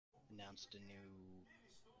announced a new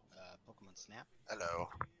Pokemon Snap. Hello.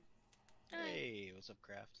 Hey, what's up,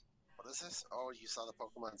 Craft? What is this? Oh, you saw the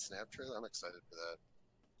Pokemon Snap trailer? I'm excited for that.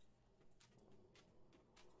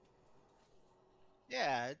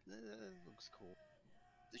 Yeah, it looks cool.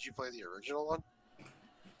 Did you play the original one?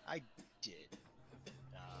 I did.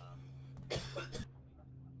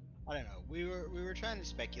 I don't know. We were trying to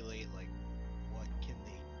speculate, like, what can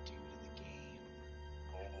they do to the game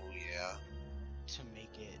Oh, yeah. to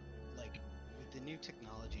make it, like, with the new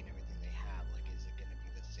technology and everything they have, like, is it going to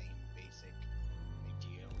be the same basic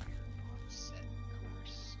idea where you're on a set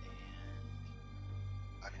course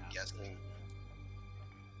and I'm guessing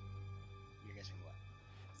you're guessing what?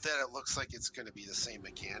 that it looks like it's going to be the same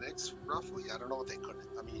mechanics, roughly. I don't know what they could.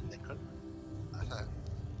 I mean, they could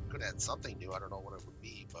add something new. I don't know what it would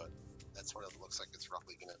be, but that's what it looks like it's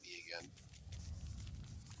roughly going to be again.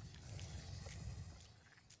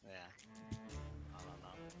 Yeah. I don't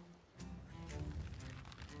know.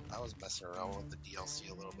 I was messing around with the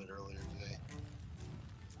DLC a little bit earlier today.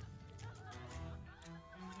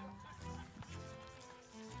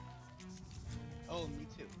 Oh, me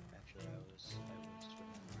too. Actually, I was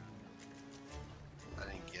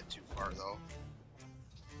I didn't get too far though.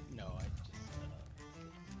 No, I just did a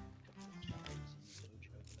couple of challenges in the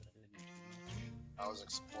dojo, but I didn't do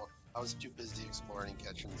much. I was too busy exploring and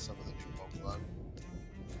catching some of the new Pokemon.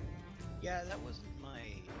 Yeah, that wasn't my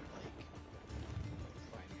like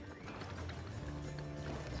primary.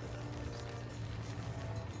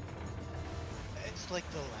 It's like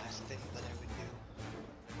the last thing that I would do.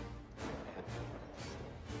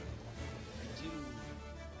 I do.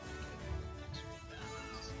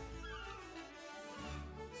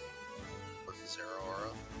 With the Zero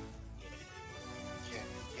Aura. Yeah.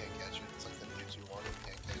 You can't catch it. It's like the new 2-1. You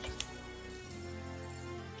can't catch it.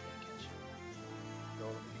 No,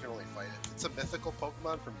 you can only fight it. It's a mythical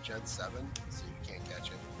Pokemon from Gen 7, so you can't catch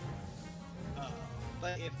it.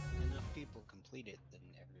 But if enough people complete it, then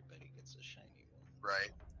everybody gets a shiny one. Right.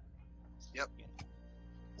 Yep. You know,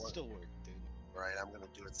 it's still worth it, dude. Right, I'm gonna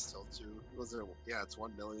do it still too. Was it? Yeah, it's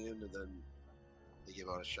 1 million, and then they give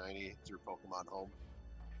out a shiny through Pokemon Home.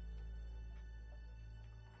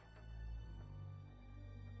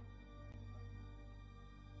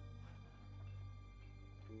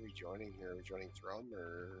 Who are we joining here? Are we joining Thrum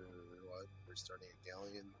or what? We're starting a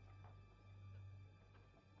Galleon.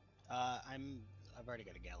 I've already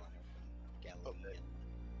got a Gallon open. Okay.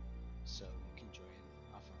 So you can join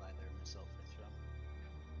off of either myself or Thrum.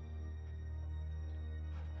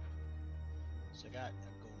 So I got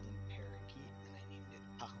a golden parakeet and I named it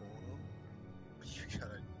Pajoro.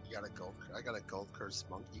 You got a gold. I got a gold curse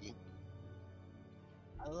monkey.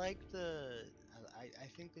 I like I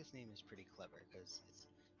think this name is pretty clever because it's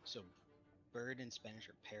so bird in Spanish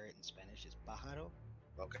or parrot in Spanish is pájaro.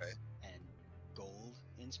 Okay. And gold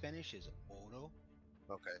in Spanish is oro.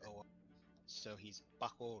 Okay. Oh, so he's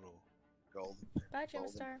Pajoro. Gold. Bye,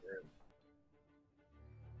 Gemstar.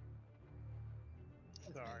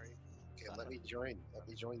 Sorry. Okay, let me join. Let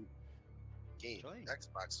me join. Game. Join.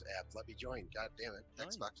 Xbox app. Let me join. God damn it. Join.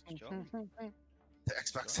 Xbox. Join. The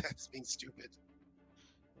Xbox app's being stupid.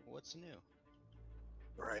 What's new?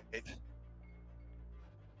 Right. Did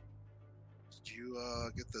you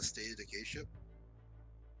get the State of Decay ship?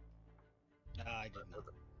 I did not.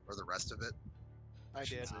 Or the rest of it? I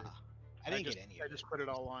did. I didn't get any I of just it. put it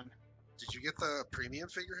all on. Did you get the premium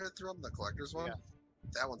figurehead through them, the collector's one? Yeah.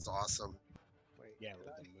 That one's awesome. Wait. Yeah, did with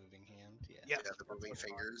I? the moving hand. Yeah. Yeah. Yeah, the moving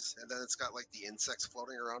fingers. And then it's got like the insects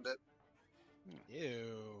floating around it. Ew.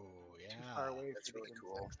 Too Yeah. far away. That's for the really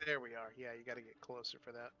cool. insects. There we are. Yeah, you got to get closer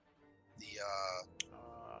for that. The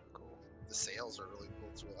Cool. the sails are really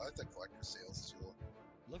cool too. I like the collector sails too.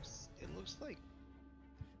 It looks like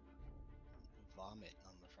vomit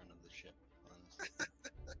on the front of the ship. Honestly.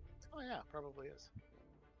 Oh yeah, probably is.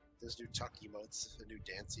 There's new tuck emotes and new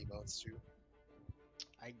dance emotes too.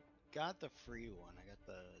 I got the free one. I got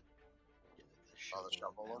the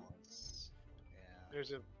shovel one? balance. Yeah.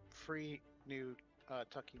 There's a free new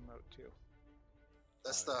tuck emote too.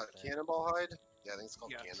 That's Oh, the is that- cannonball hide? Yeah, I think it's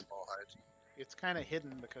called Yes. cannonball hide. It's kind of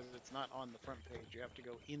hidden because it's not on the front page. You have to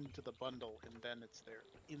go into the bundle and then it's there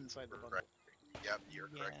inside the bundle. Right. Yep, you're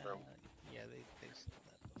correct, Yeah. bro. Yeah, they said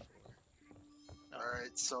that before.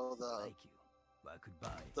 Alright, so Thank you. I could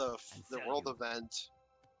buy the sell world you. event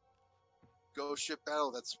Ghost Ship Battle,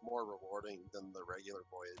 that's more rewarding than the regular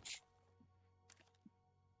voyage.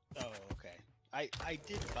 Oh, okay. I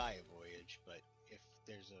did buy a voyage, but if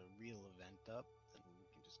there's a real event up, then we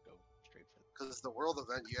can just go straight for Because the world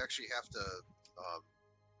event, you actually have to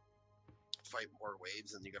fight more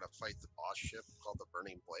waves, and you gotta fight the boss ship called the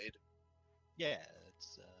Burning Blade. Yeah,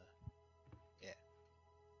 it's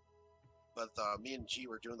but me and G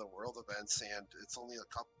were doing the world events, and it's only a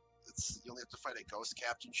couple. You only have to fight a ghost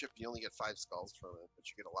captain ship. You only get 5 skulls from it, but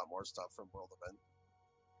you get a lot more stuff from world event.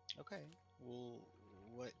 Okay. Well,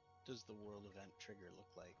 what does the world event trigger look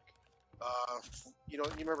like? You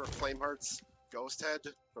remember Flameheart's ghost head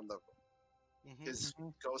from the Mm-hmm. his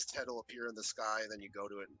ghost head will appear in the sky, and then you go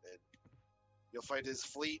to it, and you'll fight his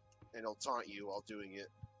fleet, and he'll taunt you while doing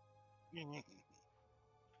it.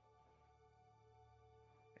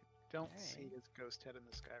 Don't see his ghost head in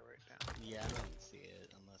the sky right now. Yeah, I don't see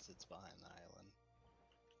it unless it's behind the island.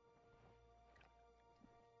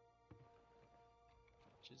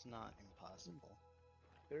 Which is not impossible.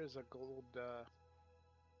 There is a gold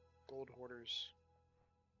hoarders,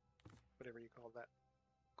 whatever you call that.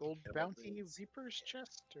 Gold bounty reaper's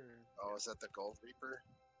chest, or? Oh, is that the gold reaper?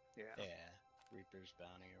 Yeah. Yeah, Reaper's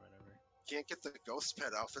bounty or whatever. Can't get the ghost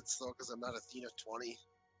pet outfits though, because I'm not Athena 20.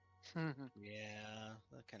 Yeah,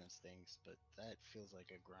 that kind of stinks, but that feels like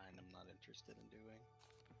a grind I'm not interested in doing.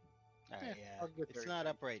 Alright, yeah. It's not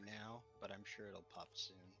up right now, but I'm sure it'll pop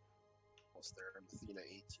soon. Almost there. I'm Athena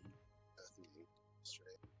 18. Athena 18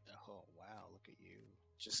 straight. Oh, wow, look at you.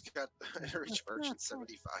 Just got reach merchant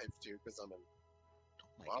 75 too, because I'm in.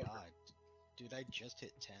 Oh my god. Dude, I just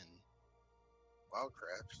hit 10.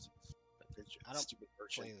 Wildcraft. I don't Stupid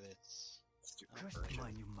merchant. play this. Stupid Trust merchant.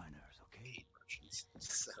 my new manners, okay? I hate merchants.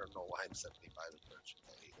 I don't know why I'm 75 in merchants.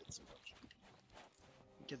 I hate it so much.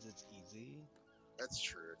 Because it's easy. That's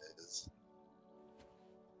true, it is.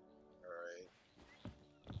 Alright.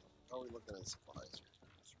 How are we looking at supplies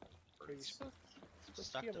here? Are you supposed to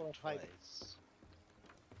Stocked be able up to hide? twice.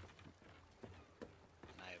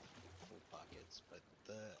 And I have full pockets, but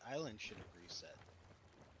the island should have reset.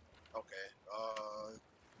 Okay.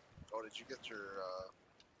 Oh, did you get your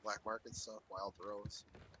black market stuff? Wild Rose?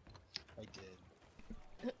 I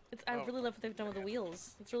did. I really love what they've done with the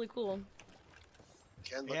wheels. It's really cool.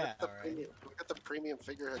 Ken, look at the premium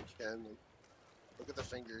figurehead, Ken. Look at the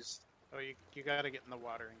fingers. Oh, you gotta get in the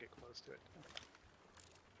water and get close to it.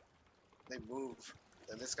 They move.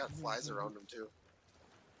 And this got flies around them too.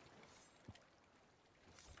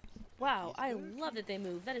 Wow, I love that they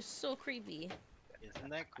move. That is so creepy. Isn't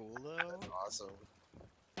that cool though? That's awesome.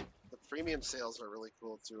 The premium sales are really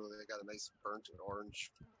cool too. They got a nice burnt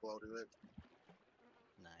orange glow to it.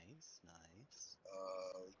 Nice, nice.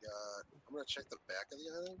 We got. I'm gonna check the back of the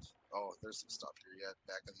island. Oh, there's some stuff here yet.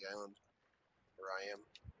 Back of the island, where I am.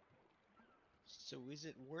 So is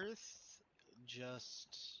it worth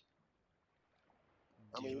just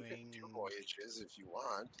I mean, we can do voyages if you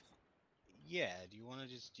want. Yeah, do you want to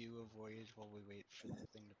just do a voyage while we wait for the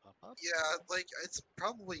thing to pop up? Yeah, like it's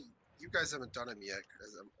probably you guys haven't done them yet,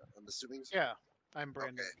 because I'm assuming. Yeah, I'm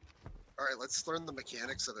brand new. Okay. All right, let's learn the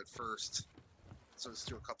mechanics of it first. So let's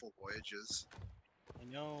do a couple voyages. I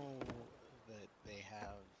know that they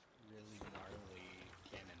have really gnarly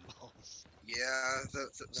cannonballs. Yeah,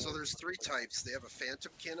 so there's 3 types. They have a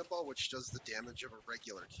phantom cannonball, which does the damage of a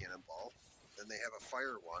regular cannonball. Then they have a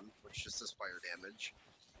fire one, which just does fire damage.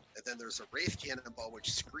 And then there's a wraith cannonball,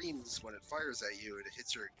 which screams when it fires at you, and it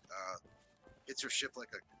hits your ship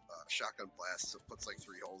like a shotgun blast. So it puts like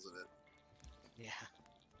 3 holes in it. Yeah.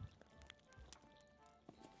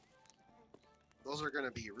 Those are going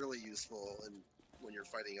to be really useful when you're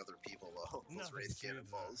fighting other people, though. Those wraith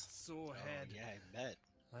cannonballs. Sore head. Oh, yeah, I bet.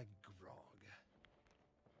 Like grog.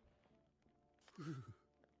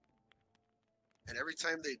 And every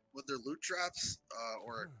time when their loot drops,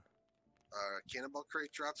 or a cannonball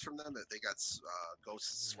crate drops from them, they got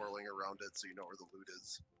ghosts swirling around it, so you know where the loot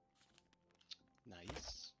is.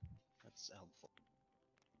 Nice. That's helpful.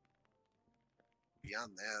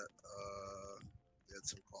 Beyond that, they had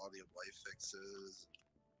some quality of life fixes.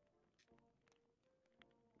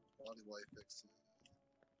 Quality of life fixes.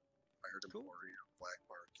 Hired a warrior, black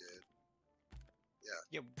market. Yeah.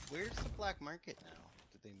 Yeah, where's the black market now?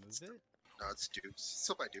 Did they move it? No, it's Duke's.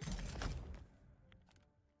 Still by Duke.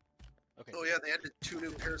 Okay. Oh yeah, they added 2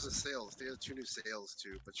 new pairs of sails. They had 2 new sails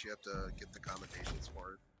too, but you have to get the commendations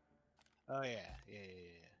for it. Oh yeah.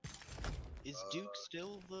 Is Duke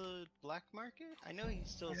still the black market? I know he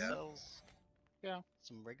still sells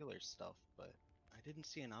some regular stuff, but I didn't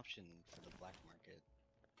see an option for the black market.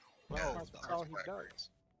 Well, Yeah, that's all he does.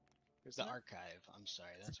 The archive. I'm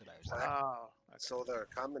sorry, that's what I was Black. Oh, okay. So the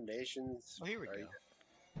commendations. Oh, here we go.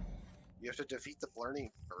 You have to defeat the burning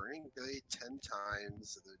blade 10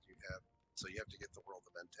 times, and then you have to get the world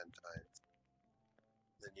event 10 times.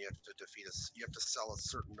 Then you have to defeat you have to sell a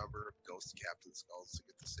certain number of ghost captain skulls to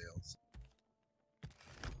get the sales.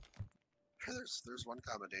 There's one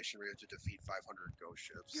commendation where you have to defeat 500 ghost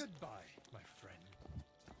ships. Goodbye, my friend.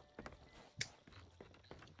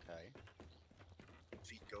 Okay.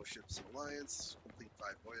 Ghost Ships Alliance. Complete 5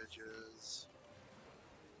 voyages.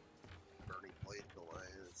 Burning Blade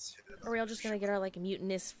Alliance. Are we all just gonna get our like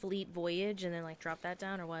mutinous fleet voyage and then like drop that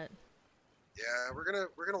down or what? Yeah, we're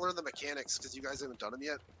gonna learn the mechanics because you guys haven't done them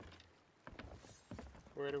yet.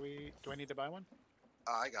 Where do I need to buy one?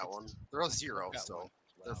 I got one. They're all 0, I've got so one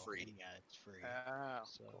as they're well, free. and yeah, it's free. Ah,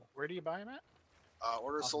 So cool. Where do you buy them at?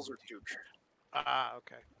 Order of Awesome. Souls or Duke. Ah,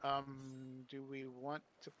 okay. Do we want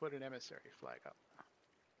to put an emissary flag up?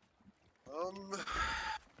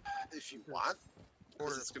 If you want, because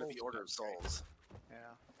Order it's of gonna be Souls Order would of be great. Souls.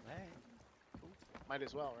 Yeah, hey, might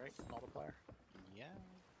as well, right? Multiplier. yeah.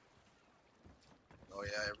 Oh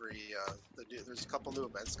yeah, there's a couple new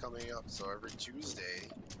events coming up. So every Tuesday,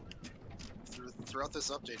 throughout this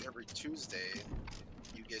update, every Tuesday,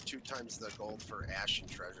 you get 2 times the gold for Ashen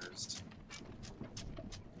treasures.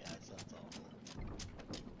 Yeah, that sounds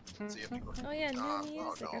awful. So you have to go. Oh yeah, new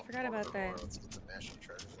music. I forgot about that. Let's get some Ashen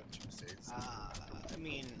treasures on Tuesdays. I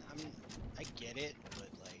mean, I get it, but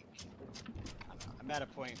like, I don't know, I'm at a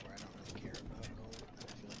point where I don't really care about gold, and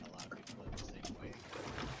I feel like a lot of people are the same way.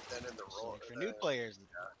 Then in the So, roll, like, for new players,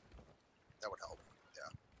 that would help.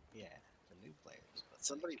 yeah, for new players. But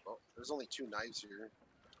Somebody, there's only 2 knives here.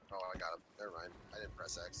 Oh, I got them. Never mind. I didn't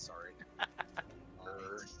press X. Sorry.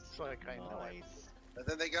 nice. It's like I know it. Nice. And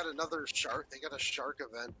then they got another shark. They got a shark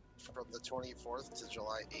event from the 24th to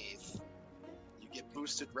July 8th. You get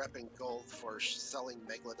boosted rep and gold for selling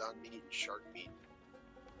megalodon meat and shark meat.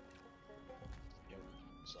 Yo,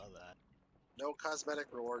 saw that. No cosmetic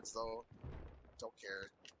rewards though. Don't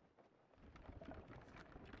care.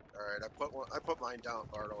 All right, I put mine down.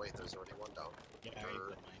 Or no, wait, there's already one down. Yeah, I Or-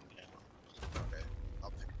 put mine down. Okay,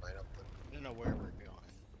 I'll pick mine up then. I don't know where we're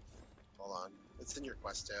going. Hold on, it's in your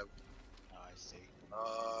quest tab. Oh, I see.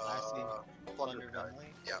 Last Plunder Plunder guy.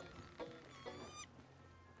 Valley? Yeah.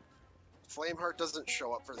 Flameheart doesn't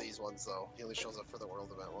show up for these ones though. He only shows up for the world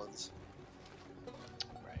event ones.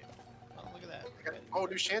 Right. Oh, look at that. Oh,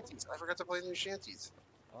 new shanties! I forgot to play the new shanties.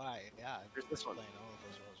 Why? Yeah. Here's this one. Playing all of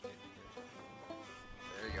those roles right here.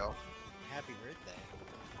 There you go. Happy birthday.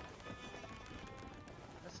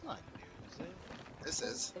 That's not new, is it? This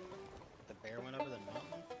is. The bear went over the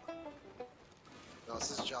mountain? No,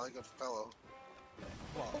 this is a jolly good fellow.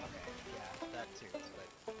 Well, okay, yeah, that too,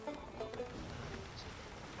 but...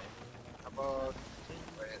 How about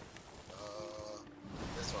wait,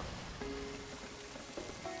 this one?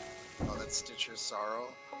 Oh, that's Stitcher's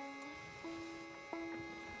Sorrow.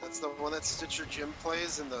 That's the one that Stitcher Jim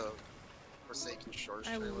plays in the Forsaken Shores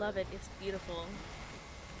I trailer. love it. It's beautiful.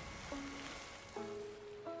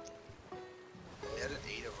 They added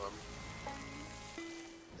 8 of them.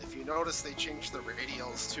 If you notice, they changed the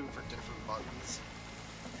radials too for different buttons.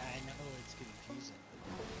 Yeah, I know it's confusing.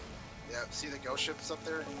 Yeah, see the ghost ships up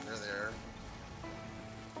there? They're there.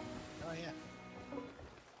 Oh, yeah.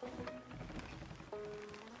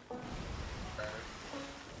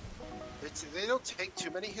 They don't take too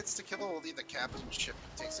many hits to kill them, only the captain ship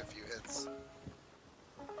takes a few hits.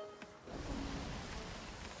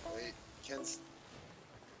 Wait, Ken's...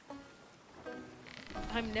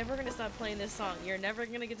 I'm never gonna stop playing this song. You're never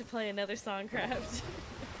gonna get to play another Songcraft.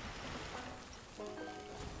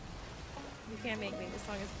 You can't make me. This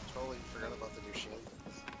song is. Totally forgot about the new shield.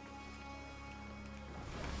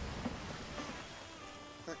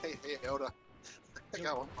 Hey, Oda. I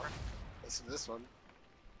got one more. Listen to this one.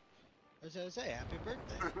 I was gonna say, happy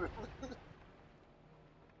birthday.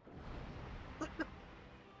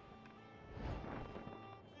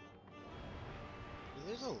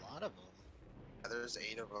 There's a lot of them. Yeah, there's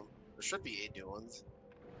 8 of them. There should be 8 new ones.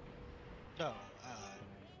 No,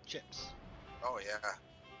 chips. Oh yeah,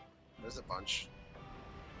 there's a bunch.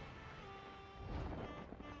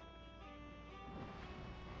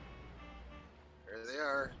 There they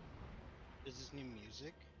are. Is this new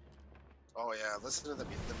music? Oh yeah, listen to the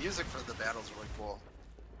music for the battle's really cool.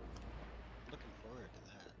 Looking forward to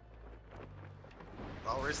that.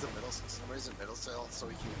 I'll raise the middle sail so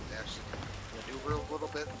we can actually maneuver a little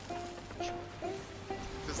bit.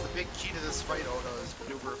 Because the big key to this fight, Oda, is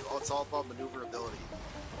maneuver. Oh, it's all about maneuverability.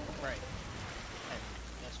 Right. And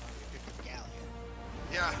that's why we picked the galleon.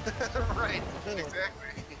 Yeah, right.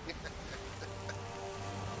 Exactly.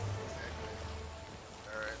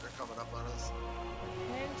 Alright, they're coming up on us.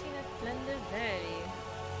 Cantina Splendor Valley.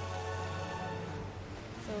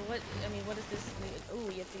 So what? I mean, what is this? Oh,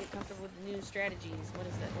 you have to get comfortable with the new strategies. What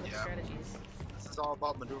is that? What are the Yeah. strategies? This is all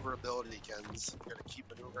about maneuverability, Kenz. You gotta keep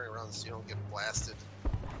maneuvering around so you don't get blasted. I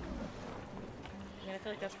mean, I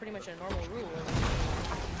feel like that's pretty much a normal rule.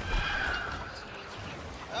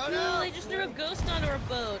 Oh No, they just threw a ghost onto our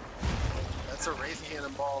boat. That's a Wraith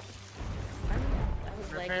Cannonball. I was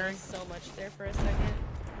Preparing. lagging so much there for a second.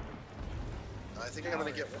 I think I'm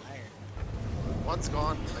gonna get Iron. one's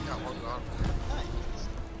gone. I got one gone. Nice.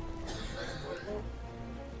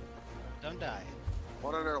 Don't die.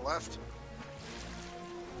 One on our left.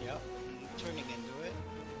 Yep. I'm turning into it.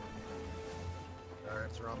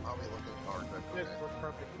 Alright, so I'll be looking hard. Good, Okay. we're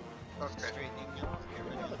perfect. Okay. Straightening up. Get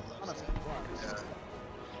rid of the On left a side.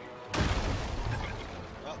 Yeah.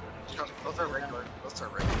 Oh, No, those are regular. Those are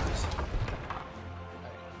regulars.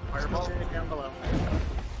 Fireball. Shoot it down below.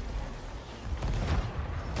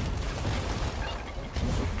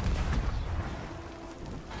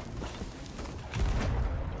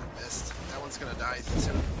 Missed. That one's gonna die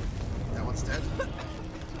soon. That one's dead.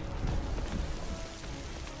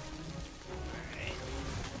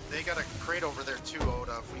 They got a crate over there too,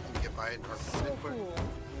 Oda, if we can get by it or So quick. cool.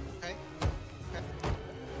 okay.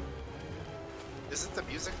 Isn't the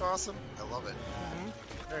music awesome? I love it.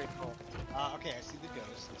 Very cool. Okay, I see the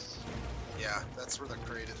ghosts. Yeah, that's where the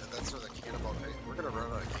crate is. That's where the cannonball crate. We're gonna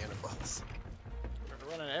run out of cannonballs.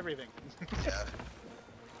 We're running everything. Yeah.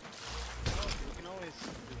 Oh, we can always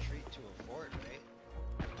retreat to a fort,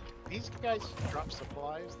 right? These guys drop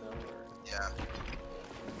supplies though. Or... Yeah.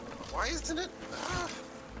 Why isn't it? Ah.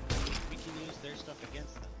 We can use their stuff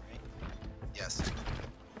against them, right? Yes.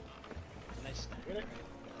 Nice snack. Get it?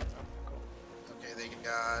 Okay, they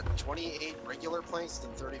got 28 regular planks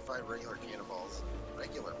and 35 regular cannonballs.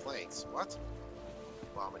 Regular planks? What?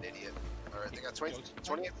 Wow, I'm an idiot. Alright, they got 28.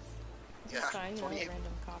 Yeah, It's fine, you know, 28,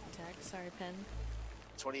 random cop attack. Sorry, Pen.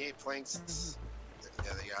 28 planks.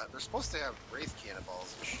 Yeah, they got. They're supposed to have wraith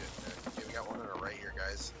cannonballs and shit. Okay, we got one on our right here,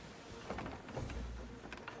 guys.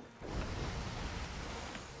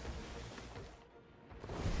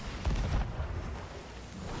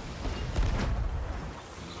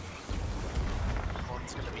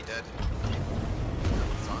 One's gonna be dead.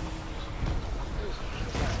 It's on.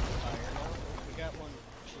 We got one.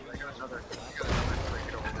 I got another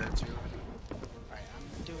crate over there too. Alright,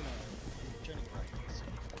 I'm doing a turning right.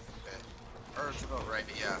 Okay. Or to the right,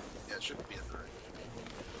 yeah. Yeah, it shouldn't be at the right.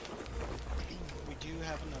 We do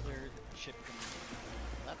have another ship coming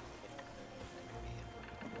left.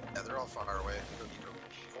 Yeah, they're all far away. Don't need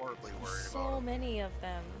to horribly worried about So them. many of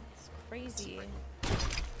them. It's crazy.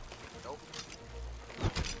 Nope.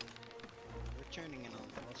 We're turning in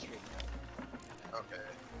a straight now. Okay.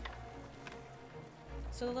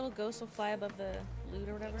 So the little ghost will fly above the loot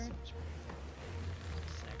or whatever. I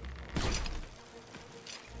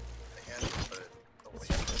had it, but It's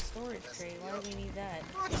the just a weight. storage tray. Why do we need that?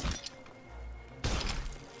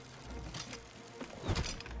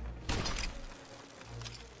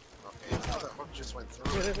 Okay, now the hook just went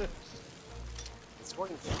through it. It's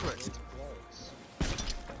going through it. Close.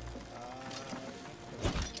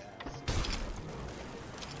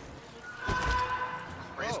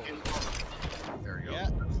 Raise Oh. can- There you go. Yeah.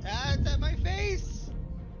 Ah, it's at my face!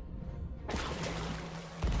 Oh,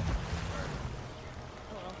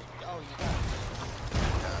 you got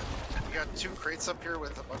it. We got 2 crates up here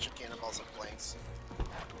with a bunch of cannonballs and planks.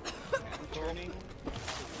 I'm turning to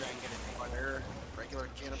try and get it. Fire, regular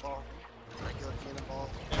cannonball, regular cannonball,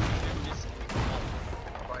 I'm just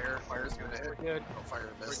fire, fire's gonna hit. We're good. Oh, fire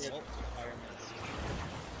missed. oh, fire missed.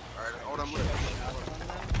 Alright, hold on, I'm Should I gonna. get up on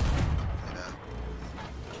them? Yeah.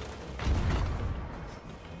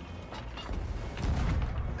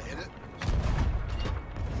 I hit it.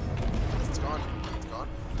 It's gone. It's gone.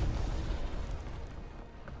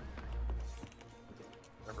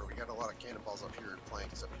 Remember, we got a lot of cannonballs up here and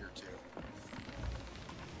planks up here too.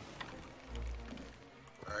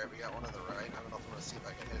 Alright, we got one on the right. I don't know if I'm gonna see if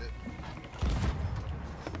I can hit it.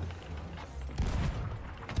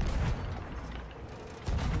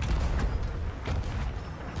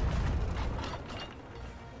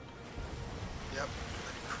 Yep,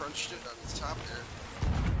 I crunched it on the top there.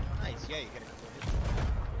 Nice, yeah, you got it.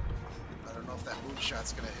 I don't know if that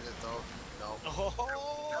moonshot's gonna hit it though. No. Oh!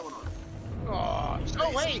 That one. Oh,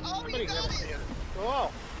 no, wait! Oh, Somebody you got hit it! Hit it.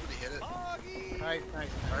 Oh! Somebody hit it. Augie! Nice, nice.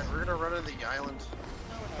 Alright, we're gonna run into the island.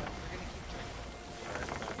 No, we're not. We're gonna keep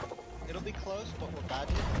turning. It'll be close, but we'll dodge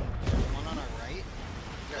it. There's one on our right.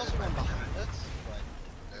 There's also one behind us, but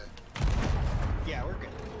yeah, we're good.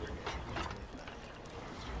 We're good.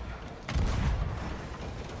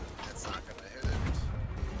 That's not gonna hit it.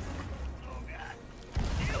 Oh god.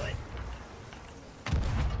 Do it!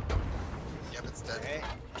 Yep, it's dead. Okay,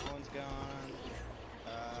 that one's gone.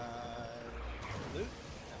 Loot?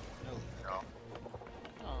 No, no loot. No.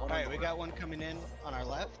 Oh, Alright, we got one coming in on our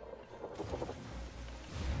left.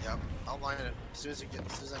 Yep, I'll line it. As soon as I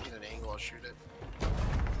get an angle, I'll shoot it. Nice.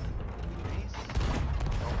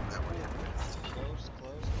 Oh, that one hit. Close,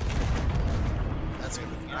 close. That's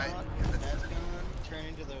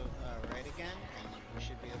again, and we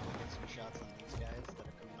should be able to get some shots on these guys that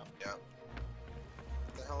are coming up. Yeah.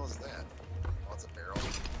 What the hell is that? Oh, it's a barrel.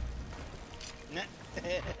 Nah.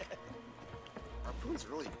 Harpoon's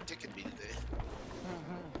really dicking me today.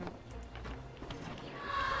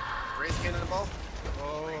 Raise cannonball.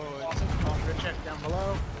 Oh, Awesome. I'll check down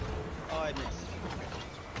below. oh, I missed.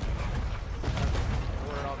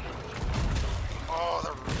 We're all Oh,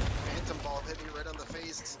 the phantom ball hit me right on the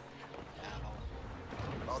face. Ow.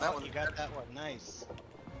 Oh, that one. You got that one. Nice.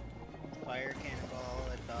 Fire cannonball,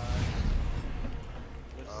 a dodge.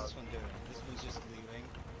 What is this one doing? This one's just leaving.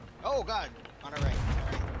 Oh god! On our right.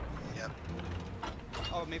 Alright. Yep.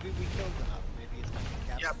 Oh, maybe we killed enough. Maybe it's not the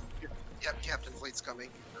captain. Yep. Captain Fleet's coming.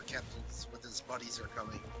 Or captains with his buddies are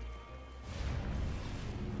coming.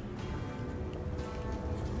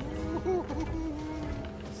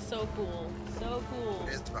 So cool. So cool.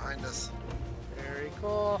 It's behind us. very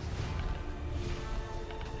cool.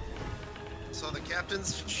 So the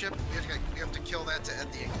captain's ship, we have to kill that to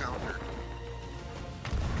end the encounter.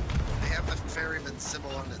 They have the ferryman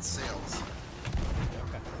symbol on its sails.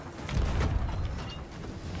 Okay.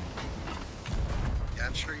 Yeah,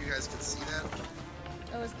 I'm sure you guys can see that.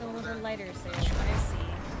 Oh, it's the one with there. the lighter sail. I see.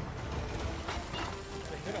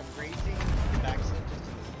 They're good on raising the backside just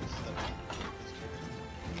to the east of this turn.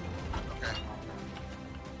 Okay.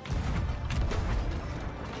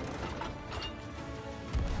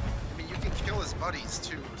 I mean, you can kill his buddies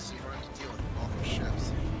too, so you don't have to deal with all those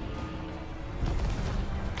ships.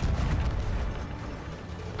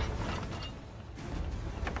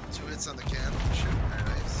 Two hits on the cannon ship, very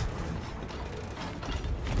nice.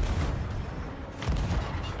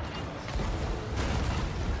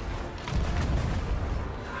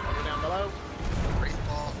 Go down below. Great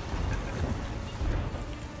ball.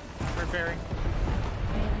 Repairing.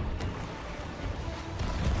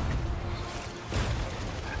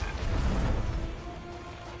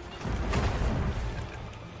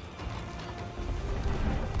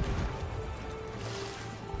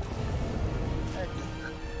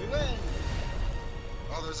 We win!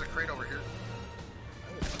 Oh, there's a crate over here.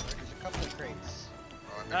 There's a couple of crates.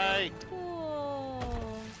 Oh, I'm gonna go. Hey.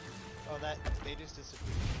 Cool. Oh, they just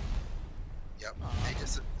disappeared. Yep. They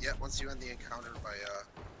just once you end the encounter by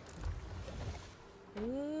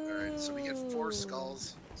Ooh. Alright, so we get 4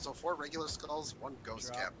 skulls. So 4 regular skulls, 1 ghost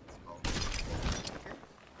Drop. cap skull.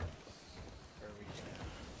 Or are we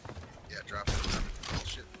gonna... Yeah, drop it.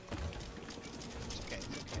 Bullshit. It's okay, it's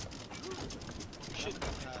okay. We should,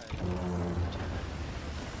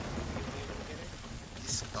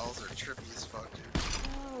 These skulls are trippy as fuck, dude.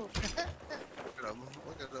 Oh. Look at them.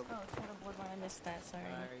 Look at them. Oh, it's not a board one. I missed that. Sorry.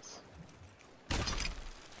 Nice.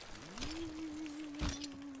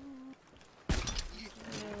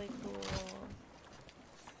 Really cool.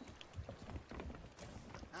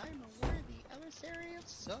 I'm a worthy emissary of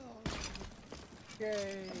SoT.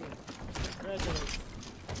 Yay. Congratulations.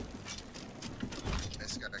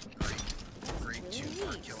 This got a great 2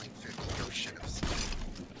 for killing 50 ghost ships.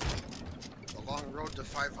 The long road to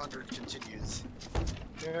 500 continues.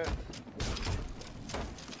 Good.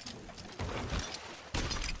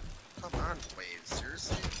 Come on, Wave,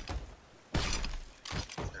 seriously? There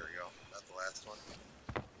we go. That's the last one.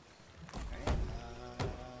 Alright,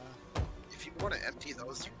 If you want to empty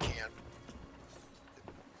those, you can.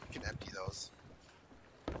 You can empty those.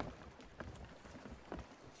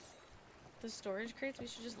 The storage crates, we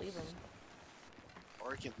should just leave them.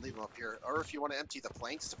 Or you can leave them up here. Or if you want to empty the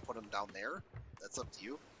planks to put them down there, that's up to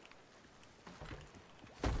you.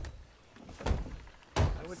 I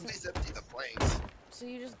wouldn't Please empty the planks. So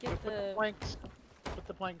you just get put the the... planks. Put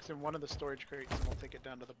the planks in one of the storage crates, and we'll take it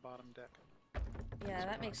down to the bottom deck. Yeah,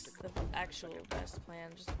 that makes the actual best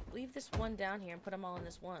plan. Just leave this one down here and put them all in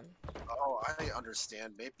this one. Oh, I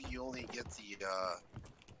understand. Maybe you only get the,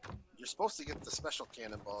 you're supposed to get the special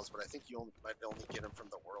cannonballs, but I think you might only get them from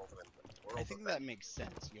the world event. I think that makes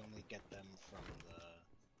sense. You only get them from the...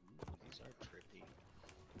 Ooh, these are trippy.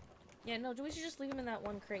 Yeah, no, we should just leave them in that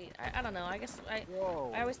one crate. I don't know. I guess I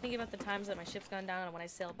Whoa! always think about the times that my ship's gone down, and when I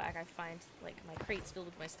sail back, I find like my crates filled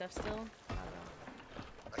with my stuff still. I don't know.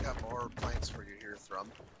 I got more planks for you here, Thrum.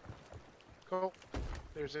 Cool.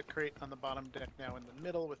 There's a crate on the bottom deck now in the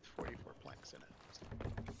middle with 44 planks in it.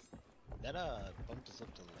 That bumped us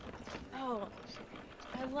up to level 3. Oh,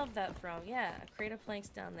 I love that from. Yeah, a crate of planks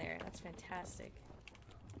down there. That's fantastic.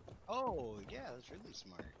 Oh, yeah, that's really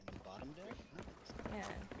smart. In the bottom deck? Nice.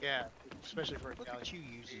 Yeah. Yeah, especially for a Look galley. at you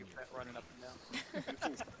using That running up and down. You can,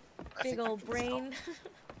 I Big think you old can brain.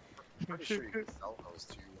 I'm pretty sure you can sell those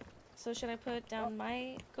too. So should I put down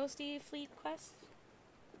my Ghosty fleet quest?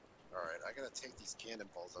 Alright, I gotta take these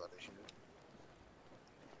cannonballs out of here.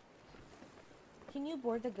 Can you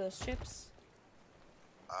board the ghost ships?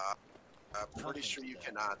 I'm pretty think sure you so.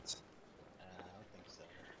 cannot. I don't think so.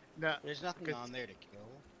 No, There's nothing Good. on there to kill.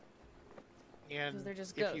 and Because they're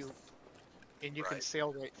just if ghosts. you can Right.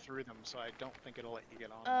 sail right through them, so I don't think it'll let you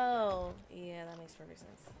get on. Oh, yeah, that makes perfect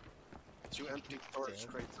sense. 2 empty storage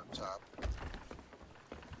crates on top.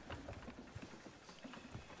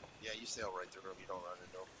 Yeah, you sail right through them. You don't run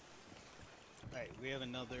into them. Alright, we have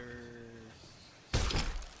another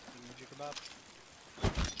Magic about.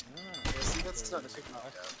 Yeah, see, that's not too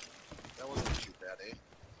bad. That wasn't too bad, eh?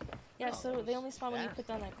 Yeah, Oh, so that they was only spawn when you fast. put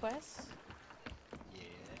down that quest? Yeah.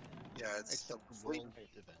 Yeah, it's Except the the fleet. world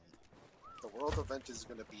event. The world event is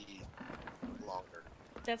going to be longer.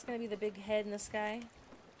 That's gonna be the big head in the sky?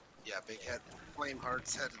 Yeah, big head, flame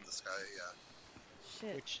heart's head in the sky. Yeah.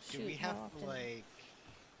 Shit. Which do shoot, we how have to often? like?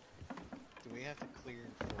 Do we have to clear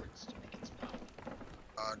forts to make it spawn?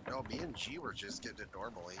 No, me and G were just getting it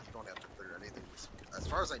normally. You don't have to clear anything. As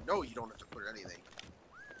far as I know, you don't have to clear anything.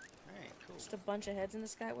 Alright, cool. Just a bunch of heads in the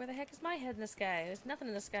sky? Where the heck is my head in the sky? There's nothing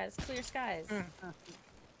in the sky. It's clear skies. Am I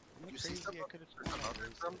You see crazy? some I of- could have there's some other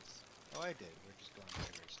drum? Oh, I did. We're just going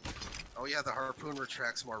very slowly. Oh yeah, the harpoon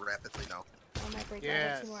retracts more rapidly now. I might break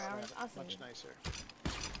Yeah, out in 2 more hours. Awesome. much nicer.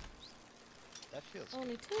 That feels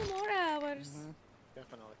Only 2 more hours.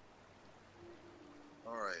 Definitely.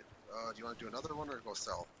 All right. Do you want to do another one or go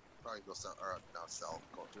sell? Probably go sell. Or no, sell.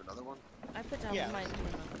 Go do another one. I put down Yeah, mine.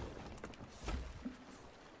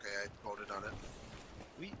 Okay, I voted on it.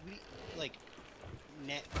 We like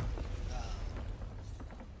net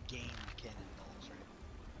game cannonballs, right?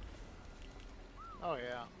 Oh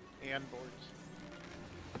yeah, and boards.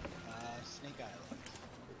 Snake Island.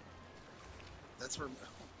 That's where.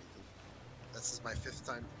 This is my third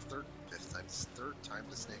time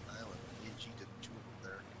to Snake Island. Me and G did 2 of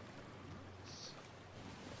them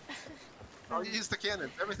there. I'll use the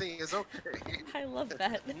cannons. Everything is okay. I love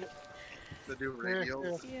that. The new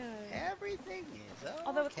radials. Yeah. Everything is okay.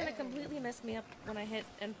 Although it's gonna completely mess me up when I hit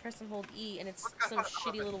and press and hold E and it's some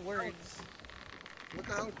shitty little words. Look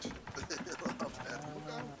out! Love that.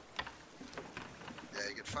 Look out! Yeah,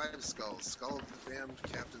 you get 5 skulls. Skull of the Damned,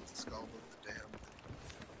 Captain's Skull of the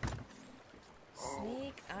Damned. Oh,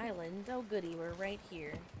 Snake Island. Oh goody, we're right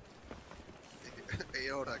here. hey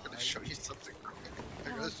Yoda, I'm gonna show you something quick.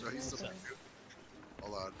 I'm gonna show you something new.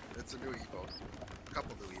 Hold on, it's a new emote. A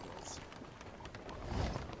couple new emotes.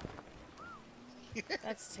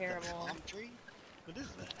 That's terrible. Country? What is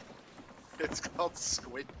that? It's called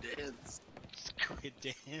Squid Dance. Squid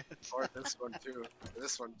Dance. Or this one too.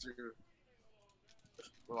 This one too.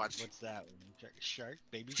 Watch. What's that one? Shark?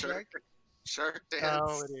 Baby Shark. shark? Shark Dance.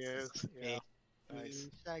 Oh, it is. Yeah. Baby Nice.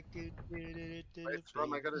 shark, Wait,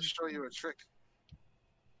 Thrum, I gotta show you a trick.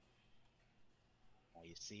 Oh,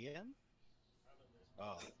 you see him?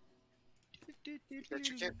 Oh. Bet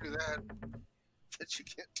you can't do that. Bet you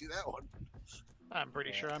can't do that one. I'm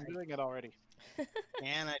pretty sure I'm doing it already.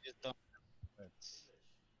 And I just don't.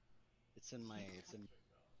 It's in my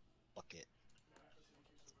bucket.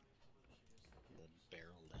 The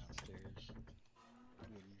barrel downstairs.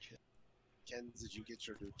 Wooden chip. Ken, did you get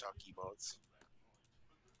your new talk emotes?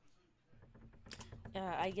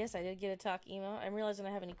 I guess I did get a talk emo. I'm realizing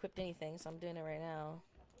I haven't equipped anything, so I'm doing it right now.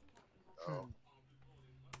 Oh.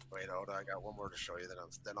 Wait, hold on. I got one more to show you.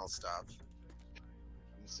 Then I'll stop.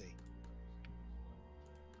 Let me see.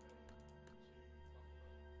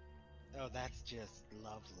 Oh, that's just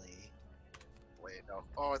lovely. Wait, no.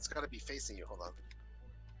 Oh, it's got to be facing you. Hold on.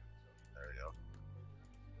 There we go.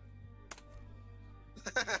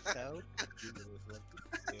 So cute. Look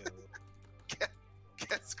at you.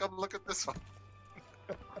 Cats, come look at this one.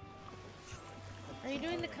 Are you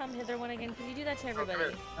doing the come hither one again? Can you do that to everybody?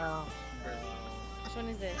 here. Oh. Which one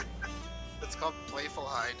is it? It's called Playful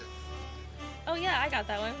Hide. Oh yeah, I got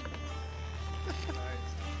that one.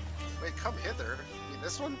 Nice. Wait, come hither. You mean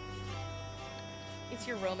this one? It's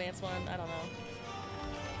your romance one. I don't know.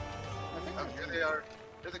 Oh, here they are.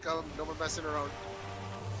 Here they come. No more messing around.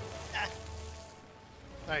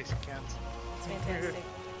 Nice, Kenz. It's fantastic.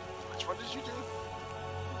 Which one did you do?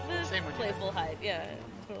 The Same one you playful hide. Yeah,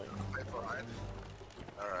 totally. Playful Hide.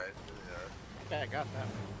 Alright. Yeah. Yeah, I got that.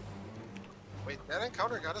 Wait, that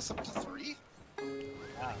encounter got us up to 3?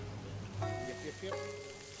 Ah, Yep.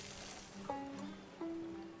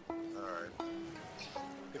 Alright.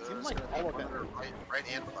 It seems like all of them. Right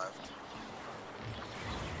and left.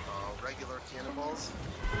 Regular cannonballs.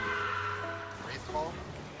 Wraithball.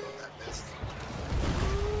 Oh, that missed.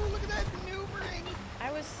 ooh, look at that maneuvering!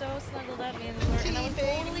 I was so snuggled up, man, and I was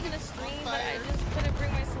totally gonna stream, but I just couldn't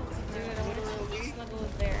bring myself to do it. I wanted to snuggle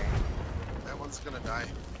it there. That one's gonna die.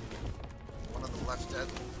 One on the left dead.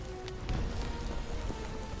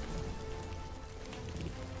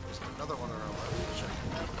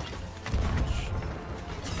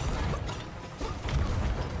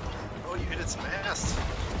 It's masked. Nice.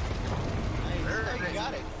 There Oh, it you is.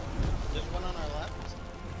 got it. There's one on our left.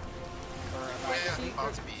 Or Oh, yeah, Super,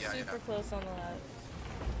 about to be, yeah, super yeah. close on the left.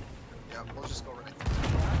 Yeah, we'll just go right.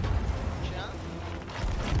 Jump.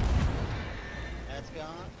 That's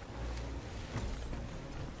gone.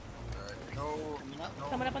 Alright, no, Coming up. no,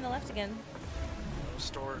 Coming up on the left again. no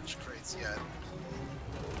storage crates yet.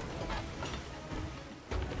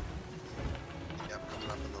 Yep, coming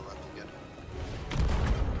up on the left again.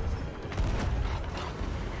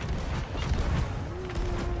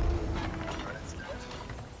 Alright, it's dead.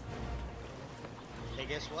 Hey,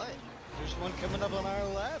 guess what? There's one coming up on our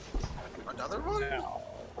left. Another one?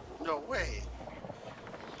 No way.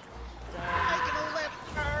 Taking a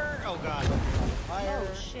left turn. Oh god. Fire.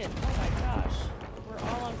 Oh shit, oh my gosh. We're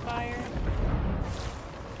all on fire.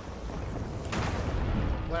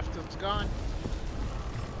 Left is gone.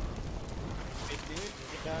 Big dude,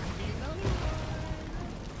 you gotta be another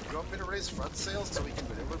one. You want me to raise front sails so we can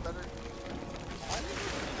maneuver better? I think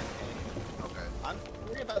we're doing okay. Okay. I'm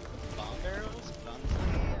worried about the bomb barrels, but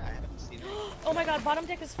honestly, I haven't seen it. Oh my god, bottom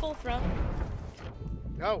deck is full thrum.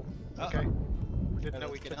 Oh, okay. Uh-oh. Didn't know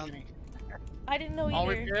Let's we get took on. any. I didn't know All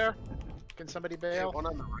either. repair? Can somebody Okay, bail? one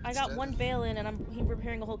on the right. I got dead. one bail in and I'm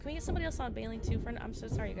repairing a hole. Can we get somebody else on bailing too? I'm so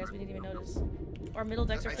sorry, you guys. We didn't even notice. Our middle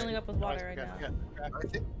decks are I filling think- up with water right now. Yeah, I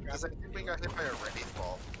think, because I think we got hit by a wraith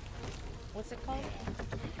ball. What's it called?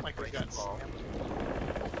 like we Wraith got ball. scammed.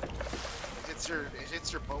 It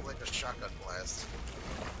hits your boat like a shotgun blast.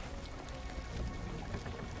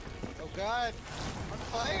 Oh god. On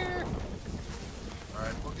fire.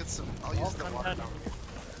 Alright, we'll get some. I'll use the I'm water done. down here.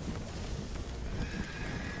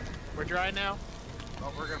 We're dry now.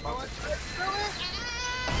 Oh, we're gonna bounce it.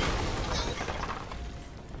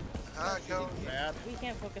 Ah, go. Bad. We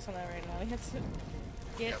can't focus on that right now. We have to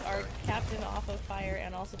get Yep, our sorry. captain off of fire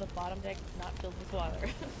and also the bottom deck not filled with water.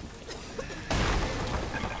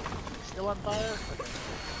 Still on fire? Okay.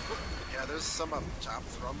 Yeah, there's some up top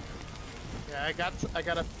from. Yeah, I got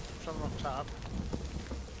a from up top.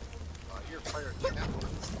 Your fire cap.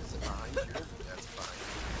 Is it behind you? That's behind you.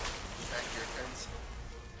 Back here, Kenz.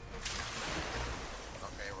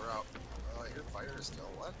 Okay, we're out. Oh, I hear fire still.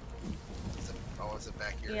 What? Is it? Oh, is it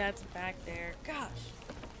back here? Yeah, it's back there. Gosh.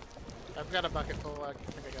 I've got a bucket full. I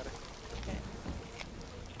think I got it. Okay.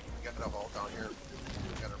 We got a hole down here.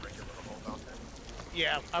 We got a regular hole down there.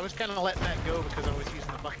 Yeah, I was kind of letting that go because I was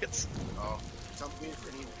using the buckets. Oh, tell me if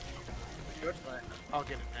you need. Good, but I'll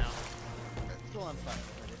get it now. Still on fire.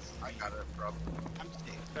 But it's, I got it from. I'm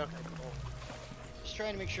safe. Okay, cool. Just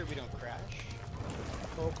trying to make sure we don't crash.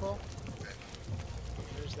 Cool. Okay.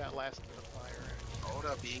 There's that last bit of fire.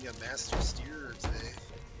 Oda being a master steerer today.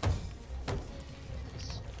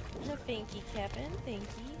 No, thank you, Captain. Thank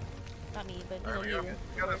you. Not me, but Alright, you.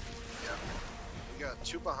 we got a. Yeah. We got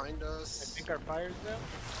two behind I us. think our fire's down.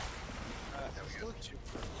 Yeah, we got two.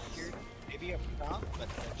 Here, maybe up top, but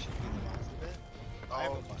that should be the last of it. I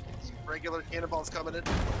have a Oh, bucket. So regular cannonballs coming in.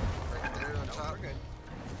 Right there on no, top. we're good.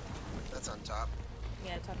 That's on top.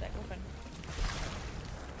 Yeah, top deck open.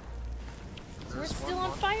 We're There's still one on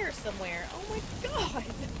more. fire somewhere. Oh my god.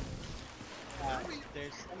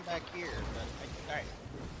 There's some back here, but alright.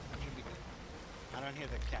 Should be good. I don't hear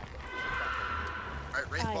the cap. Alright,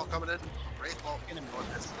 wraith ball coming in. Wraith ball. Gonna Oh,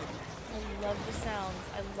 miss. this- I love the sounds.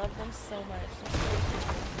 I love them so much.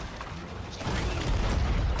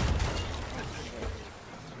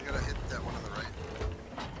 We gotta hit that one on the right.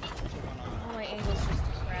 Oh, my angle's just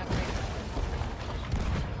crap right now.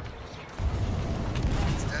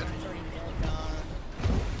 It's dead. It's already dead.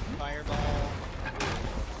 Fireball.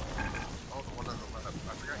 Oh, the one on the left. I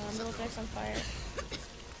forgot you said Middle that. deck's on fire.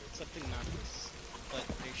 Something not this, but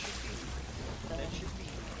there should be. That should be.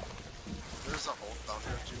 There's a hole down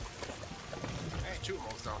here too. There's two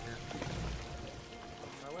holes down here. On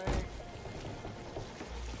my way.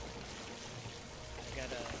 I got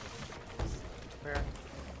a. Fair.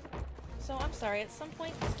 So I'm sorry, at some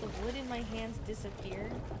point does the wood in my hands disappear?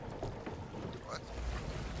 What? I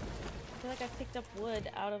feel like I picked up wood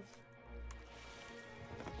out of...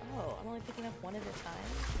 Oh, I'm only picking up one at a time?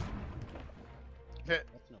 That's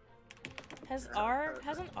no.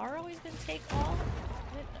 Hasn't R always been take all?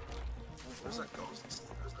 There's a ghost.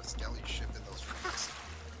 There's a skelly ship in those rocks.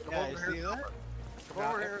 Come Yeah, over you here see and help that? us. Come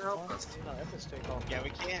over here and help us. No, that's a take all. Yeah, we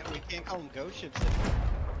can't call them ghost ships anymore.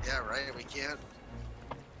 Yeah, right. We can't.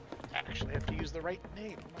 Actually, I have to use the right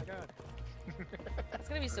name. Oh my god. It's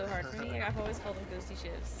gonna be so hard for me. I've always called them ghosty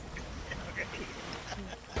ships. Okay.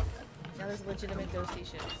 Now there's legitimate ghosty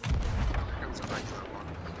ships. Here comes a regular one.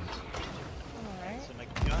 Alright. So my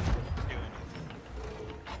gun didn't do anything.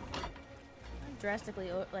 I'm drastically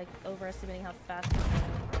overestimating how fast I'm going.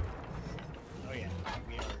 Oh yeah,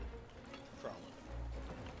 we are crawling.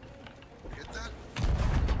 Hit that?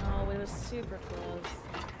 Oh, it was super close.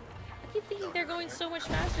 I keep thinking they're going so much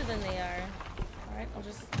faster than they are. Alright, I'll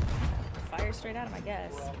just fire straight at them, I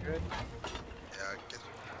guess. We're all good. Yeah, get.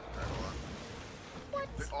 Alright, hold on. What?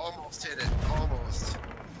 We almost hit it. Almost.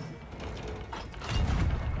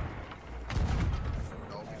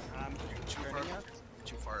 Nope. Too far. Turning up.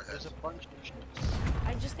 Too far ahead. There's a bunch of ships.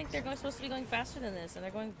 I just think they're supposed to be going faster than this, and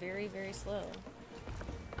they're going very, very slow.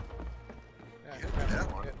 Yeah, You hit grab that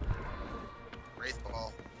it. one. Wraith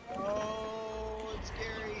ball. Oh, it's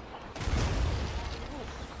scary.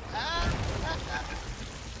 Ah!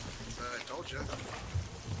 So I told you.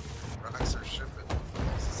 Rocks are shipping.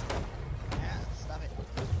 Yeah, stop it.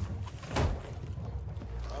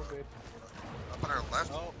 All good. Up on our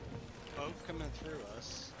left. Oh, boat coming through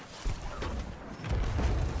us.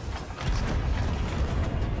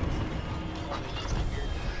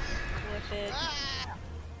 With it. Ah!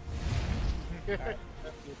 Alright,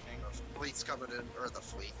 that's a good thing. The fleet's coming in, or the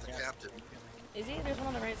fleet, the Yeah. captain. Is he? There's one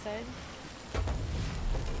on the right side.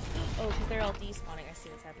 Oh, because they're all despawning. I see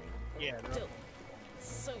what's happening. Yeah, they're all- Dope.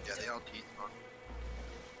 So Yeah, they dope. all keep on.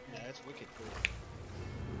 Yeah, that's wicked cool.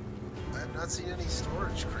 I have not seen any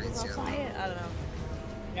storage crates I'll yet. try it. I don't know.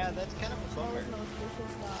 Yeah, that's kind of a bummer.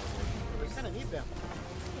 We kind of need them.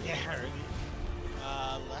 Yeah, really.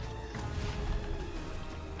 Left.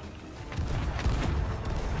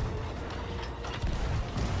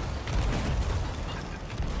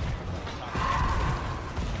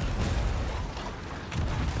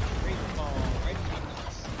 Great ball, right between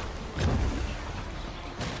us.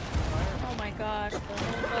 Oh my gosh, the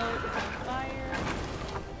whole boat is on fire.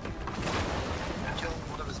 Killed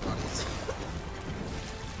one of his buddies.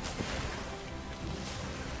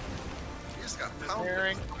 He just got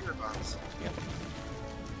pounded with fire bombs.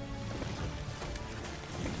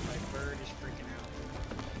 My bird is freaking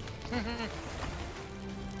out.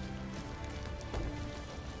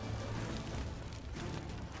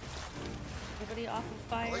 Everybody off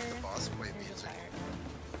of I fire. like the boss play There's a music. fire.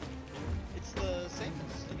 It's the same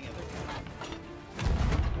as any other game.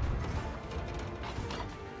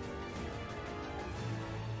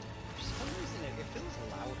 For some reason, it feels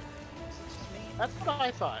louder. Is it just me? That's what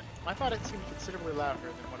I thought. I thought it seemed considerably louder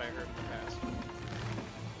than what I heard in the past.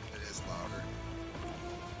 It is louder.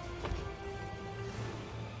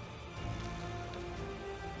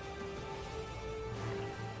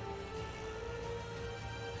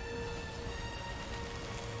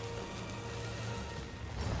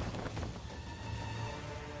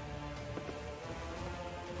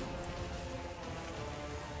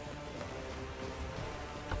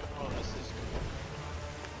 Oh, this is cool.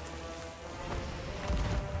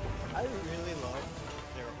 I really love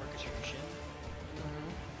their orchestration.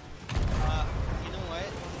 You know what?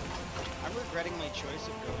 I'm regretting my choice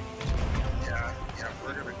of going between yellow. Yeah,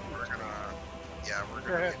 we're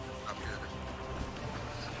gonna ahead. get up here.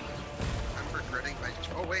 I'm regretting my.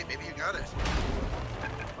 Oh wait, maybe you got it.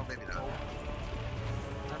 Oh, maybe not.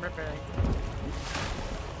 I'm repairing.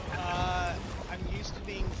 I'm used to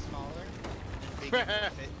being smaller and being able to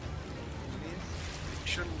fit movies. You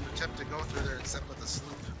shouldn't attempt to go through there except with a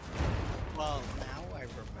sloop. Well, now I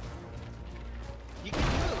remember. You can do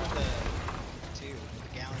it with the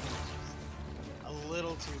galleon. It's just a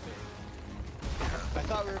little too big. Yeah. I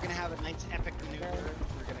thought we were gonna have a nice epic maneuver. We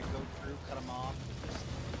were gonna go through, cut them off, and just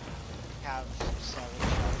have solid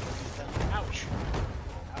shots with them. Ouch!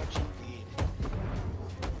 Ouch indeed.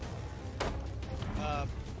 I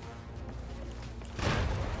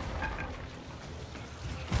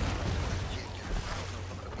can't get it. I don't know if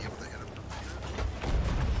I'm gonna be able to hit him from here.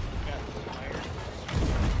 Got fire.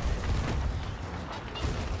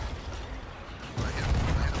 I hit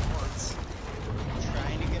him once.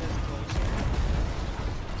 Trying to get us closer.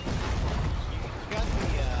 You got the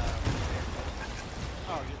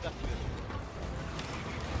oh, you're definitely.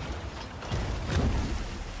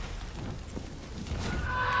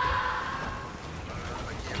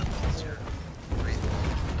 I can't hit him once here. Wraith ball.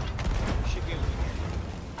 Should be able to get it.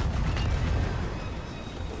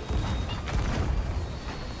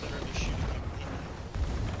 Literally shooting him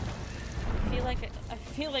I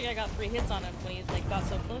feel like I got 3 hits on him when he like got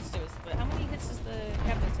so close to us. But how many hits does the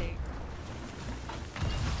captain take?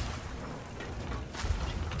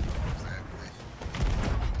 Exactly.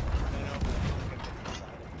 I don't know, but I feel like I've been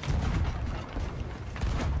inside.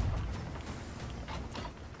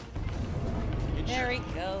 Good There shot.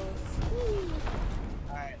 he goes.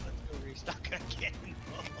 Alright, let's go restock again.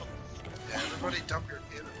 Yeah, everybody dump your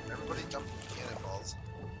cannon. Everybody dump your cannonballs.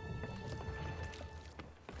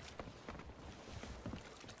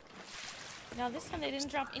 Now this time they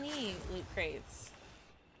didn't drop any loot crates.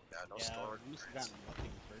 Yeah, no Yeah, storage. we must have gotten lucky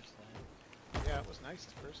the first time. Yeah, it was nice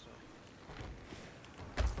the first time.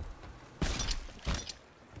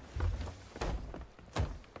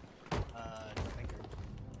 No thinker.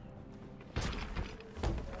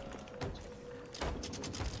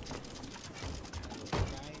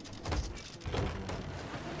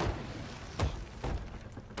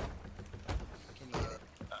 Can you get it?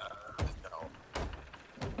 No.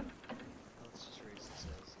 Let's just raise the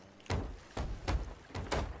sails then.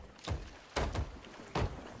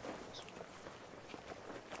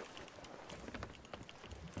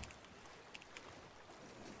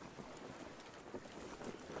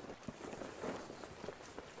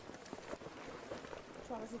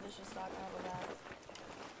 Promise if it's just stock out of that.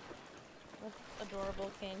 What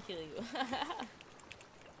adorable can kill you.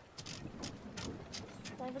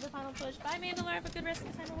 Time for the final push. Bye, Mandalore. Have a good rest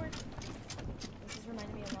of the time at work. This is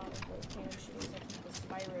reminding me a lot of those cannon shooters like the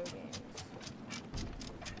Spyro games.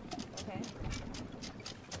 Okay.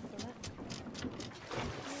 So that.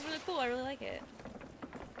 This is really cool. I really like it.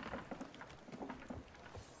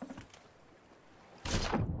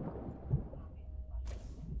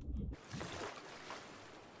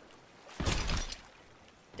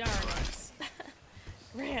 Darn it.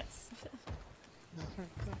 Rants. There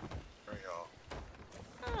we go.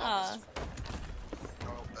 Ah,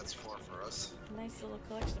 Oh, that's 4 for us. nice little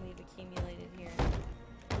collection we've accumulated here.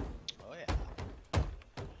 Oh yeah.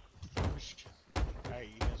 Alright,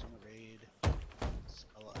 you guys want to raid?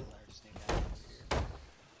 I'll snake out over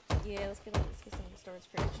here. Yeah, let's get some storage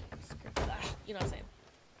crates. You know what I'm saying?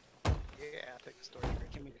 Yeah, take the storage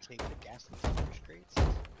crate. Can we take the gas and storage crates? Can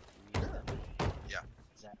we use them? Yeah.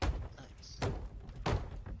 Is that nice?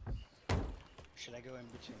 Should I go in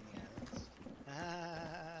between the islands?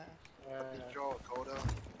 Ah, Good job, Coda.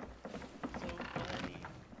 so funny.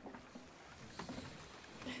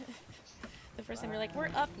 The first time you're like, we're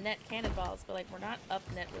up net cannonballs, but like we're not up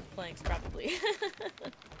net with planks probably.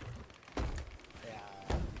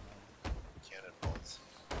 Yeah. Cannonballs.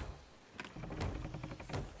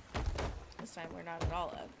 This time we're not at all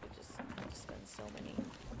up. We just spend so many.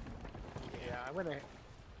 Yeah, I went ahead.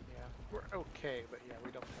 Yeah, we're okay, but yeah,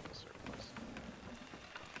 we don't have a surplus.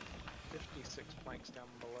 56 planks down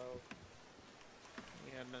below.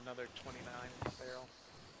 And another 29 in the barrel.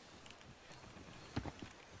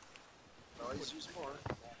 Always use more.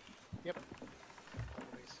 Yep.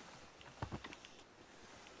 Always.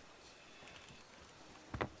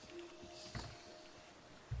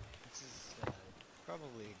 This is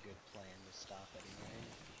probably a good plan to stop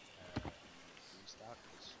anyway. Restock.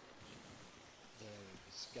 The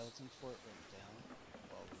skeleton fort went down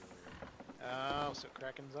while we were Oh, so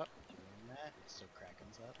Kraken's up? doing that, so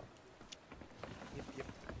Kraken's up. Yep, yep.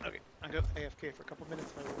 Okay, I'll go AFK for a couple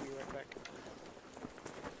minutes and I will be right back.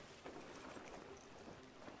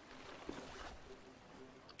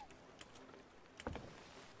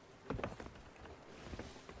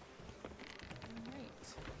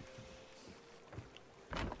 Alright.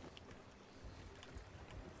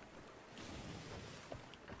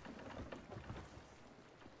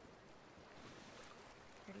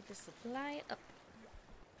 Ready to supply up. Yeah.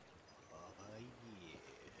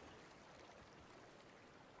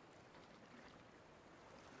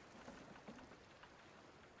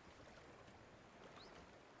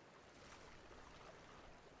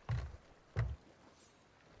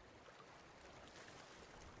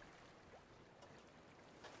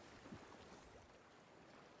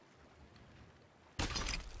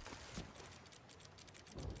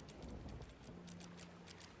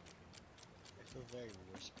 I feel very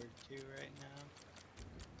whispered to right now.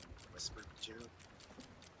 Whispered to.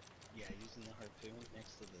 Yeah, using the harpoon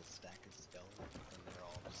next to the stack of skeletons, and they're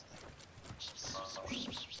all just like.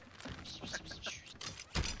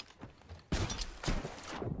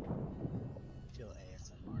 Feel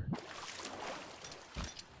ASMR.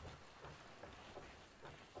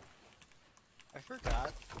 I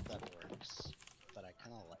forgot that works, but I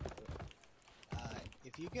kind of like it.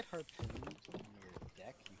 If you get harpooned on your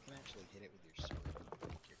deck, you can actually hit it with your sword and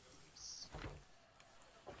make your greaves.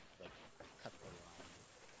 Like, cut the line.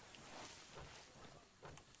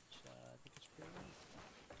 Which, I think it's pretty neat.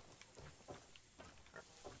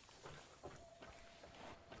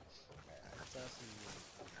 Alright, let's see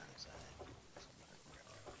on the other side.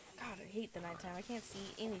 God, I hate the nighttime. I can't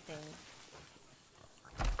see anything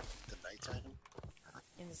The nighttime.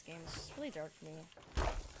 in this game. It's just really dark for me.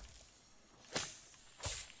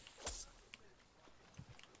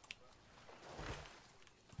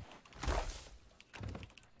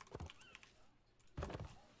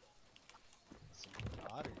 Some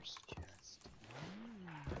Marauder's chest.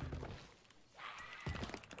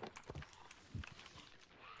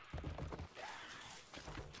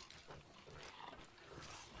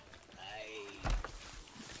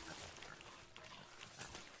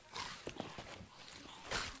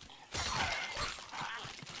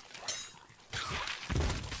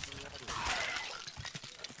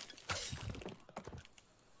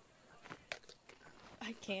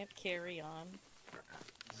 can't carry on.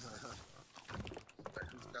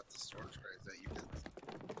 Who's got the storage crates that you did?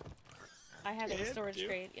 I have a Can't storage do-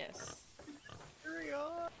 crate, yes. Carry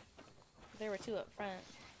on. There were 2 up front.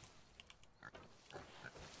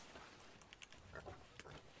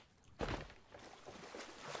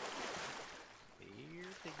 Here,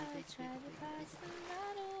 I tried to pass the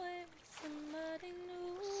night away with somebody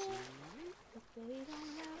new, but they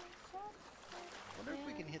don't have Wonder if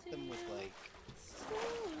we can hit them with like. it's too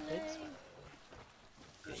late.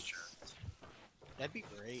 There's Chance. That'd be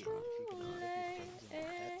great if you could hit with pigs and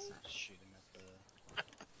pets and shoot them at the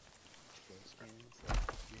ghost cannons. Like,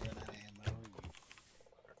 you run out of ammo.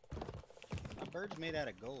 My bird's made out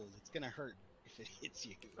of gold. It's gonna hurt if it hits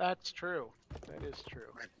you. That's true. That is true.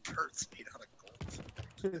 My bird's made out of gold.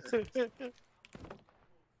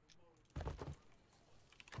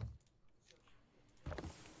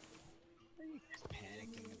 What are you guys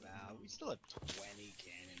panicking about? We still have 20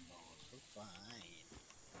 cannonballs. We're fine.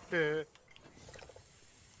 Is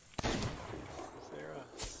there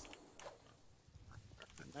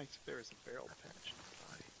a nice if there was a barrel patch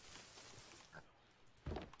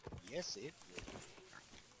nearby? Yes, it would.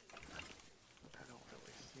 I don't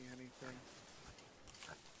really see anything.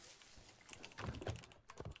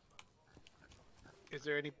 Is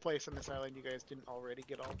there any place on this island you guys didn't already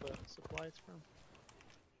get all the supplies from?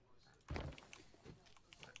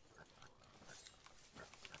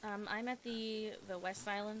 I'm at the West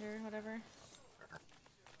Island or whatever.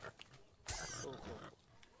 Cool, cool.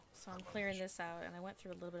 So I'm clearing this out, and I went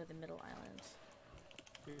through a little bit of the middle island.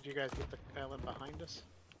 Did you guys get the island behind us?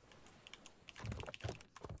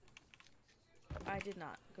 I did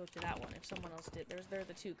not go to that one. If someone else did, there are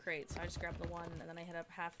the 2 crates. So I just grabbed the one, and then I hit up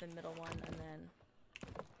half the middle one, and then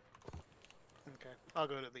Okay, I'll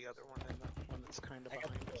go to the other one and the one that's kind of I got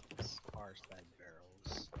behind us. the far side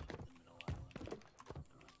barrels in the middle island.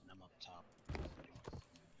 And I'm up top.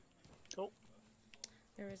 Cool.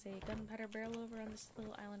 there is a gunpowder barrel over on this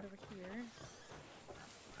little island over here.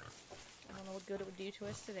 I don't know what good it would do to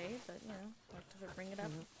us today, but you know, I'd like to bring it up.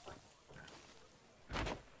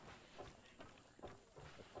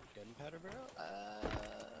 Gunpowder barrel?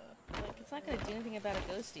 Like, it's not gonna do anything about a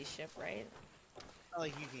ghosty ship, right?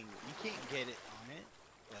 Like you can't get it on it,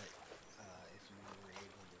 but if you were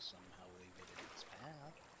able to somehow leave it in its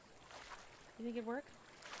path, You think it'd work?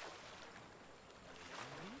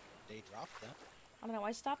 they dropped them. I don't know.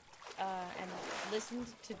 I stopped and listened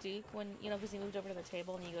to Duke when, you know, because he moved over to the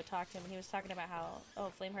table and you go talk to him, and he was talking about how, oh,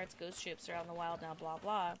 Flameheart's ghost ships are out in the wild now, blah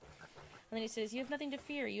blah. And then he says, you have nothing to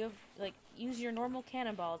fear. You have, like, use your normal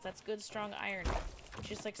cannonballs. That's good, strong iron. Which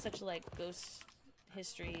is like such a, like, ghost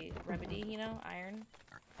history remedy, you know, iron.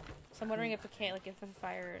 So I'm wondering if if an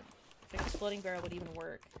exploding barrel would even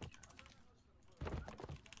work.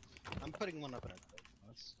 I'm putting one up in a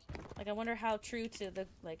bus. Like, I wonder how true to the,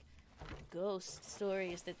 like, ghost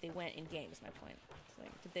stories that they went in game is my point. It's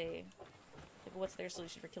like, did they, like, what's their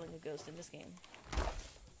solution for killing a ghost in this game?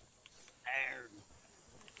 Iron.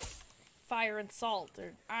 Fire and salt,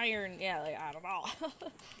 or iron, yeah, like, I don't know.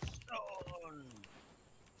 Stone.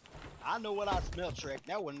 I know what I smell, Shrek.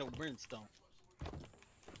 That wasn't no brimstone.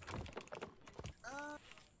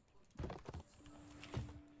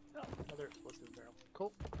 Oh, another explosive barrel.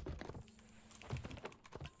 Cool.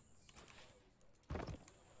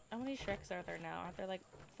 How many Shreks are there now? Aren't there like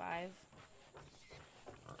 5?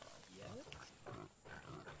 Yeah.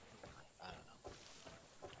 I don't know.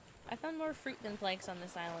 I found more fruit than planks on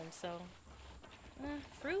this island, so...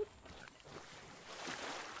 fruit?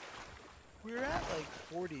 We're at like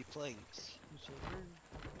 40 planks. So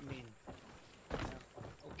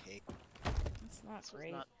okay. It's not This was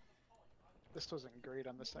great. This wasn't great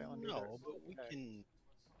on this island either. No, but we Okay. we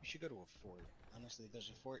should go to a fort. Honestly, there's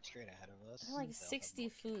a fort straight ahead of us. I have like They'll have 60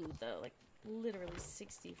 more- food, though. Like, literally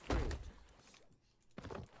 60 fruit.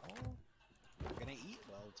 Oh, we're gonna eat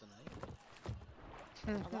well tonight.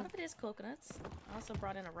 A lot of it is coconuts. I also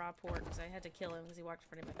brought in a raw pork because I had to kill him because he walked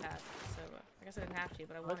in front of my path. So, I guess I didn't have to,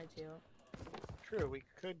 but I wanted to. True, we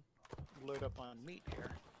could load up on meat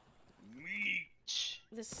here. Meat.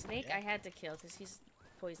 The snake Yeah. I had to kill because he's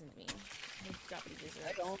poisoned me. He got me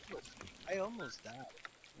dessert. I almost died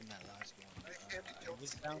in that last one. I had to I kill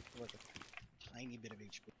was the down to like a tiny bit of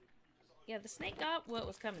HP. Yeah, the snake got what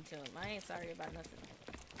was coming to him. I ain't sorry about nothing.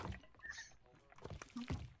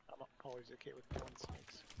 I'm always okay with killing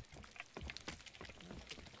snakes.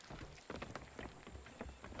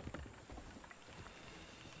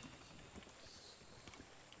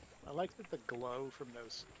 I like that the glow from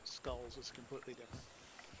those skulls is completely different.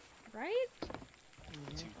 Right?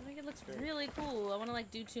 Mm-hmm. I think it looks Very- really cool. I want to like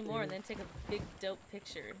do 2 more and then take a big dope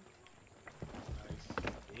picture.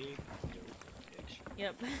 Nice. big dope picture.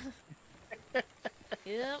 Yep.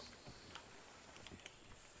 Yep.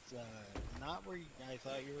 It's not where I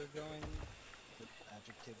thought you were going. The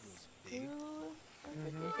adjective was big.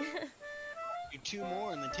 Do two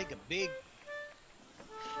more and then take a big.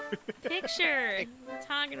 Picture. What are you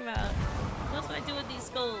talking about? That's what I do with these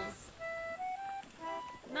skulls.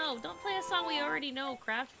 No, don't play a song we already know,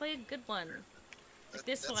 Craft. Play a good one. Like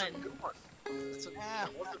this that's one. A good one. That's a, that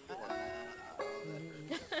was a good one.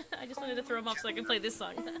 I just wanted to throw them off so I can play this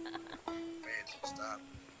song. Wait, stop.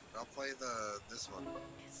 I'll play this one.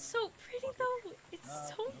 It's so pretty though. It's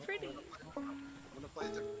so pretty. I'm gonna play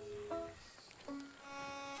it.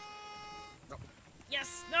 No.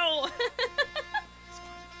 Yes. No.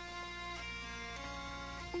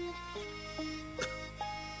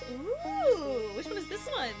 Ooh, which one is this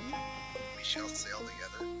one? We shall sail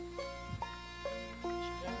together.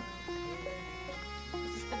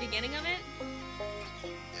 Is this the beginning of it?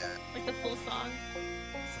 Yeah. Like the full song?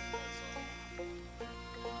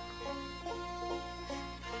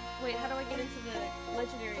 Wait, how do I get into the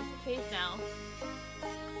legendary cave now?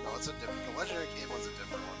 No, it's a different. The legendary cave one's a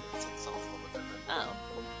different one. It sounds a little bit different. Oh.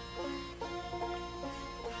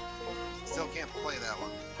 Still can't play that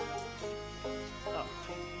one. Oh.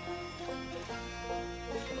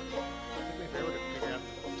 I think they'd be able to figure out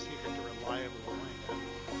the secret to reliably playing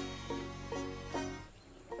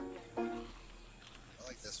I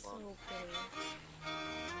like this one. So pretty.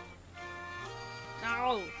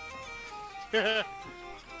 No! that.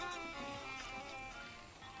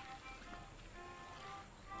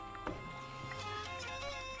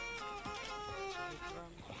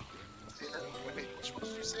 Wait, which one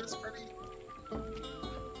did you say was pretty?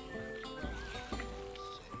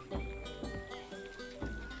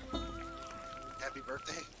 Happy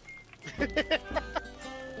birthday.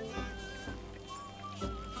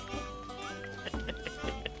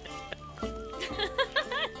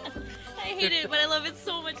 I hate it, but I love it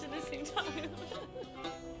so much at the same time.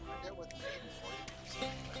 Forget what the name was.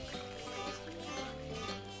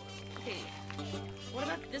 Okay. What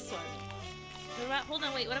about this one? What about, hold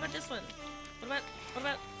on, wait, what about this one? What about,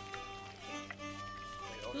 Wait,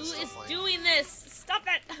 oh, who it's still is playing. doing this? Stop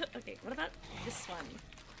it! Okay, what about this one?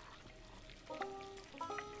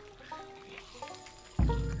 I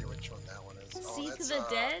forget which one that one is. Oh, See to that's, the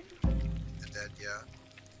Dead? The Dead, yeah.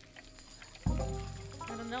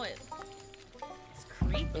 I don't know it. It's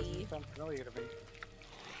creepy. Doesn't sound familiar to me.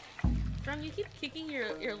 From you keep kicking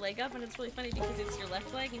your leg up, and it's really funny because it's your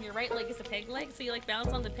left leg and your right leg is a peg leg, so you like bounce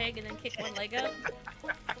on the peg and then kick one leg up.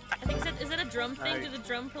 I think is that a drum thing? Do the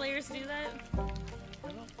drum players do that?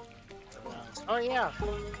 Oh yeah.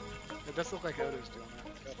 It does look like Odo's doing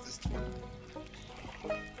that. Got this one.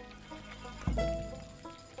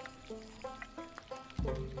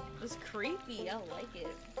 It's creepy. I like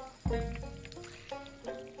it.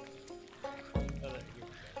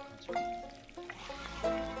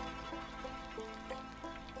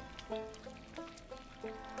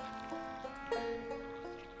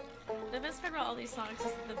 The best part about all these songs is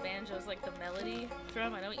that the banjo is like the melody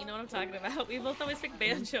drum. I know you know what I'm talking about. We both always pick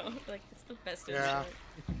banjo. Like it's the best Yeah.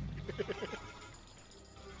 instrument.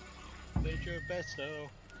 Major Besto.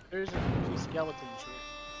 There's a few skeletons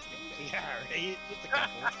here. Yeah, right? Just a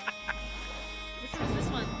couple. Which one is this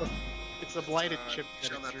one? It's a blighted chip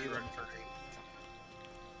that Shall not be it's run for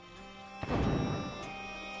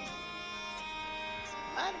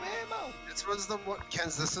Out of ammo! This was the one,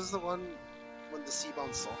 Kenz, this is the one when the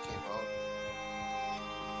Seabound Soul came out.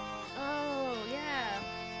 Oh yeah.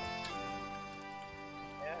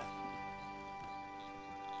 Yeah.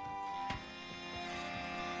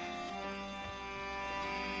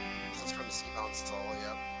 This is from the Seabound Soul,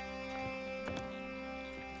 yeah.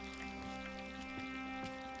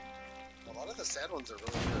 A lot of the sad ones are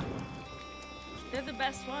really good. They're the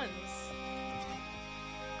best ones.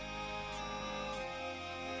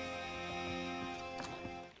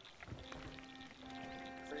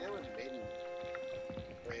 I forget what Maiden.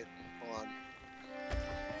 Wait, hold on.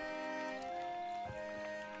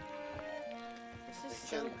 This is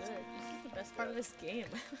so good. This is the best part of this game.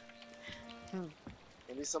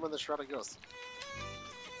 Give me some of the Shrouded Ghost.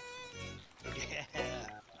 Yeah.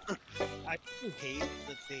 I hate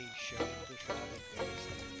that they showed the Shrouded Ghost.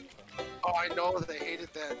 Oh, I know they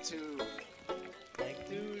hated that too. Like,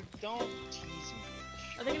 dude, don't tease me.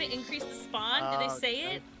 Are they gonna increase the spawn? Did they say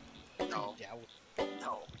it? No, Doubt.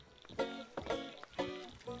 no.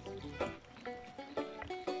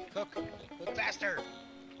 Cook faster!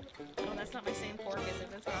 Oh, that's not my same fork, is it?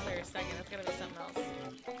 That's on there a second. That's gotta be something else.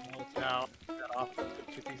 Now, got off the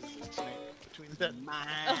 2 pieces of snake between them. Mine.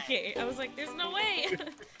 Okay, I was like, there's no way!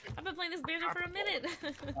 I've been playing playing this banjo for a minute.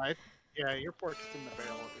 Yeah, your port's in the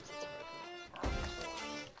barrel. At least that's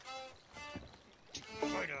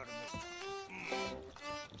what I Right out of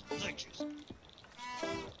it. Delicious.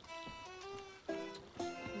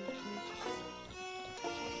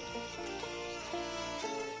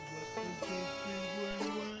 What does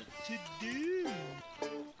everyone want to do?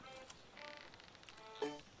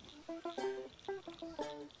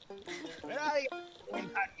 Where are you,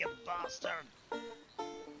 you bastard?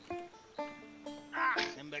 Ah,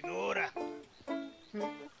 Embagora.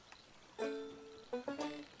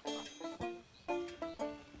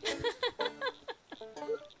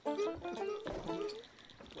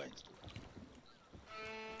 What?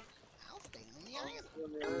 I'll stay on the island.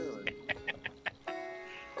 On the island.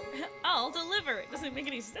 I'll deliver. It doesn't make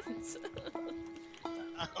any sense.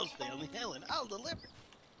 I'll stay on the island. I'll deliver.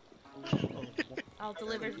 I'll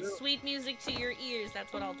deliver sweet music to your ears.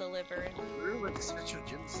 That's what I'll deliver. Really like the Stitcher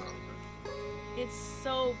Jim song. It's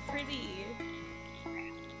so pretty.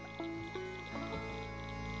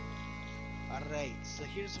 Alright, so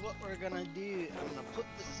here's what we're gonna do. I'm gonna put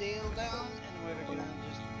the sail down and we're gonna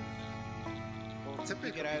just Well, pick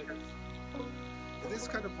typically, it out. it is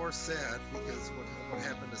kind of more sad because what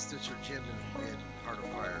happened to Stitcher Jim in Heart of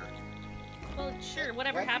Fire. Well, sure,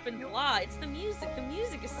 whatever What? happened, blah. It's the music. The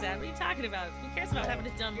music is sad. What are you talking about? Who cares about what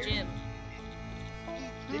happened to Dumb Jim?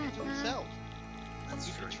 He did it to himself. That's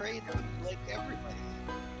He true. betrayed like everybody.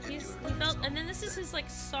 Did He do it felt, himself. and then this is his like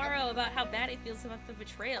sorrow about how bad he feels about the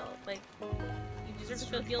betrayal. Like, you deserve to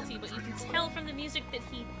feel guilty, but you can tell from the music that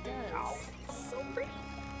he does. It's so pretty.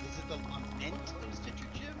 Is it the lament of Stitcher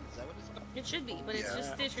Jim? Is that what it's about? It should be, but it's just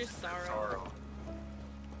Yeah. Stitcher's sorrow. Sorrow.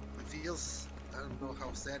 He feels. I don't know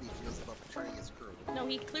how sad he feels about betraying his crew. No,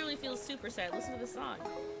 he clearly feels super sad. Listen to the song.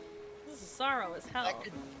 This is sorrow as hell. That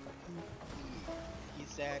could he's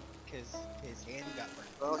sad because his hand got burned.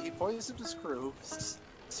 Well, he poisoned his crew,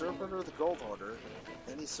 served under the Gold Order,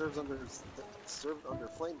 then he served under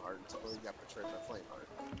Flameheart until he got betrayed by Flameheart.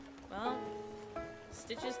 Well,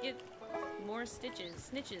 stitches get more stitches.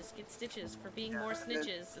 Snitches get stitches for being more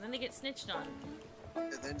snitches, and then they get snitched on.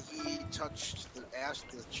 And then he touched the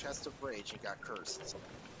chest of rage and got cursed.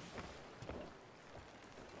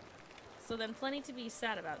 So then, plenty to be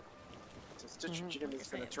sad about. So Stitcher Jim is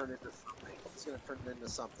going to turn into something. He's going to turn into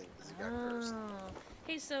something because he got cursed. Oh.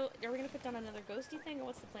 Hey, so are we gonna put down another ghosty thing, or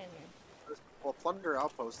what's the plan here? Well, Plunder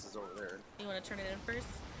Outpost is over there. You want to turn it in first?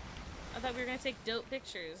 I thought we were gonna take dope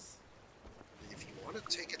pictures. If you want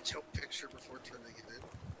to take a tilt picture before turning it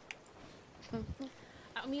in,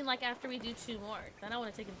 I mean, like after we do 2 more. Then I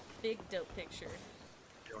want to take a big dope picture.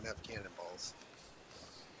 you don't have cannonballs.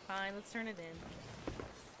 Fine, let's turn it in.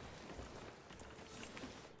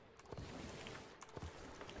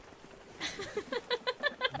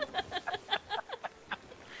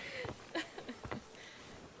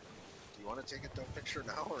 Do you want to take a tilt picture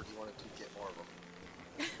now, or do you want to get more of them?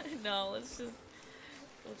 No, it's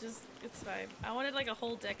fine. I wanted like a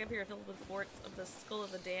whole deck up here filled with forts of the Skull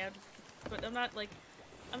of the Damned, but I'm not like,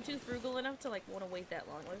 I'm too frugal enough to like want to wait that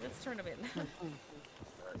long. Like, let's turn them in.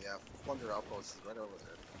 Yeah, Plunder Outpost is right over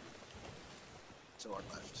there. To our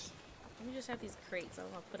left. Let me just have these crates. I'm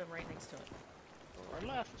gonna put them right next to it. Or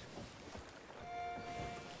left.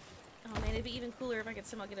 Oh man, it'd be even cooler if I could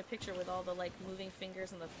somehow get a picture with all the like moving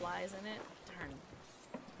fingers and the flies in it. Darn.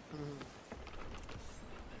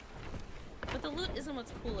 But the loot isn't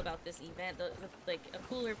what's cool about this event. Like a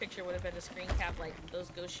cooler picture would have been a screen cap, like those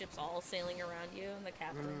ghost ships all sailing around you and the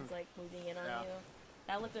captains like moving in on Yeah. you.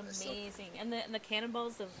 That looked amazing. And the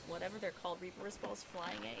cannonballs of whatever they're called, Reaper's balls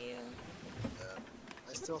flying at you.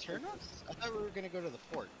 I still think Turn us? I thought we were gonna go to the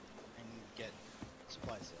fort and get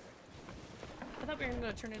supplies there. I thought we were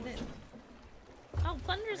gonna turn it in. Oh,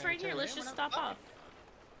 Plunder's We're gonna right here. turn Let's it in? just We're not stop off.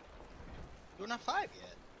 We're not 5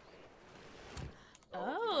 yet.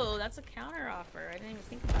 Oh, that's a counter offer. I didn't even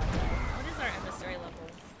think about that. What is our emissary level?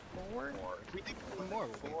 4? more. If we do one more,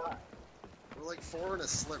 we'll be 4. 5. We're like 4 and a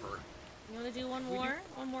sliver. You want to do one We do- more?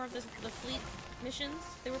 One more of the fleet missions?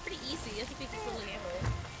 They were pretty easy. I think we could totally handle it.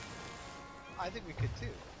 I think we could too.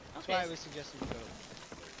 That's Okay. why I was suggesting we go.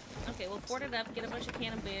 Okay, we'll port it up, get a bunch of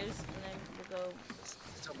cannon boos, and then we'll go.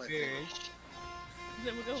 Still my favorite. Fish.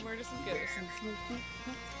 Then we'll go murder some ghosts.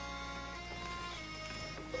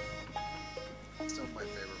 Still my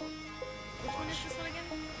favorite one. Which one is this one again?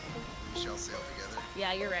 We shall sail together.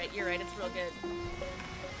 Yeah, you're right. You're right. It's real good.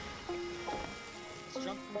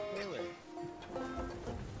 Drunken Whaler.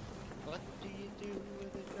 What do you do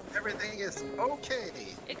with a drunken Everything is okay.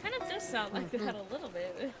 It kind of does sound like that a little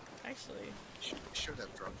bit, actually. We should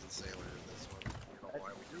have Drunken Sailor in this one. I don't know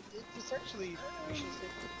why we do. It's essentially, we should say,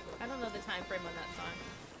 I don't know the time frame on that song.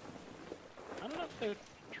 they're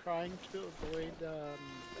trying to avoid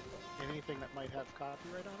anything that might have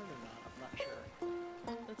copyright on it or not. I'm not sure.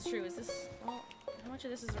 That's true. Is this... Well, how much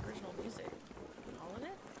of this is original music? All of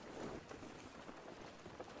it?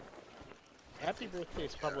 Happy Birthday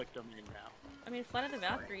is public domain now. I mean, Flight of the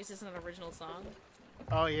Valkyries isn't an original song.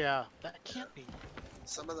 Oh yeah, that can't be.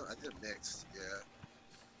 Some of them I did mixed. Yeah.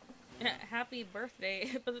 Yeah, Happy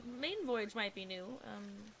Birthday. But the main voyage might be new.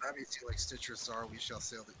 Obviously, like Stitcher Star, we shall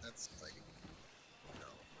sail. That's like, no.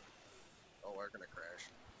 Oh, we're gonna crash.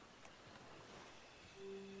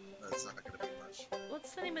 That's not gonna be much.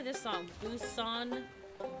 What's the name of this song? Busan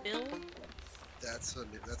Bill?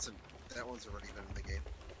 That one's already been in the game.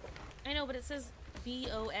 I know, but it says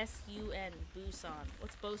B-O-S-U-N. Busan.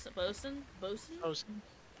 What's Bosun? Bosun? Bosun?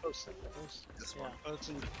 Bosun. This Yeah. one.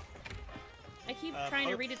 Bosun. I keep trying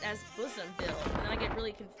to read it as Bosom Bill, and then I get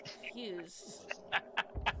really confused.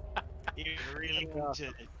 You're really into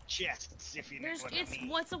the chests, if you know what I mean.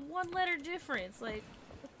 What's a one-letter difference? Like,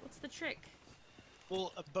 what's the trick?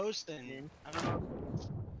 Well, a bosun, I don't know if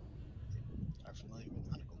you are familiar with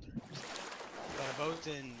nautical terms, but a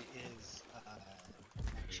bosun is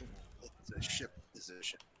actual It's a ship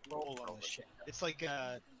position. role on the ship. It's like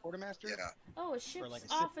a quartermaster? Yeah. Oh, a ship's like a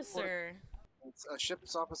ship officer. It's a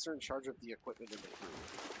ship's officer in charge of the equipment and the crew.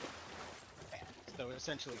 So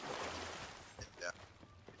essentially, Yeah.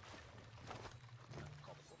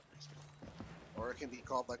 Or it can be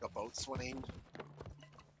called like a boatswain.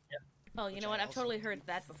 Oh, you Which know I what? I've also totally do. heard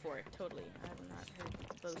that before. Totally. I have not heard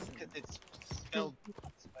Bosun. it's spelled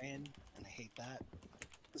Spain, and I hate that.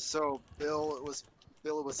 So Bill was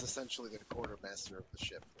essentially the quartermaster of the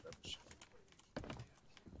ship, whatever ship.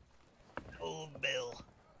 Old Bill.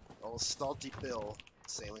 Oh, Salty Bill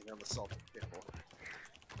sailing on the Salty Pickle.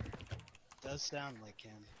 Does sound like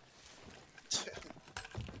him.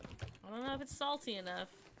 I don't know if it's salty enough.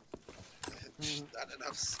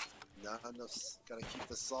 Not enough. Gotta keep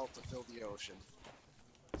the salt to fill the ocean.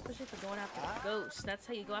 Especially if you're going after ghosts. That's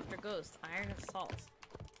how you go after ghosts. Iron and salt.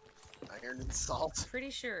 Iron and salt. Pretty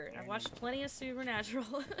sure. I've watched plenty of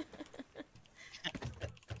Supernatural.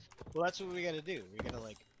 Well, that's what we gotta do. We gotta,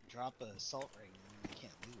 like, drop a salt ring and we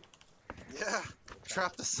can't leave. Yeah.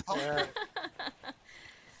 Drop the salt. Yeah.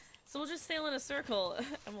 So we'll just sail in a circle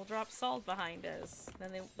and we'll drop salt behind us.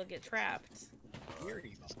 Then they'll get trapped. Weird.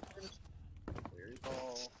 There you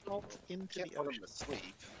go. Salt into Can't the put ocean. him to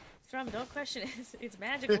sleep. Strum, don't question it. It's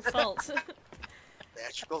magical salt.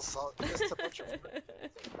 Magical salt. Just a bunch of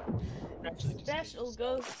Special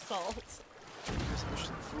ghost salt. just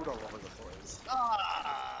pushing food all over the place.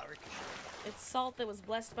 Ah! Ricochet. It's salt that was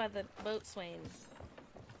blessed by the boatswain.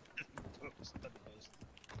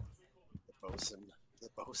 The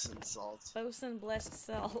bosun salt. Bosun blessed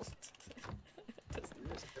salt.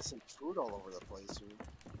 You're just pissing food all over the place, dude.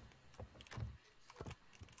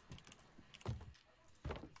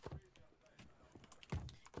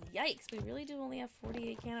 Yikes, we really do only have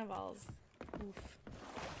 48 cannonballs. Oof.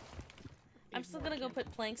 I'm still gonna go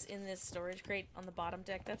put planks in this storage crate on the bottom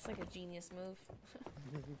deck. That's like a genius move.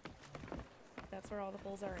 That's where all the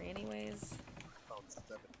holes are anyways. Found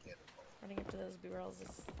 7 cannonballs. Running up to those barrels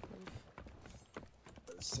is oof.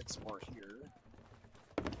 There's 6 more here.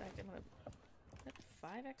 In fact, I'm gonna put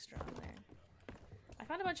 5 extra on there. I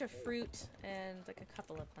found a bunch of fruit and like a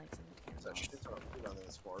couple of planks in the There's a cannonballs. shit ton of food on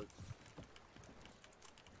this board.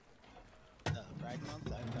 Pride Month,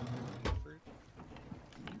 I found good fruit.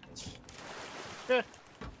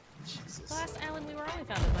 Jesus. Last island we were only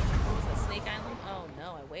found a bunch of what was that, Snake Island? Oh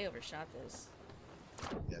no, I way overshot this.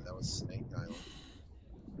 Yeah, that was Snake Island.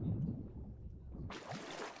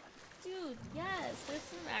 Dude, yes, there's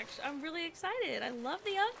some action. I'm really excited. I love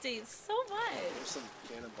the updates so much. There's some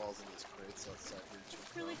cannonballs in these crates outside here too.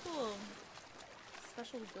 It's really cool.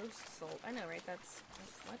 Special ghost salt. I know, right? That's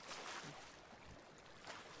what?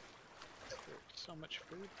 So much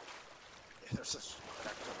food. Yeah, there's a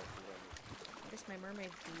crap ton of food on I guess my mermaid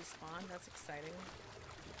despawned. That's exciting.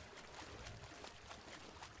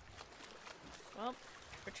 Well,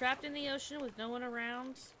 we're trapped in the ocean with no one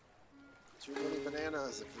around. Too many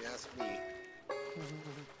bananas, if you ask me.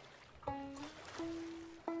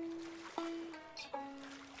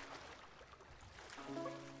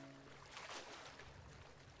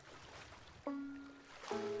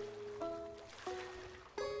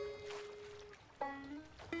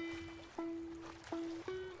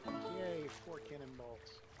 Yay, 4 cannonballs.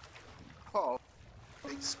 Oh,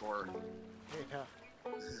 big score. Yeah.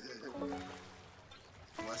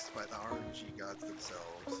 Blessed by the RNG gods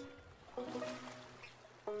themselves. You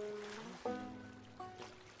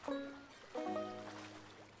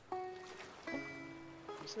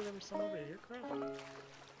said there was some over here, crap?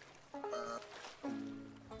 I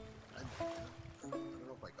don't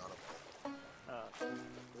know if I got them all.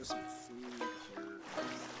 There's some food here.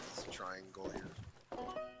 This triangle here.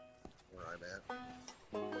 Where I'm at.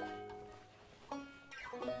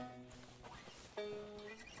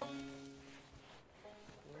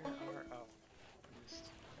 Where are... Oh. Just...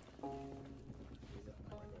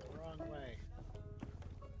 Wrong way.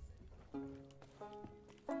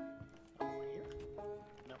 Oh, here?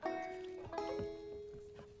 No, that's it.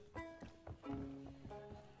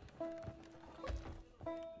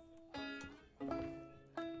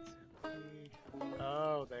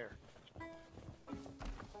 Oh, there.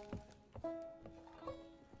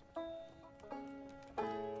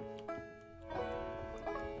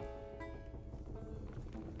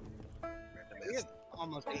 We have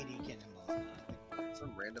almost 80 cannonballs now, I think.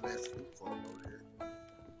 Some random ass food floating over here.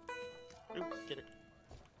 Oop, get it.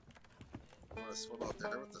 I want to swim out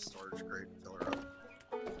there with the storage crate and fill her up.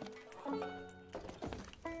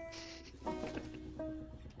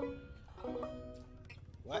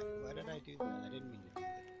 What? Why did I do that? I didn't mean to do that.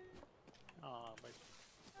 Oh, but...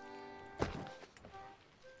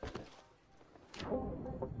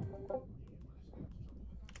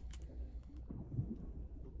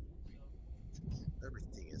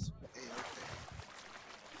 Everything is okay.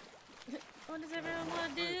 What does everyone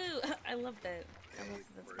want to do? I love that. I love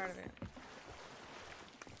that that's part of it.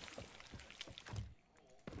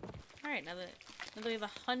 Alright, now that we have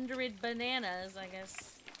 100 bananas, I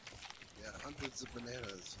guess. Yeah, hundreds of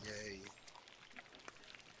bananas. Yay.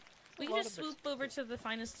 We can just swoop over to the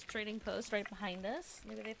finest trading post right behind us.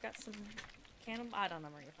 Maybe they've got some cannonballs. I don't know,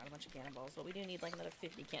 we're gonna find a bunch of cannonballs, but we do need like another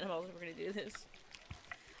 50 cannonballs if we're gonna do this.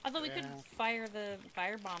 I thought we could fire the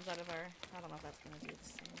fire bombs out of our... I don't know if that's gonna do the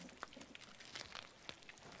same.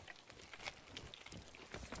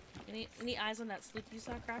 Any eyes on that sloop you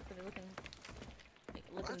saw, Croc? Are they looking... like,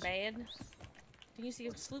 looking bad? Did you see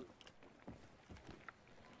a sloop?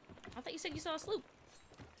 I thought you said you saw a sloop.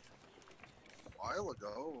 A while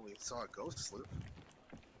ago, when we saw a ghost sloop.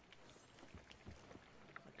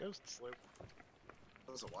 A ghost sloop.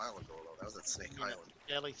 That was a while ago, though. That was at Snake Yeah, Island.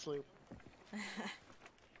 Jelly sloop.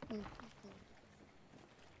 And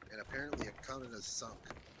apparently it counted as sunk.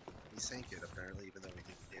 We sank it, apparently, even though we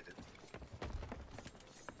didn't get it.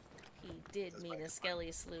 He did mean a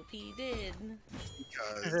skelly sloop. He did.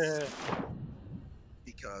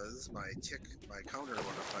 Because my counter went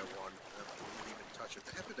up by 1, and I didn't even touch it.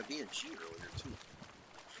 That happened to me and G earlier, too.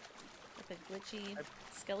 With a glitchy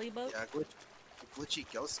skelly boat? Yeah, a glitchy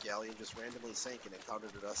ghost galleon just randomly sank, and it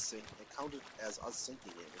counted as us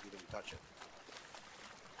sinking it. We didn't even touch it.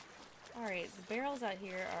 Alright, the barrels out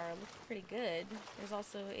here are looking pretty good. There's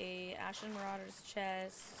also a Ashen Marauder's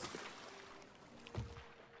chest.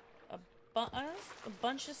 A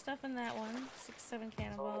bunch of stuff in that one. 6, 7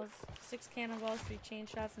 cannonballs. 6 cannonballs, 3 chain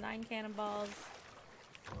shots, 9 cannonballs.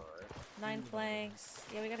 Alright. 9 planks.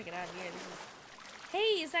 Yeah, we gotta get out of here.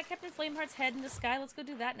 Hey, is that Captain Flameheart's head in the sky? Let's go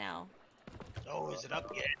do that now. Oh, is it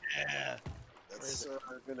up? Yeah. That's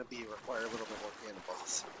gonna require a little bit more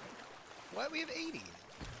cannonballs. What? We have 80.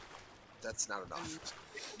 That's not enough.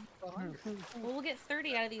 Well, we'll get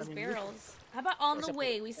 30 out of these barrels. How about on the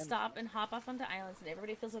way we stop and hop off onto islands and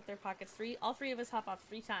everybody fills up their pockets all 3 of us hop off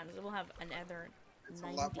 3 times and we'll have another 90. It's a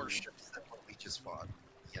lot more ships than what we just fought,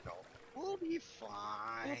 you know. We'll be fine.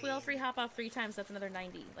 Well, if we all 3 hop off 3 times, that's another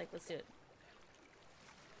 90. Like, let's do it.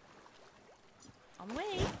 On the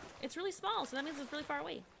way. It's really small, so that means it's really far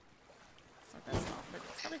away. It's not that small, but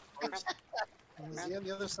it's probably... Is he on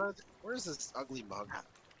the other side? Where's this ugly mug?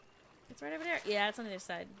 It's right over there. Yeah, it's on the other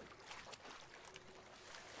side.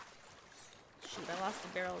 Shoot, I lost the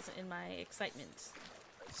barrels in my excitement.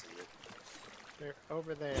 I see it. They're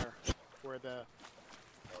over there, where the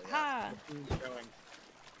Ha! food's going.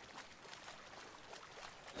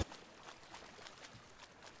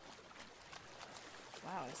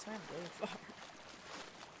 Wow, I swam really far.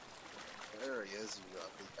 There he is, you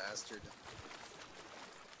ugly bastard.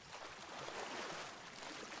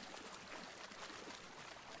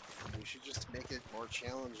 We should just make it more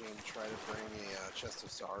challenging and try to bring a chest of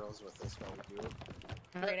sorrows with us while we do it.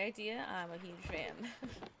 Great idea. I'm a huge fan.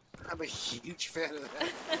 I'm a huge fan of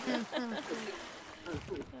that.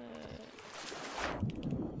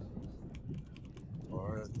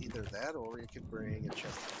 Or either that, or we could bring a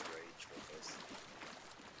chest of rage with us.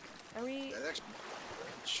 Are we... That actually,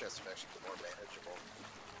 chest would actually be more manageable.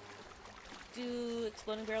 Do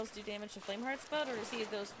exploding barrels do damage to Flameheart's boat, or is he a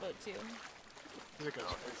ghost boat too? He's a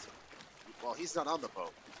ghost. Well, he's not on the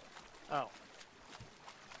boat. Oh.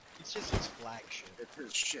 It's just his flagship. It's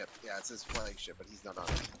his ship. Yeah, it's his flagship, but he's not on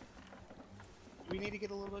it. Do we need to get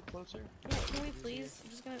a little bit closer? Yeah, can we please? I'm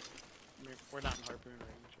just gonna We're not in harpoon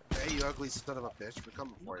range. Hey, you ugly son of a bitch! We're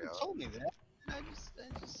coming No for one you. told me that.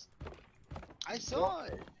 I saw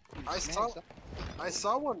it. I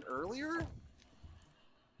saw one earlier,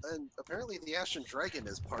 and apparently the Ashen Dragon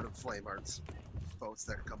is part of Flameheart's boats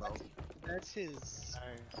that come out. That's his.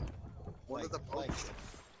 Nice. One of the like, boats.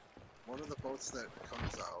 One of the boats that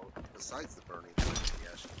comes out, besides the Burning Fleet, is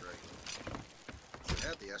the Ashen Dragon. So it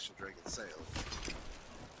had the Ashen Dragon sail.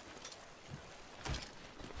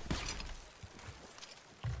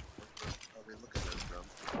 Are we looking at it from?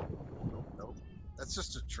 Nope. That's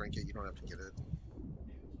just a trinket. You don't have to get it.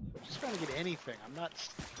 I'm just trying to get anything. I'm not.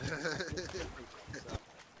 What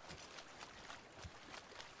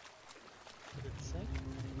did it say?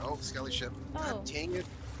 Oh, Skelly ship. Oh. God dang it.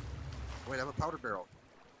 Wait, I have a powder barrel.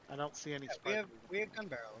 I don't see any Yeah, sparkles. we have gun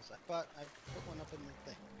barrels. I thought I put one up in the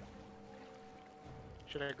thing.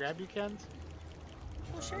 Should I grab you, Kenz?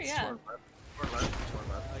 Well, sure, It's yeah. toward left. Toward left. Toward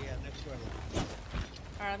left. Oh yeah, next door.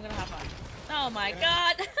 Alright, I'm gonna hop on. Oh my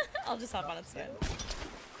god! I'll just hop on instead.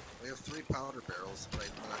 We have 3 powder barrels, but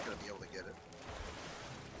I'm not going to be able to get it.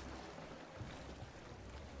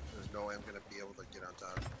 There's no way I'm going to be able to get on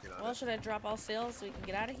top. Get on Well, it. should I drop all sails so we can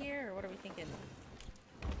get out of here, or what are we thinking?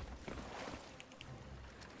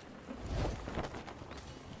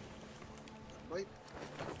 Wait,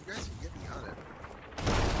 you guys can get me on it.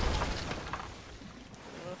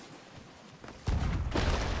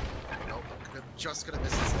 Nope, I'm just going to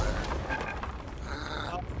miss this ladder.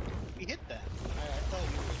 Ah, Oh, we hit that. I thought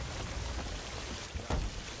you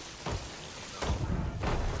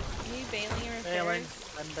Are you bailing or Bailing.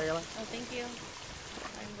 repairs? I'm bailing. Oh, thank you.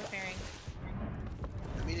 I'm repairing.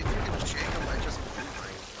 I mean, if you're going to shake them, I just move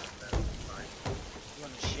mine. That's fine. you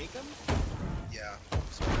want to shake them, Yeah,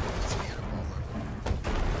 just cannonball them.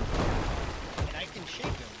 and I can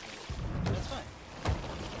shake them. That's fine.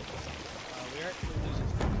 We're losing.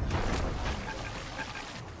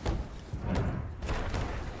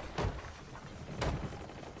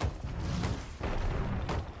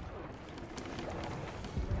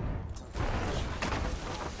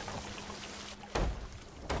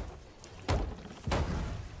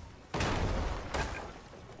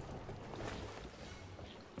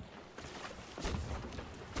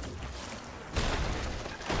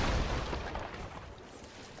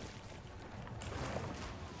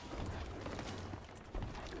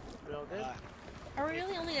 Real good. Are we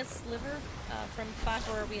really only a sliver from 5,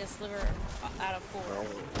 or are we a sliver out of 4? Well,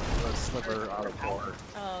 a sliver out of 4.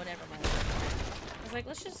 Oh, never mind. I was like,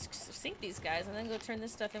 let's just sink these guys and then go turn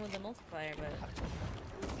this stuff in with the multiplier, but...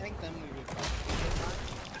 I think then we would probably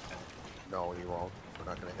No, you won't. We're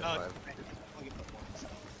not going to hit 5. I'll get the points.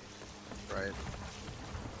 Right.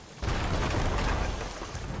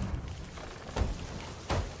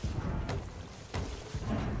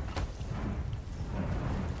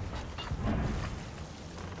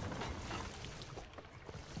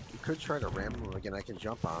 You could try to ram them again. I can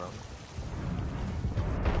jump on them.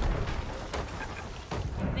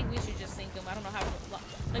 I think we should just sink them. I don't know how...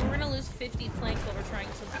 Like, we're gonna lose 50 plank while we're trying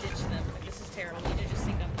to ditch them. Like, this is terrible. We need to just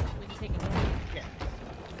sink them. We can take them. Yeah.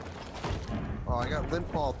 Oh, I got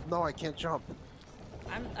limp ball. No, I can't jump.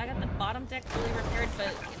 I got the bottom deck fully repaired,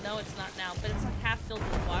 but no, it's not now. But it's like half filled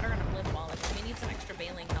with water and I'm limp walling. We need some extra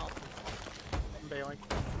bailing help. I'm bailing.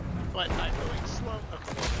 But I'm going slow.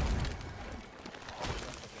 Okay.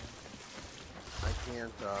 I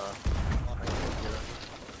can't get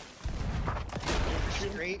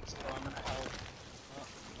it. Straight, so I'm gonna help.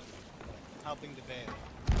 Helping to bail.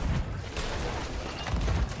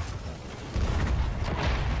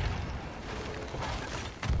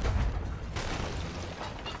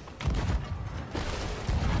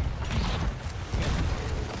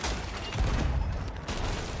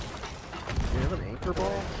 Do we have an anchor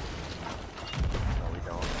ball? No, we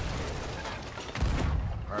don't.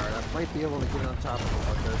 Alright, I might be able to get on top of it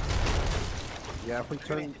like this. Yeah, if we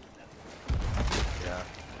turn... Yeah,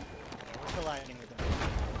 We're colliding with them.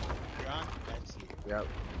 You're on? That's you. yep.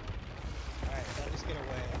 Alright, so I'll just get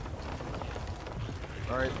away.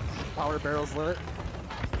 Alright, powder barrel's lit. Alright.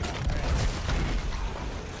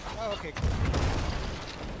 Oh, okay, cool.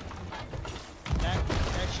 That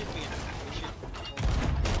should be enough. We should hold on.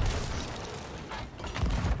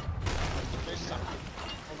 There's something.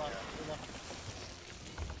 Hold on.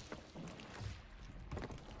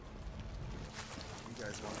 You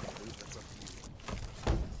guys want to loot? That's up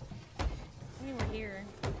to you. I mean, we're here.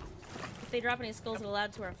 If they drop any skulls, it'll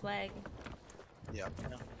add to our flag. Yeah,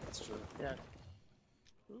 Yeah. that's true. Yeah.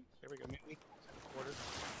 Ooh, there we go. Quarter.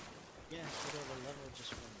 Yeah, whatever level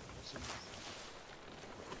just went.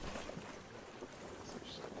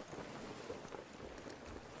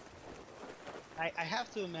 I have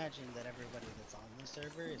to imagine that everybody that's on the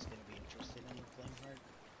server is going to be interested in the Flameheart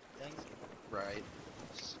thing. Right.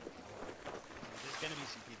 So, there's going to be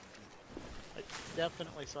some people. I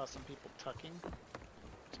definitely saw some people tucking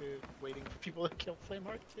to waiting for people to kill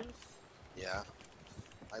Flameheart too. Yeah.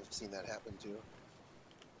 I've seen that happen too.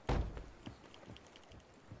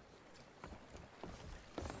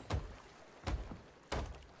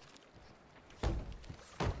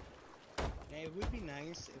 Now, it would be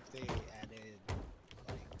nice if they added,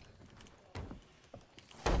 like,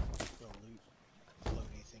 the loot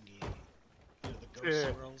floaty thingy, you know, the ghost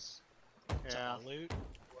Yeah. swirls to Yeah. all loot,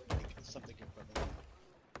 like something equivalent.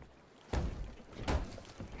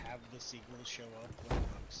 Have the seagulls show up when the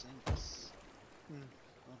boat sinks. Hmm.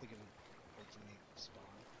 I don't think it would ultimately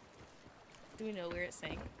spawn. Do we know where it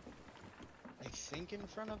sank? I think in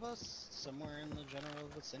front of us, somewhere in the general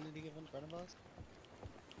vicinity of in front of us.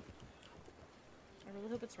 I really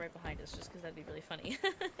hope it's right behind us, just because that'd be really funny.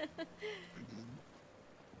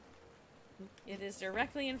 It is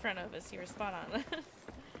directly in front of us. You were spot on.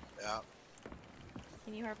 Yeah.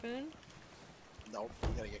 Can you harpoon? Nope. You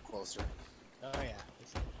gotta get closer. Oh yeah.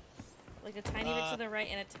 Like a tiny bit to the right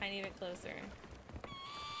and a tiny bit closer.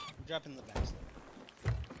 I'm dropping the backstep.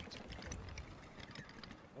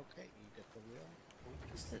 Okay, you get the wheel.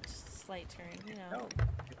 Just a slight turn, you know. No.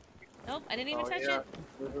 Nope, I didn't even touch yeah. it.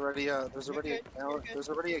 There's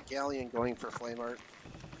already a galleon going for Flameheart.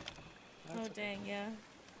 Oh dang, yeah.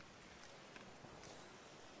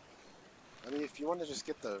 I mean, if you want to just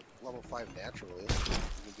get the level 5 naturally, you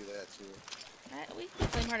can do that too. We can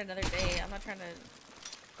play hard another day. I'm not trying to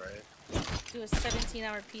Right. do a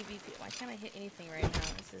 17-hour PvP. Why can't I hit anything right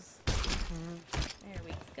now? This is... There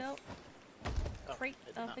we go. Oh, Crate I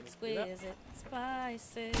did of not mean to do that. exquisite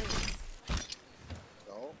spices.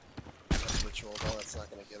 No. That's ritual though. That's not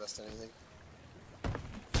going to get us to anything.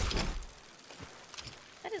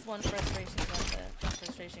 That is one frustration about the... Not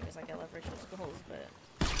frustration because like I love ritual schools, but...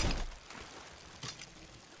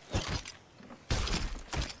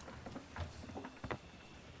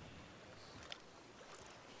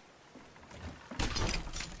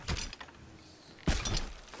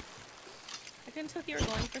 I couldn't tell if you were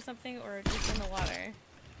going for something or just in the water.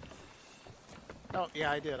 Oh,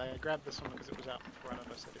 yeah, I did. I grabbed this one because it was out in front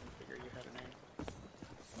of us. I didn't figure you had an angle.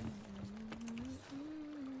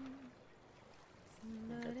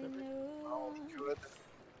 Somebody know. Oh, good.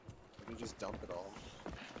 You just dump it all.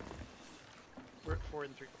 We're at 4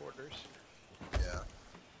 3/4. Yeah.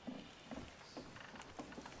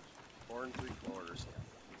 4 3/4.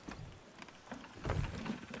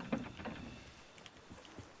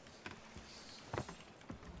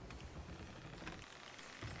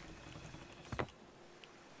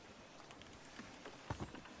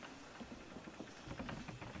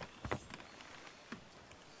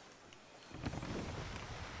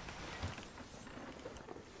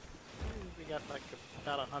 We got like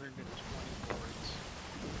about 120 boards.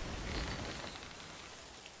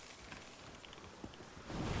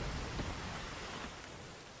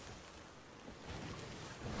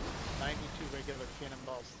 Regular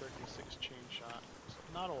cannonballs, 36 chain shot. So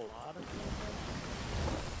not a lot of cannonballs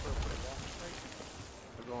for a pretty long strike.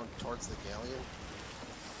 We're going towards the galleon.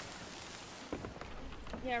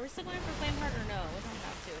 Yeah, are we still going for Flameheart or no? We don't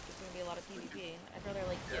have to if it's going to be a lot of PvP. I'd rather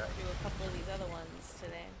like get through a couple of these other ones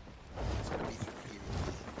today. It's going to be through PvP.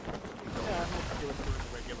 Yeah, I'm okay with doing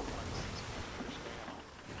the regular ones.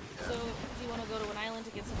 So, do you want to go to an island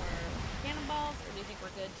to get some more cannonballs, or do you think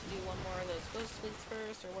we're good to do one more of those ghost fleets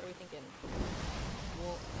first, or what are we thinking?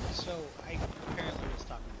 Well, so I apparently was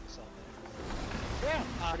talking to myself. Yeah,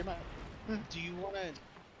 pretty much. Do you want to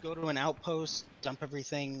go to an outpost, dump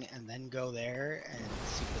everything, and then go there and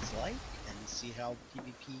see what it's like, and see how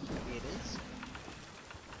PvP it is?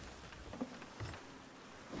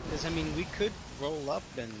 Because, I mean, we could roll up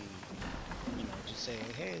and, you know, just say,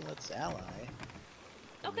 hey, let's ally.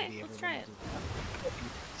 Okay, let's try it.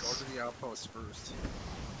 Go to the outpost first.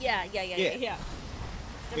 Yeah.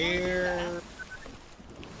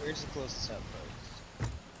 Where's the closest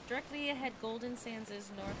outpost? Directly ahead, Golden Sands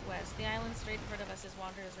is northwest. The island straight in front of us is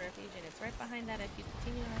Wanderer's Refuge, and it's right behind that if you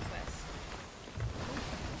continue northwest.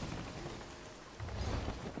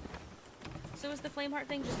 So is the Flameheart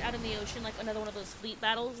thing just out in the ocean, like another one of those fleet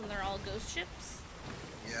battles, and they're all ghost ships?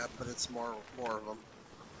 Yeah, but it's more of them.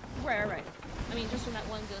 Right. I mean, just from that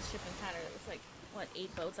one ghost ship encounter, it was like, what,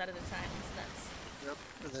 8 boats out at a time? It's nuts. Yep,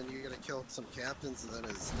 and then you're gonna kill some captains, and then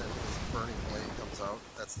his burning blade comes out.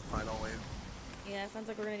 That's the final wave. Yeah, it sounds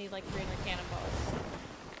like we're gonna need like 300 cannonballs.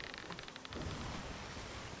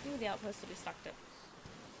 Ooh, the outpost will be stocked up.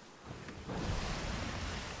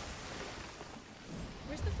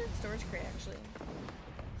 Where's Where's the third storage crate, actually?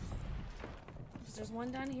 'Cause there's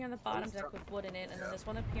one down here on the bottom deck with wood in it, and then there's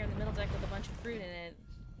one up here in the middle deck with a bunch of fruit in it.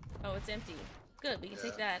 Oh, it's empty. Good, we can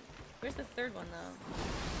take that. Where's the third one, though?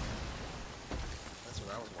 That's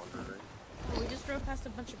what I was wondering. Oh, we just drove past a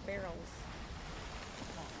bunch of barrels.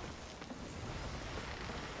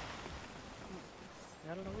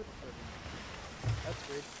 I don't know where the third one is. That's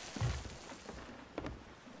weird.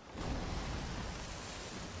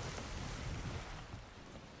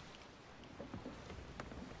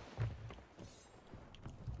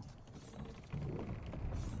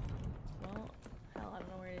 Well, hell, I don't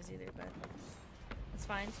know where it is either, but it's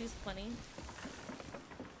fine. Two's plenty.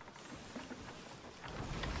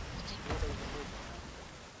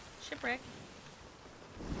 Shipwreck.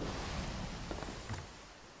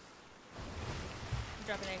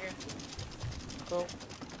 Drop an anchor. Oh.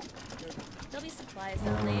 There'll be supplies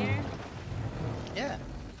down there. Yeah.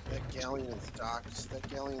 That galleon is docked. That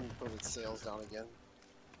galleon put its sails down again.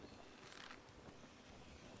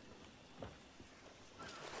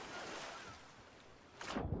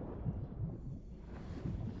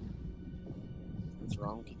 What's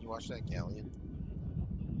wrong? Can you watch that galleon?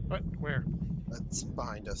 What? Where? That's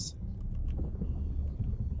behind us.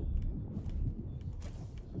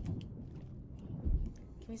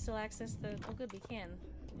 Can we still access the... Oh, good, we can.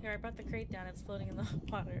 Here, I brought the crate down. It's floating in the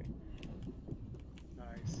water.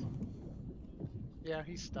 Nice. Yeah,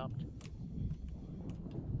 he stopped.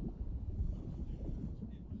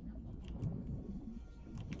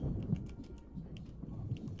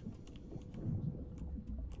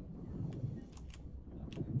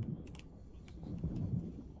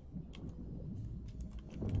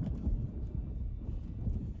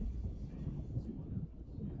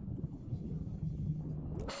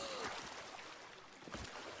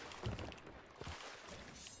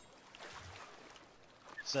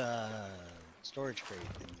 There's a storage crate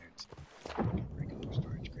in there. It's like a regular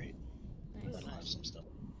storage crate. Nice. I have some stuff.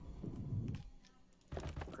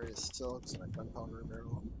 Crate of silks and a gunpowder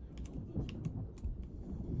barrel.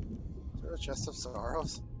 Is there a chest of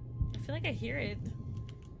sorrows? I feel like I hear it.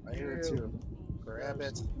 I hear it too. Grab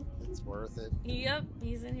it. It's worth it. Yep,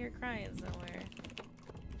 he's in here crying somewhere.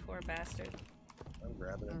 Poor bastard. I'm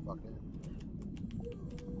grabbing it. Fuck it.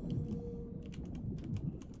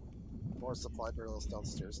 More supply barrels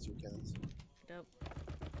downstairs too, Kenz. Dope.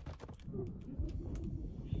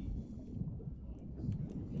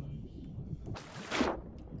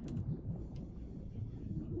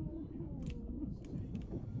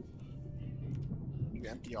 Did you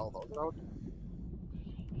empty all those out?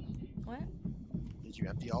 What? Did you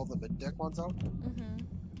empty all the mid deck ones out? Mm-hmm.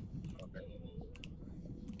 Okay.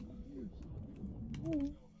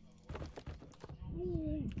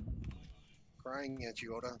 Crying at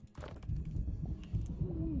you, Oda.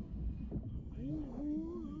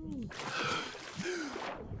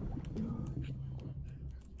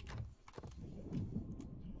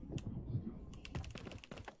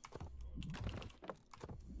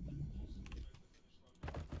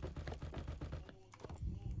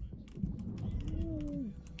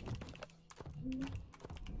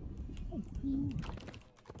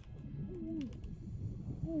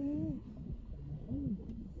 Whoa.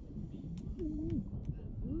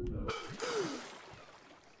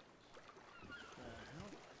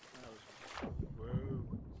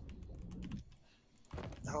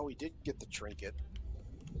 Oh, we did get the trinket.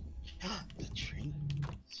 The tree.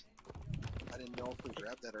 I didn't know if we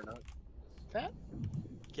grabbed that or not. That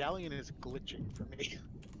galleon is glitching for me.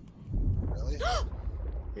 Really?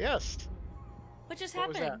 Yes. What just What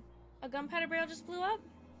was happened? A gunpowder barrel just blew up?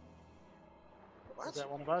 What? Is that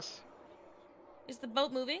one of us? Is the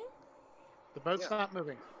boat moving? The boat's Yeah. not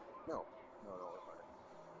moving. No. No, we're fine.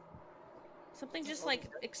 Something just like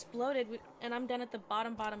exploded, and I'm down at the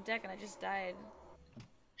bottom deck, and I just died.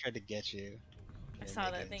 Tried to get you. I Didn't saw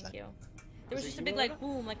make that. it in Thank time. you. There was it just a you, big Oda? like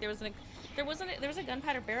boom, like there was a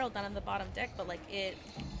gunpowder barrel down on the bottom deck, but like it.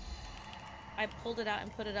 I pulled it out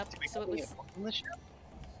and put it up, so it was. In the ship?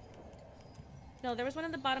 No, there was one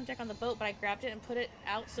on the bottom deck on the boat, but I grabbed it and put it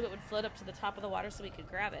out so it would float up to the top of the water so we could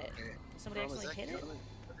grab it. Okay. Somebody Is actually that hit it.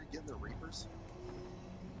 Are they getting the Reapers?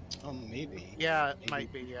 Oh, maybe. Yeah, it Maybe.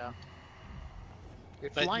 might be, yeah.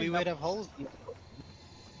 It's But we lined would up. have holes. In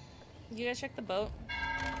You guys check the boat. No,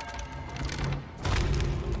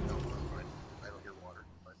 we're fine. I don't hear water.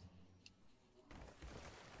 Fine.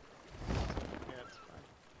 Yeah, it's fine.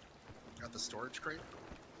 Got the storage crate?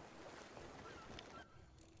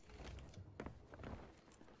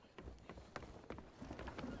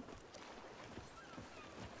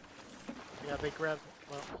 Yeah, they grabbed.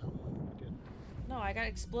 Well, they did. No, I got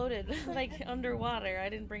exploded like underwater. I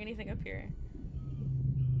didn't bring anything up here.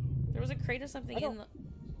 There was a crate of something in the.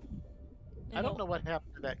 I don't know what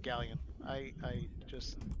happened to that galleon. I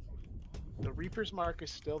just the Reaper's mark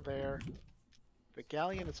is still there. The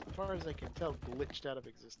galleon, as far as I can tell, glitched out of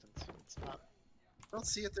existence. It's not. I don't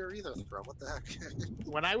see it there either, Thrum. What the heck?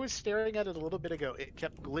 When I was staring at it a little bit ago, it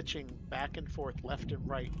kept glitching back and forth, left and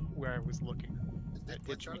right, where I was looking. Did It it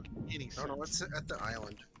glitch didn't out? make any No, sense. no, it's at the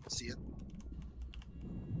island. See it?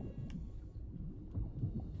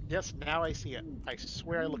 Yes, now I see it. I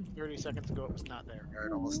swear I looked 30 seconds ago, it was not there. All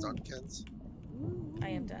right, almost done, Kenz. I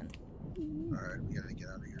am done. All right, we gotta get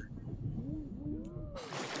out of here.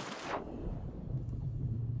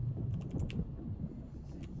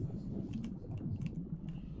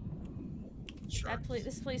 Shark.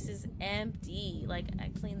 This place is empty. Like, I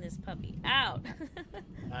cleaned this puppy out. Nice.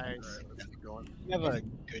 All right, let's keep going. We have a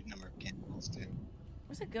good number of cannibals too.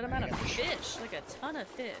 There's a good amount of fish. Like a ton of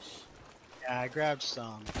fish. Yeah, I grabbed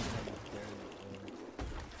some.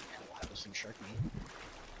 We'll have some shark meat.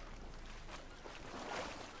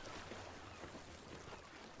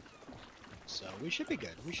 So we should be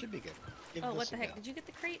good. We should be good. Give Oh, this what the a heck? go. Did you get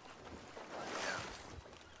the crate?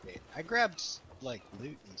 Yeah. Okay, I grabbed like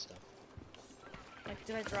loot and stuff. Like,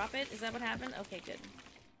 did I drop it? Is that what happened? Okay, good.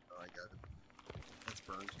 Oh, I got it. That's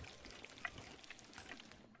burned.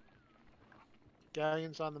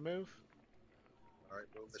 Galleon's on the move. All right,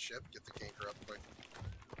 move the ship. Get the canker up quick.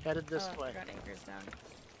 Headed this Oh, I way. forgot anchor's down.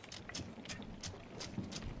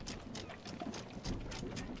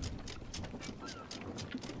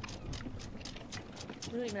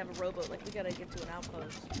 We don't even have a rowboat. Like, we gotta get to an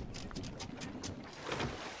outpost.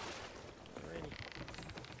 Alrighty.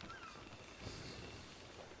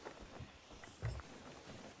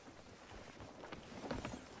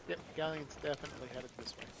 Yep, Galleon's definitely headed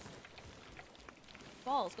this way.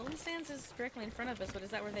 Balls. Golden Sands is directly in front of us, but is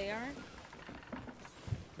that where they are?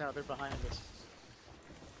 No, they're behind us.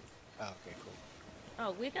 Oh, okay, cool.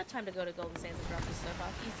 Oh, we've got time to go to Golden Sands and drop this stuff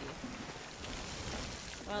off. Easy.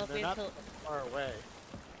 Well, And if they're we, had not far away.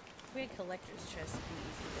 if we had collector's chests, it'd be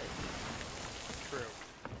easy, but... True.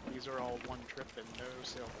 These are all one trip and no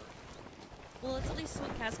silver. Well, let's at least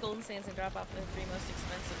swing past Golden Sands and drop off the 3 most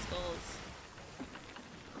expensive skulls.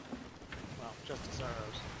 Well, Justice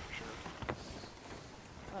Arrows, for sure.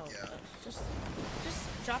 Oh, Yeah. just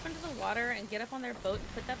drop into the water and get up on their boat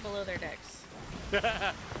and put that below their decks.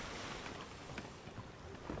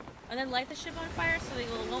 And then light the ship on fire so they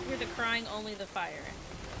won't hear the crying, only the fire.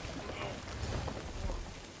 I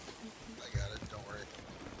got it. Don't worry.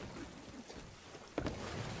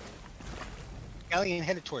 Galleon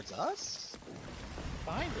headed towards us?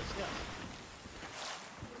 Behind us, yeah.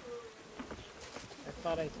 I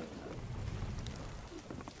thought I said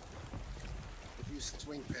If you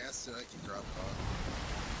swing past it, I can drop it off.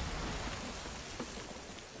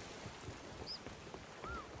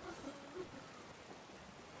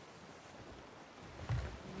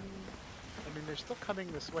 I mean, they're still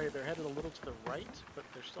coming this way. They're headed a little to the right, but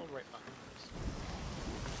they're still right behind us.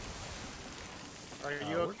 Are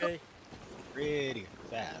you We're okay? Pretty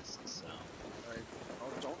fast, so. All right.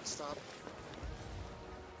 Oh, don't stop.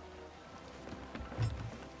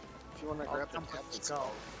 If you want to I'll grab the jump with captain's Skull.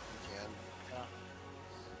 skull, you can.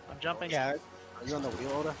 I'm jumping. Yeah, Are you on the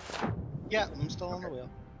wheel, Oda? yeah, I'm still on the Okay. wheel.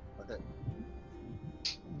 Okay.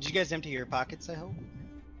 Did you guys empty your pockets, I hope?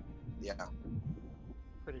 Yeah.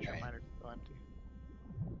 Pretty sure Alright. mine are still empty.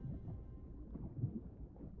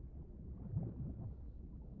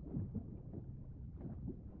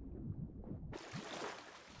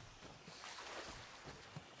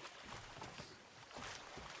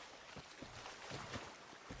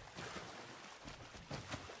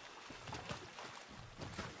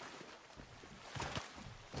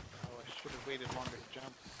 Oh, I should have waited longer to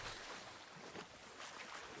jump.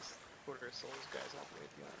 This Order of Souls guy's all the way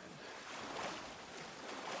at the other end.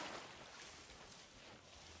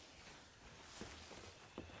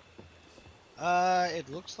 It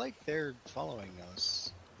looks like they're following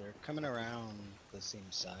us. They're coming around the same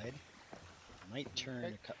side. Might turn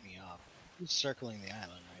Okay. to cut me off. He's circling the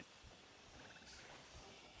island, right?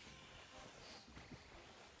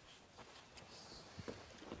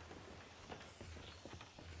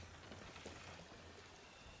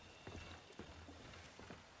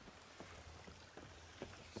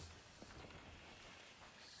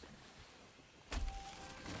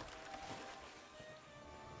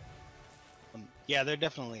 Yeah, they're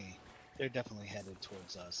definitely headed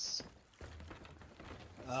towards us.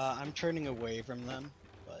 I'm turning away from them,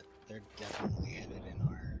 but they're definitely headed in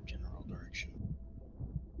our general direction.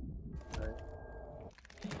 All right.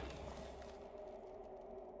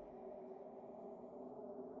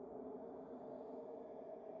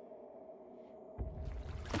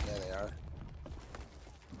 Yeah, they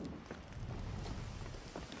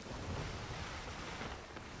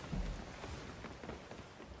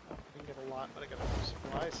But I got enough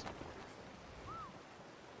supplies.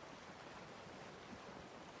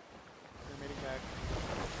 They're meeting back.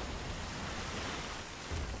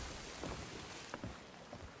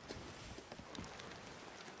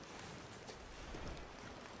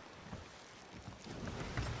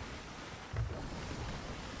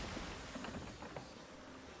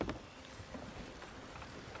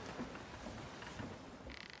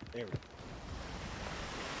 There we go.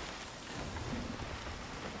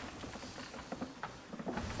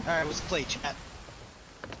 Alright, let's play, chat.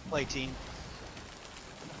 Play, team.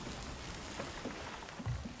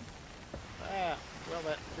 Ah, well,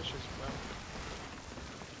 that fish is well.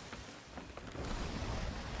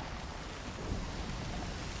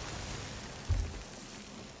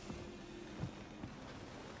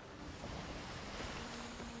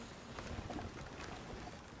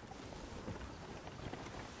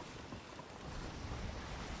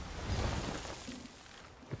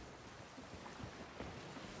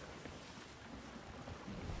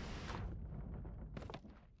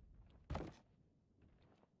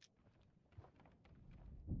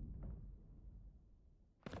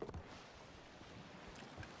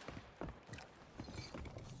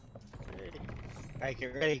 Alright,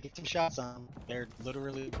 get ready, get some shots on them. They're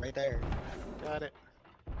literally right there. Got it.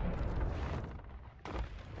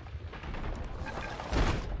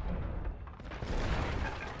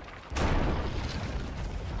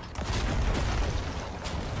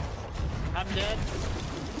 I'm dead.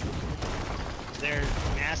 Their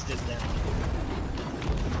mast is down.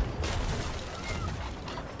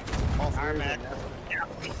 All Our three mast. of them.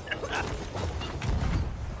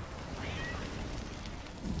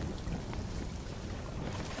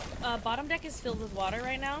 Bottom deck is filled with water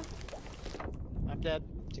right now. I'm dead.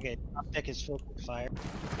 It's okay. Top deck is filled with fire.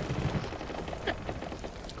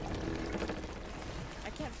 I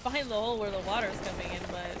can't find the hole where the water is coming in,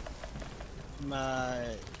 but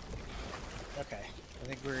Okay. I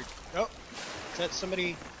think we're. Oh! Is that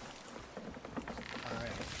somebody?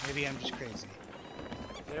 Alright. Maybe I'm just crazy.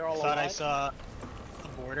 They're I all thought I alive. saw a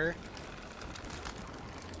border.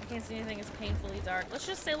 I can't see anything. It's painfully dark. Let's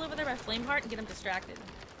just sail over there by Flameheart and get him distracted.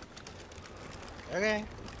 Okay.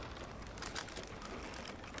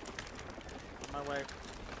 On my way.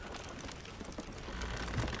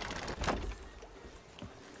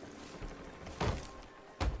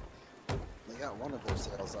 They got one of their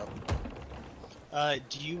sails up.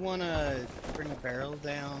 Do you want to bring a barrel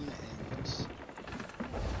down and...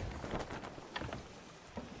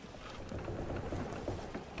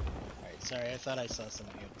 Alright, sorry, I thought I saw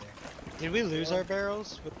somebody up there. Did we lose our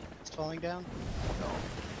barrels with it's falling down? No.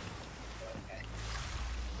 Okay.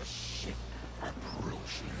 The ship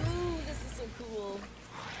approaching. Ooh, this is so cool.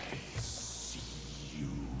 I see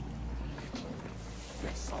you, little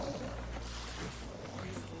vessel.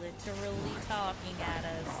 He's literally talking at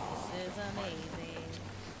us. This is amazing.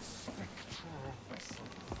 Spectral vessel.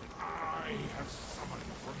 I have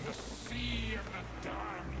summoned from the sea of the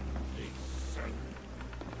damned. Listen.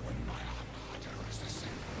 When my armada is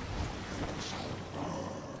assembled, it shall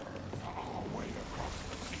burn our way across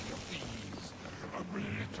the sea of thieves,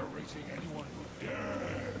 obliterating anyone who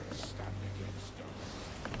dares stand against us.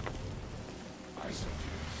 I suggest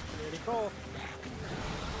Pretty cool. back now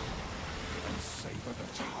and savor the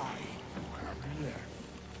time you have left.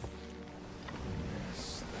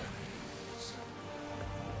 Yes, that is.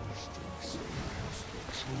 Wish to experience the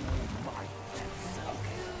true might of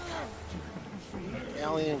Captain Flame.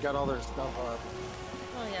 Alien got all their stuff up.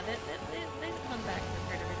 Oh yeah, they've come back and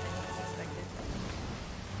prepared everything as expected.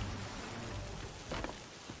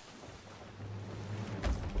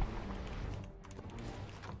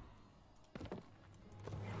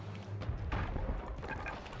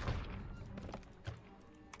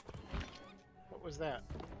 What was that?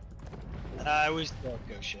 It was the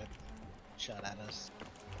ghost ship. Shot at us.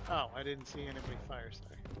 Oh, I didn't see anybody fire.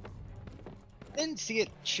 Sorry. Didn't see it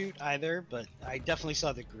shoot either, but I definitely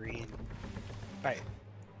saw the green. Right.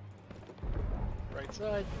 Right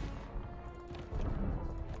side.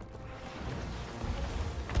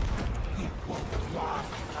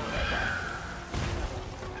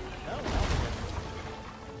 Oh,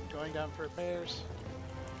 well. Going down for repairs.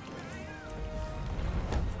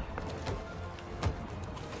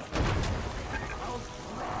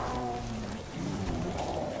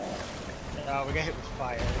 Oh, we got hit with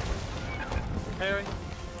fire. Repairing.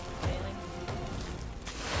 Failing.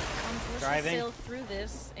 So let's Driving. just sail through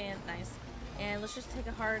this and nice. And let's just take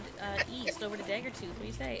a hard east over to Daggertooth. What do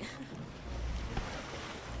you say?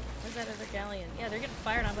 Where's that other galleon? Yeah, they're getting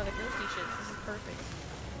fired on by the ghosty ships. This is perfect.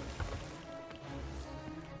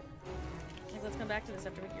 Like, let's come back to this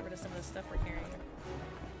after we get rid of some of the stuff we're carrying.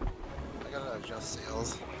 I gotta adjust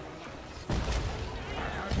sails. I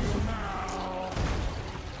have you now.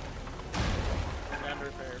 And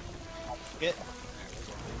repair. Get.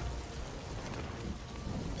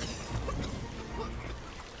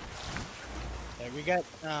 There, we got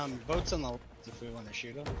boats on the left if we want to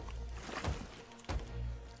shoot them.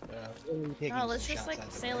 Oh, let's just like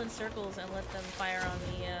sail in circles and let them fire on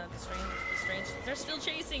the strange. They're still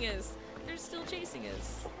chasing us. They're still chasing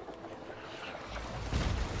us.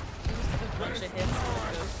 We just took a bunch of hits with a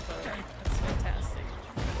ghost boat. That's fantastic.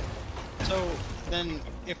 So then,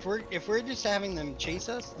 if we're just having them chase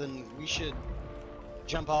us, then we should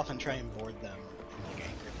jump off and try and board them, like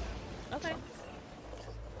anchor them. Okay.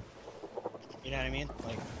 You know what I mean?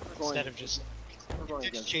 Like going- instead of just We're going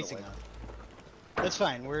just against chasing the them. wind. That's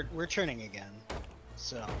fine. We're turning again.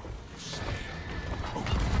 So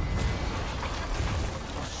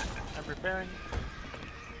I'm preparing.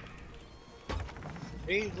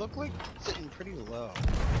 they look like sitting pretty low.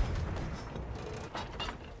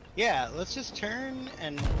 Yeah, let's just turn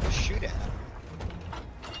and just shoot at them.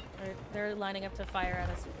 They're lining up to fire at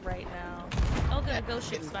us right now. Oh, good. A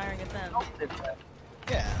ghost ship's firing at them.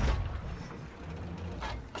 Yeah.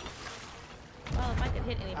 Well, if I could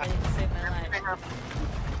hit anybody to save my life.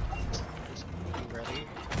 Just be ready.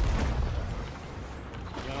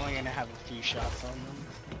 We're only gonna have a few shots on them.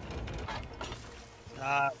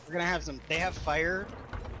 We're gonna have some. They have fire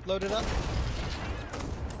loaded up. Yeah,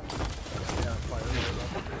 fire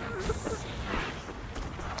load up.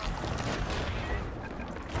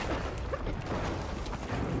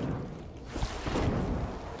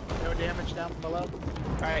 No damage down below.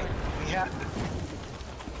 All right, we have.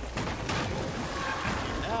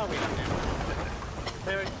 Now we have damage.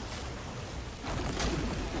 There.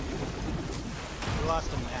 We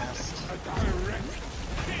lost a mast.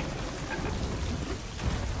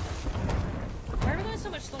 Why are we going so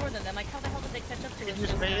much slower than them? Like, how the hell did they catch up to us?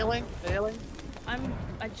 Just now? bailing.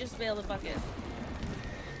 I just bailed a bucket.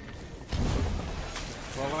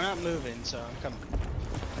 Well, we're not moving, so I'm coming.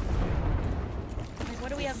 Like, what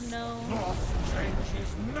do we have? No. Lost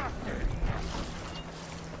changes nothing.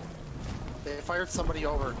 They fired somebody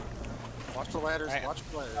over. Watch the ladders. Alright. Watch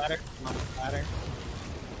the ladders. Ladder. Come on, ladder.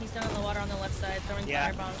 He's down on the water on the left side, throwing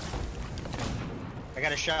Yeah. firebombs. I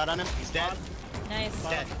got a shot on him. He's dead. Nice.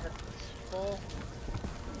 Dead. Full.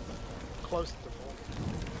 Close to full.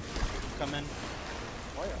 Come in.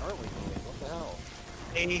 Why aren't we moving? What the hell?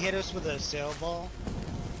 Hey, he hit us with a sail ball.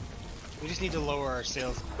 We just need to lower our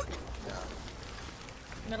sails. Yeah.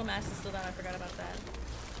 Middle mast is still down. I forgot about that.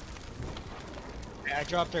 I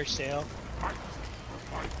dropped our sail. My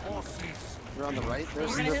horses. You're on the right. There's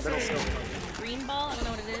You're the gonna hit middle the sail. green ball? I don't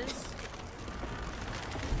know what it is.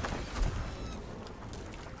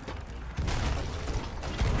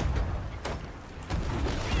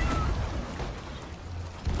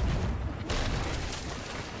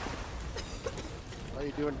 How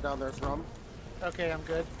you doing down there, Thrum? Okay, I'm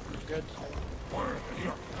good. I'm good. Worthy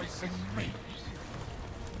of facing me.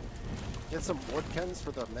 Get some wood Kenz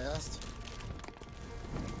for the mast.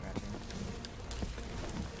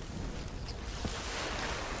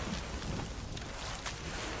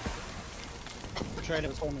 Try to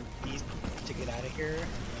pull my beast to get out of here.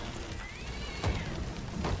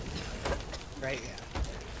 Right, yeah.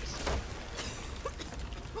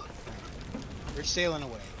 We're sailing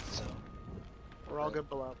away, so. We're all good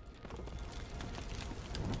below.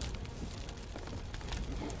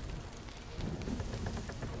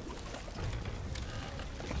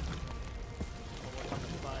 We'll work on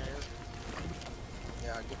the fire.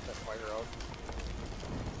 Yeah, get that fire out.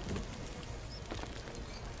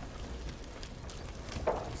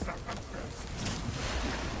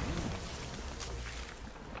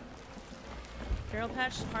 Barrel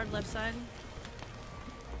patch, hard left side.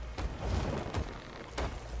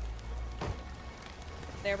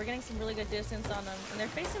 There, we're getting some really good distance on them. And they're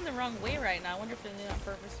facing the wrong way right now. I wonder if they're doing it on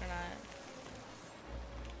purpose or not.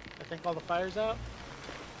 I think all the fire's out.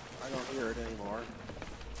 I don't hear it anymore.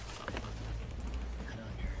 I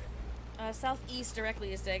don't hear it. Southeast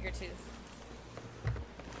directly is Daggertooth.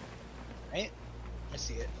 Right? I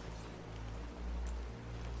see it.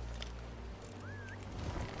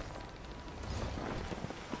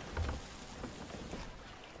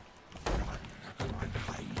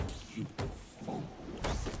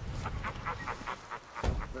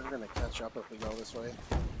 They're gonna catch up if we go this way.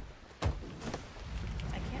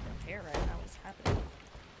 I can't repair right now. What's happening?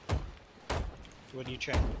 What are you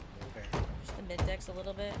trying to repair? Just the mid decks a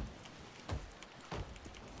little bit.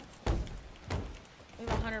 We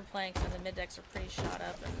have 100 planks and the mid decks are pretty shot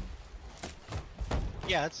up. And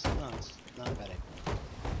Yeah, it's not a bad idea.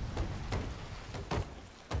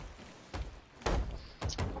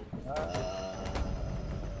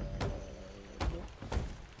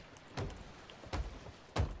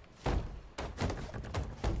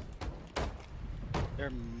 There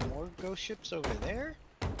are more ghost ships over there?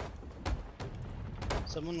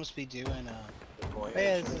 Someone must be doing The voyage.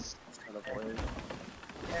 yeah, It's kind of voyage.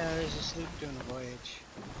 yeah, there's a sloop doing a voyage.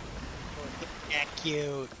 Yeah,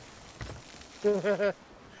 cute.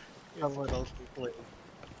 A little sloop.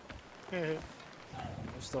 They're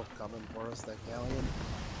still coming for us, that galleon.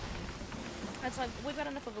 That's why we've got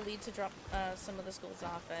enough of a lead to drop some of the schools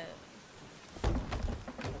off at.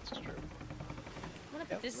 That's true. I'm gonna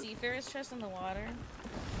put this seafarer's chest in the water.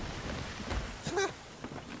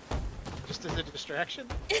 Just as a distraction?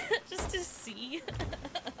 Just to see.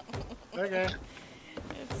 Okay.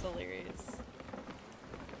 It's hilarious.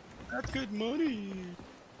 That's good money.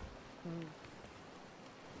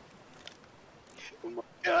 Oh my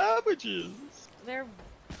cabbages. They're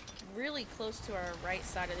really close to our right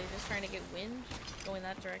side. Are they just trying to get wind going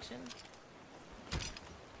that direction? So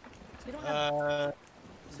we don't have.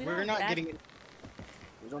 So we don't We're have not bad- getting it.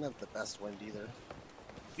 We don't have the best wind either.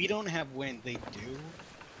 We don't have wind. They do.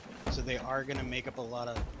 So they are gonna make up a lot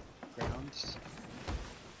of grounds.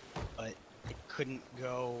 But it couldn't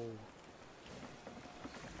go.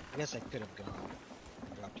 I guess I could have gone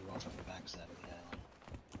and dropped you off on the backside of the island.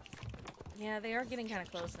 Yeah, they are getting kind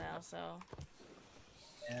of close now. So.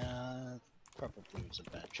 Yeah, probably was a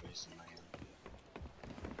bad choice in my end.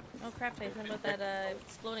 Oh crap! Faith, what about that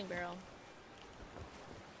exploding barrel?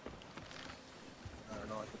 I don't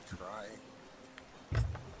know, I could try.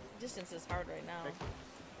 Distance is hard right now.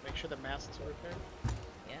 Make sure the masts are repaired.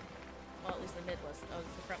 Yeah. Well, at least the mid was. Oh,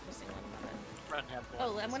 it's the front missing one. My bad. Front have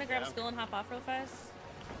Oh, I'm gonna grab a yeah. skull and hop off real fast.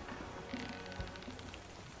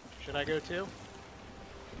 Should I go too?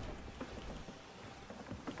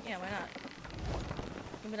 Yeah, why not?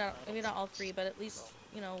 Maybe not all three, but at least,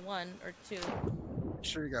 you know, one or two.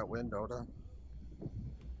 Sure you got wind, Oda?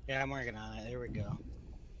 Yeah, I'm working on it. There we go.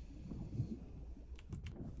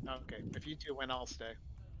 Okay, if you two win, I'll stay.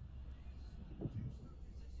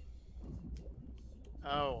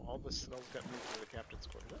 Oh, all the skulls got moved to the captain's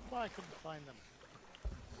quarters. That's why I couldn't find them.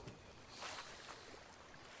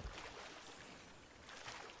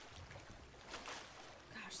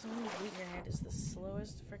 Gosh, someone with wheat grenade is the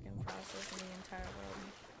slowest freaking process in the entire world.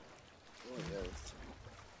 It really is.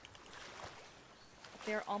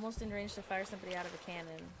 They're almost in range to fire somebody out of a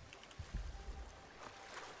cannon.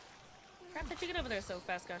 Crap, how'd you get over there so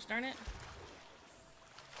fast, gosh darn it.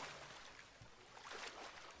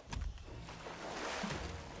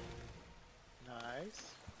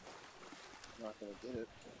 Nice. Not gonna get it.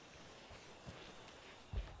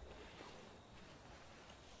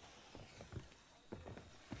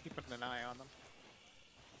 Keeping an eye on them.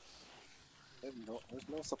 There's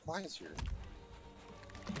no supplies here.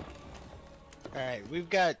 Alright, we've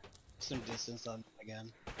got some distance on them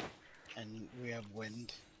again. And we have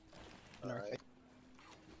wind. in our Alright. face.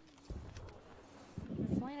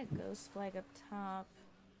 They're flying a ghost flag up top.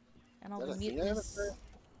 And all Is the that a Thea mutants. emissary?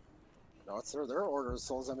 No, it's their order is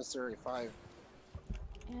Souls Emissary 5.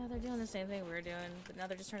 Yeah, they're doing the same thing we were doing, but now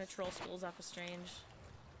they're just trying to troll schools off of Strange.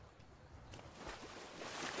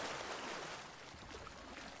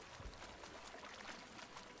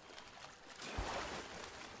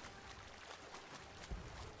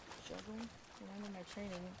 Juggling? Reminding my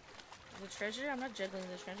training. The treasure? I'm not juggling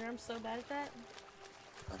the treasure. I'm so bad at that.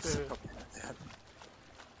 I'm so bad at that.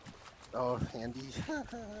 Oh, handy.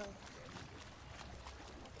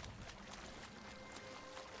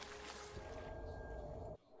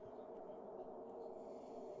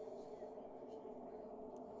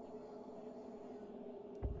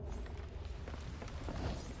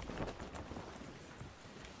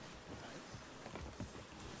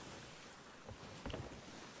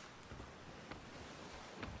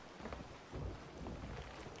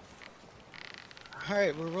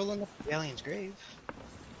 Alright, we're rolling up the alien's grave.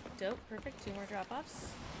 Dope. Perfect. 2 more drop-offs.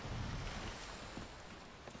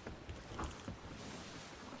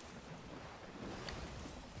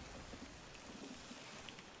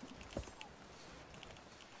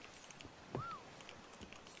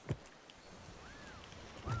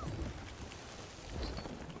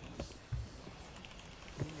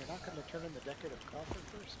 You're not going to turn in the decorative coffer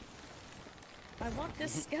first? I want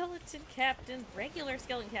this skeleton captain, regular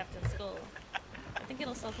skeleton captain skull. I think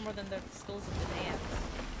it'll sell for more than the skulls of the damned.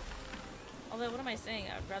 Although, what am I saying?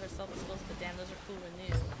 I'd rather sell the skulls of the damned. Those are cool and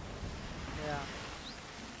new. Yeah.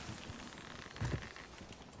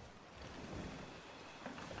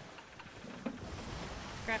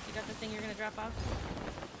 Craft, you got the thing you're gonna drop off?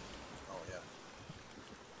 Oh, yeah.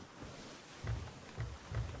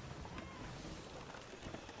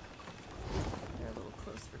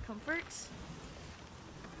 comfort.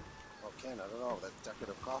 Well, Ken, I don't know. That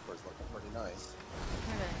decorative copper is looking pretty nice.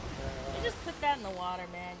 You just put that in the water,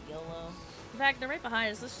 man. YOLO. In fact, they're right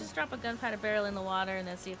behind us. Let's just drop a gunpowder barrel in the water and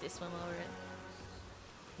then see if they swim over it.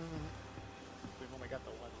 We've only got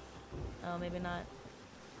the one. Oh, maybe not.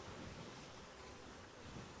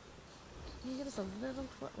 Can you give us a little...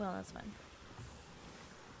 Well, that's fine.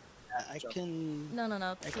 I can. No.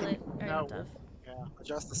 Too late. Alright, No. I'm tough. Yeah.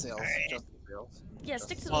 Adjust the sails. Adjust the sails. Yeah, Adjust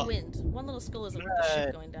stick to the the Well- wind. One little skull isn't worth the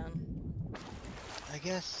ship going down. I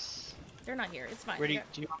guess. They're not here. It's fine. Where do you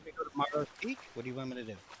want me to go to Marrow's Peak? What do you want me to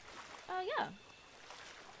do? Yeah.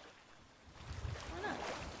 Why not?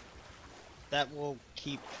 That will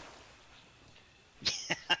keep.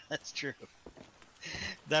 Yeah, that's true.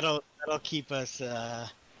 That'll keep us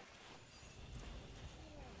at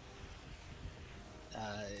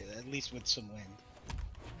least with some wind.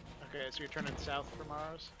 Okay, so you're turning south from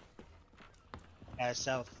ours?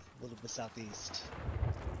 South, a little bit southeast.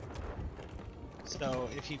 So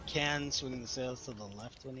if you can swing the sails to the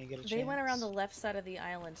left when you get a chance. They went around the left side of the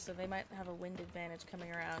island, so they might have a wind advantage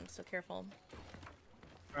coming around, so careful.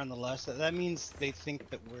 Around the left. That means they think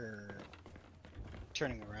that we're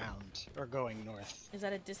turning around or going north. Is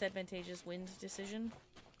that a disadvantageous wind decision?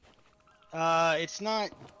 It's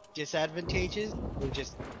not disadvantageous. We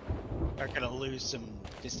just are gonna lose some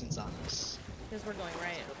distance on us. Because we're going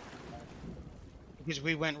right. Because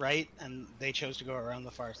we went right and they chose to go around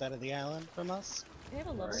the far side of the island from us. They have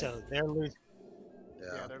a lower... So they're losing.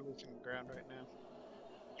 Yeah. They're losing ground right now.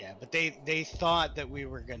 Yeah, but they thought that we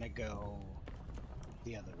were gonna go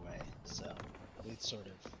the other way, so it's sort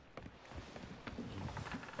of.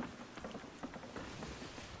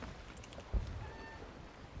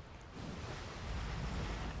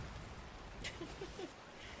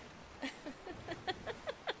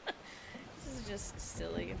 This is just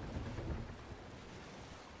silly.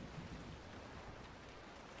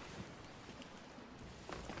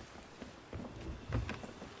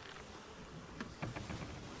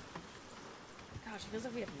 Gosh, it feels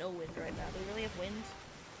like we have no wind right now. Do we really have wind?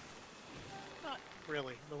 Not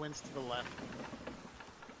really. The wind's to the left.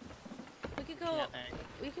 We could go. Can't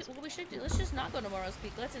hang. What we should do? Let's just not go to Morrow's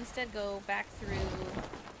Peak. Let's instead go back through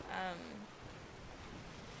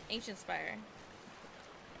Ancient Spire,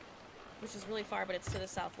 which is really far, but it's to the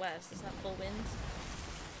southwest. It's not full wind.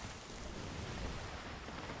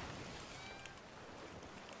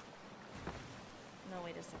 No,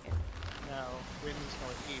 wait a second. No, wind's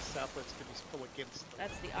northeast. Southwest could be full against them.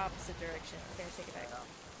 That's the opposite direction. Okay, I take it back. Yeah.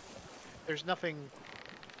 There's nothing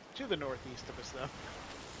to the northeast of us, though.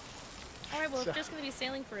 Alright, well, if So- we're just going to be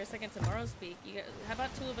sailing for a second to Morrow's Peak, how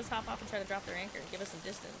about two of us hop off and try to drop their anchor and give us some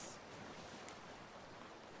distance?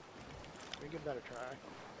 We give that a try.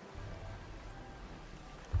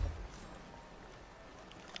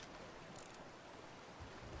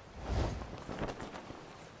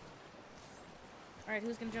 Alright,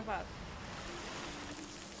 who's going to jump out?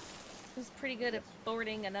 Who's pretty good at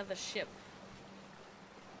boarding another ship?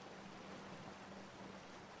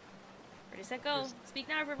 Ready, set, go. Yes. Speak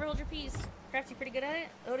now, River, hold your peace. Craft, you pretty good at it?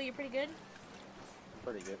 Oda, you pretty good?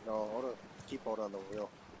 Pretty good. No, Oda, keep Oda on the wheel.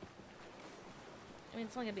 I mean,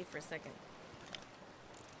 it's only going to be for a second.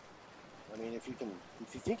 I mean, if you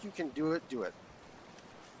think you can do it, do it.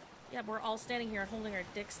 Yeah, but we're all standing here and holding our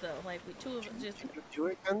dicks, though. Like, we two of just... Can you do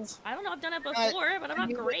it, Kenz? I don't know, I've done it before, but I'm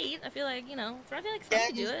not great. I feel like, you know, I feel like Fred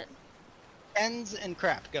could do it. Kenz and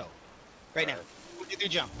Crap, go. Right now. Do the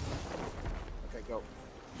jump. Okay, go.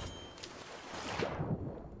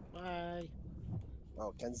 Bye.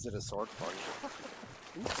 Oh, Kenz did a sword plunge.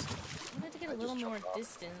 Oops. I had to get I a little just more jumped off.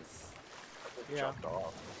 distance. I just Yeah. jumped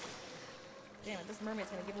off. Damn it, this mermaid's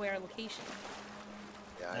gonna give away our location.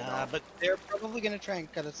 Yeah, I know. But they're probably gonna try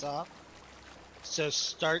and cut us off. So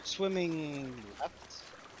start swimming left.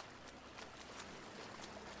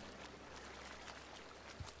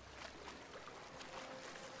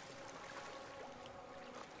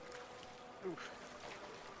 Oof.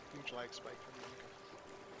 Huge lag spike from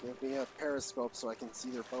the Give me a periscope so I can see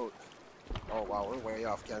their boat. Oh wow, we're way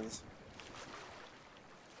off, Kenz.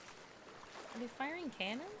 Are they firing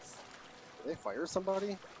cannons? Did they fire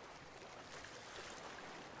somebody?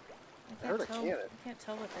 I heard a tell, cannon. I can't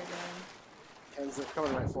tell what they're doing. Kenz, they're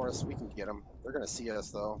coming right for us. We can get them. They're gonna see us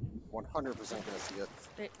though. 100% gonna see us.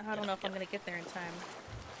 I don't know if I'm gonna get there in time.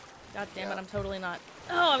 God damn Yeah. it, I'm totally not.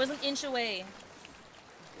 Oh, I was an inch away.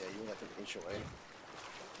 Yeah, you were like an inch away.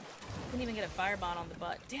 Couldn't even get a firebomb on the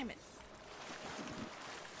butt. Damn it.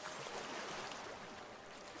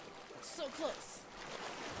 So close.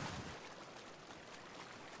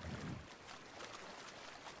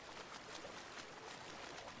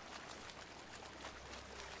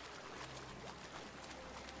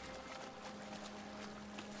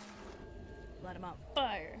 light him on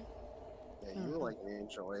fire. Yeah, you were like an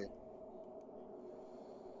inch away.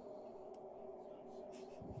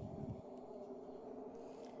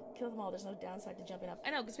 Kill them all. There's no downside to jumping up.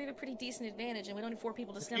 I know, because we have a pretty decent advantage, and we don't need 4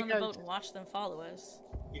 people to If stand you on the guys- boat and watch them follow us.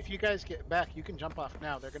 If you guys get back, you can jump off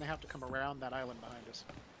now. They're gonna have to come around that island behind us.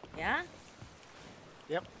 Yeah?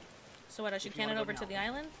 Yep, So what, I should If you wanna cannon go over to now. the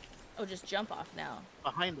island? Oh, just jump off now.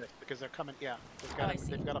 behind us because they're coming. Yeah, Oh, I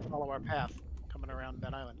see. they've got to follow our path, coming around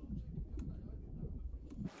that island.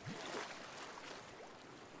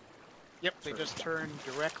 Yep, they just turned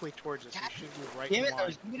directly towards us. We should move right Damn in it, I line.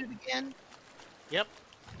 was muted again. Yep.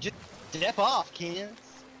 Just step off, Kenz.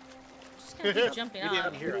 Just gonna keep jumping We off.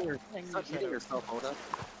 didn't hear it. Stop hitting yourself, Oda.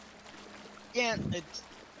 Yeah, it's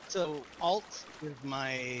so Alt is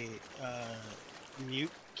my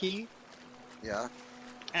mute key, Yeah.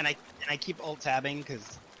 and I keep Alt tabbing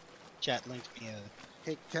because chat linked me a.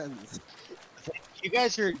 Hey, Kenz. You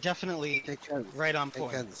guys are definitely Hey, Kenz. right on Hey,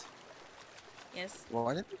 point. Kenz. Yes? Well,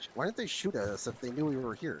 why didn't they shoot at us if they knew we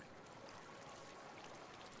were here?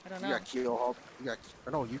 I don't You know. got keel. You got.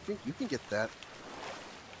 Or no, you can get that.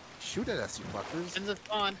 Shoot at us, you fuckers. And the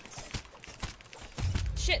on.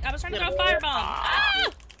 Shit, I was trying to Yeah, throw a well, firebomb!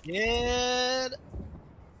 Ah! Good.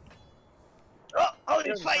 Oh, Get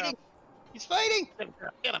he's him, fighting! He's fighting!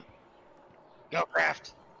 Get him. Go,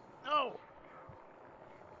 Craft! No.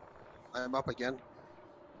 I'm up again.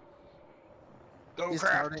 Go, He's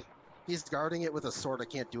Craft! guarding. He's guarding it with a sword. I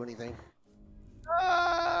can't do anything.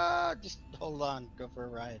 Just hold on. Go for a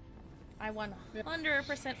ride. I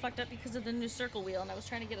 100% fucked up because of the new circle wheel, and I was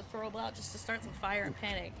trying to get a throwable out just to start some fire and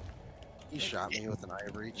panic. He shot me with an eye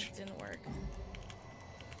breach. It didn't work.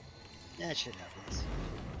 That shit happens.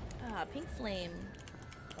 Ah, pink flame.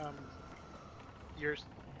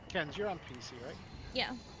 Kenz, you're on PC, right?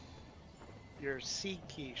 Yeah. Your C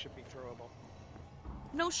key should be throwable.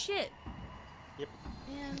 No shit. Yep.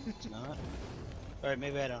 Man. It's not. Alright,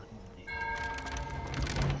 maybe I don't.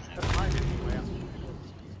 That's mine anyway. I'm sure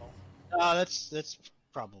it's default. Oh, that's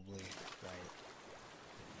probably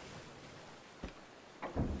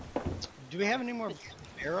right. Do we have any more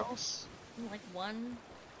barrels? Like one.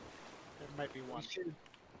 There might be one.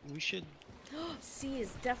 We should. C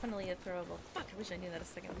is definitely a throwable. Fuck, I wish I knew that a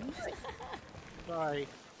second ago. Sorry.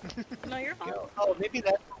 No, you're fine. Oh, maybe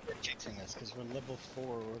that's what they're chasing us because we're level 4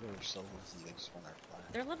 order of souls and they just want our flag.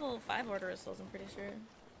 They're level 5 order of souls, I'm pretty sure.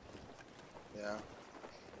 Yeah.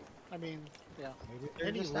 I mean, yeah. Maybe they're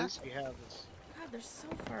Any just loot asking. we have is. God, they're so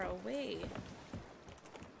far away.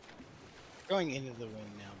 Going into the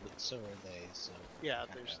ring now, but so are they. So Yeah,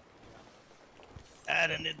 there's. at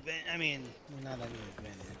an advantage. I mean, we're not at an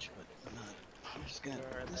advantage, but we're not. I'm just gonna.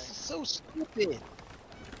 Where are This they? is so stupid.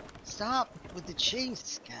 Stop with the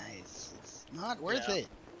chase, guys. It's not worth Yeah. it.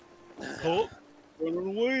 Oh, run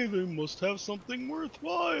away. They must have something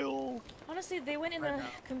worthwhile. Honestly, they went in I a know.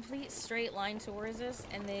 complete straight line towards us,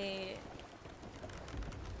 and they,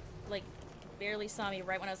 like, barely saw me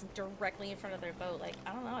right when I was directly in front of their boat. Like,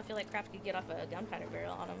 I don't know, I feel like Kraft could get off a gunpowder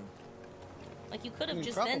barrel on them. Like, you could have I mean,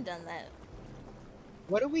 just probably. then done that.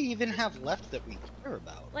 What do we even have left that we care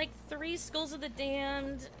about? Like, 3 Skulls of the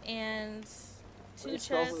Damned, and 2 3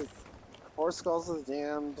 Skulls of the- chests. 4 skulls of the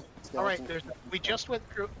damned. All right, skeleton. we just went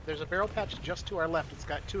through. There's a barrel patch just to our left. It's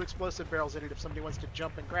got 2 explosive barrels in it. If somebody wants to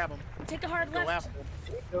jump and grab them, Take a hard go left.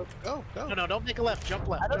 after them. Go. No, don't make a left. Jump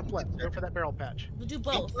left. I don't Jump left. Go for that barrel patch. We'll do Jump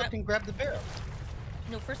both. left and grab the barrel.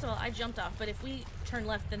 No, first of all, I jumped off, but if we turn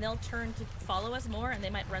left, then they'll turn to follow us more, and they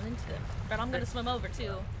might run into them. But I'm gonna swim over,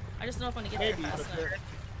 too. I just don't know if I'm gonna get Maybe, there but fast enough.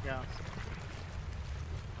 yeah.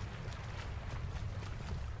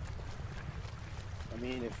 I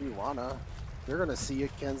mean, if you wanna, they're gonna see you,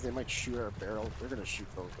 Kenz. They might shoot our barrel. They're gonna shoot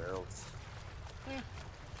those barrels.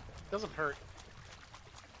 Doesn't hurt.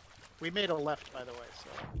 We made a left, by the way. So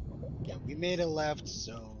Yeah, we made a left,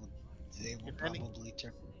 so they will If any- probably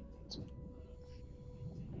turn.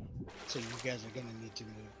 So you guys are gonna need to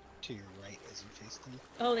move to your right as you face them.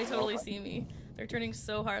 Oh, they totally see me. They're turning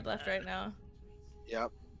so hard left right now.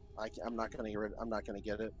 Yep. I'm not gonna get rid. I'm not gonna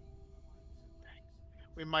get it.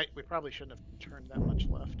 we probably shouldn't have turned that much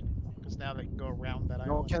left, because now they can go around that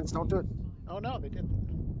No, island. Kenz, don't do it. Oh no, they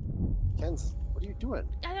didn't. Kenz, what are you doing?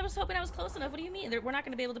 I was hoping I was close enough. What do you mean? We're not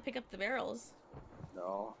going to be able to pick up the barrels.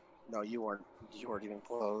 No, you weren't. You weren't even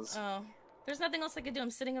close. Oh. There's nothing else I could do. I'm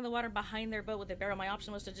sitting in the water behind their boat with a barrel. My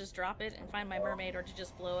option was to just drop it and find my mermaid or to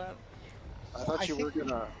just blow up. I thought I you were think-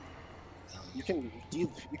 gonna. You can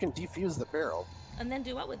defuse the barrel, And then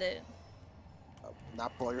do what with it?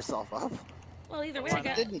 not blow yourself up. Well, either way, Well, I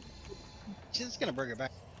got... didn't. She's gonna bring it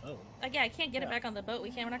back. Oh. Yeah, I can't get it back on the boat.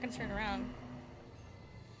 We're not going to turn around.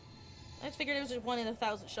 I just figured it was just 1 in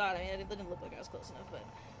 1,000 shot. I mean, it didn't look like I was close enough, but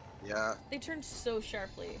Yeah. they turned so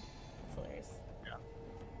sharply. It's hilarious.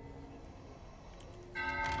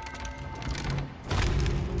 I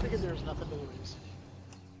figured there was nothing to lose.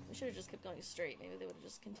 We should have just kept going straight. Maybe they would have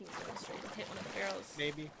just continued going straight and hit one of the barrels.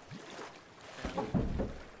 Maybe.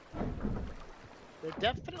 They're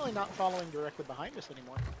definitely not following directly behind us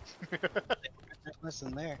anymore.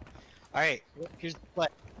 Listen there. Alright, here's the play.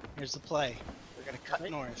 Here's the play. We're gonna cut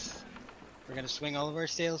north. We're gonna swing all of our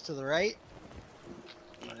sails to the right.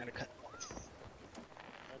 And we're gonna cut north.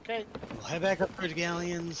 Okay. We'll head back up towards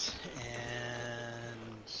galleons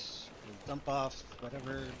and we'll dump off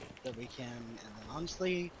whatever that we can. And then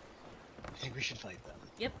honestly, I think we should fight them.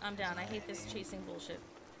 Yep, I'm down. I hate this chasing bullshit.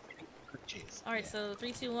 Chase. Alright, Yeah. so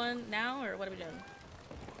 3, 2, 1 now, or what are we doing?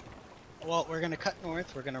 Well, we're gonna cut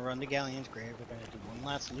north. We're gonna run to Galleon's grave. We're gonna do one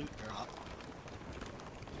last loot drop.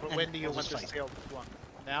 But And when do you we'll want just the fight. sail flung?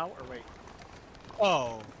 Now or wait?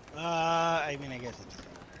 Oh, I mean, I guess it doesn't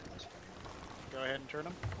matter at this point. Go ahead and turn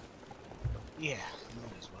them. Yeah,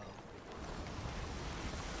 might as well.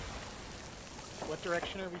 What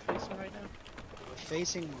direction are we facing right now? We're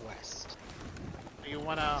facing west. Do you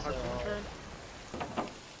want a harpoon So- turn?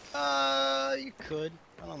 You could.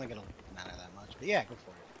 I don't think it'll matter that much, but yeah, go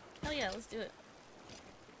for it. Hell yeah, let's do it.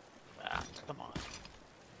 Ah, come on.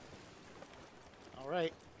 All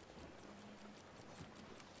right.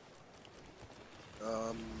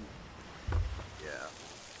 Yeah.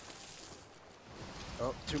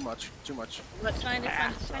 Oh, too much. Too much. It's fine, it's fine.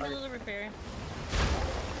 Ah, Find a sorry. little repair.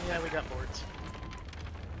 Yeah, we got boards.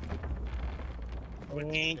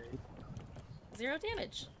 Wink. 0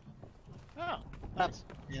 damage. Oh, that's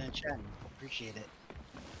In a chat. Appreciate it.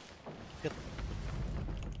 Good.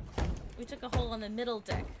 We took a hole on the middle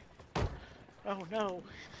deck. oh no.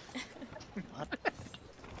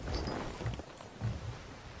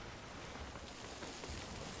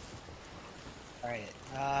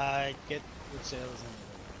 Alright, get the sails in.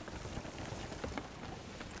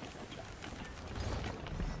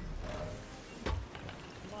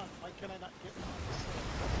 Come on, why can I not get on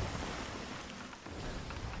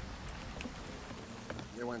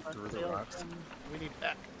They went this through the sail? rocks. We need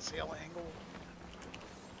back sail angle.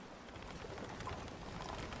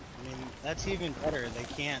 I mean, that's even better. They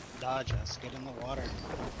can't dodge us. Get in the water.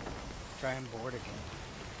 Try and board again.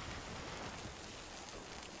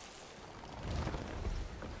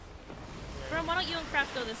 Bro, why don't you and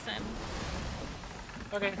Kraft go this time?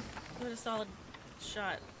 Okay. Give it a solid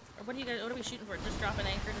shot. Or what do you guys? What are we shooting for? Just drop an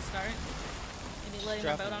anchor to start? Maybe lighting the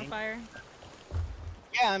drop boat an on anchor. fire?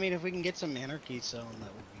 Yeah, I mean, if we can get some anarchy zone,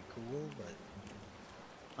 that would be cool, but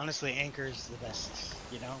honestly, anchor is the best,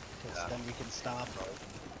 you know? Because then we can stop.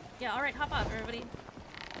 Yeah, alright, hop off, everybody.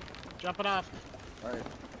 Jumping off. Alright.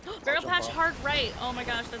 Barrel jump patch off. hard right. Oh my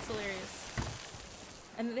gosh, that's hilarious.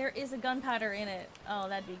 And there is a gunpowder in it. Oh,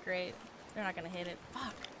 that'd be great. They're not gonna hit it.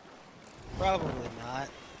 Fuck. Probably not.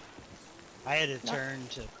 I had to turn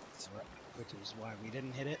to, which is why we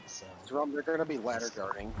didn't hit it, so. Drum, they're gonna be ladder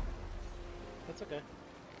guarding. That's okay.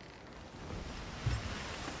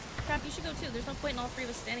 Crap, you should go too. There's no point in all 3 of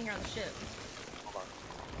us standing here on the ship. Hold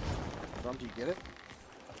on. Drum, do you get it?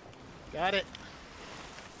 Got it.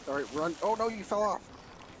 Alright, run. Oh no, you fell off.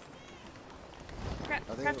 Crap,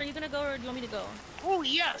 Are they- Craft, are you gonna go or do you want me to go? Oh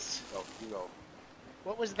yes. Go, you go.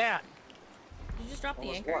 What was that? Did you just drop the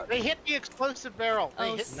Almost anchor? what? They hit the explosive barrel.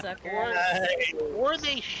 They Oh, hit sucker. or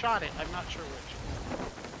they shot it. I'm not sure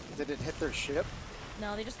which. Did it hit their ship?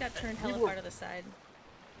 No, they just got turned We hella were- far to the side.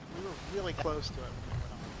 We were really close to it. When it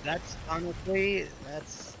went on. That's honestly,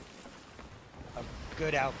 that's a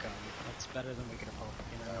good outcome. That's better than we could have hoped,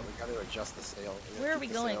 you know? We gotta adjust the sail. gotta Where are keep we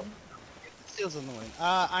the going? sail. The sail's in the wind.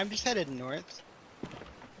 I'm just headed north.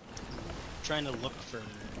 Trying to look for,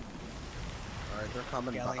 Alright, they're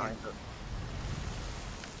coming Galleon. behind us.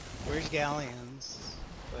 where's galleons?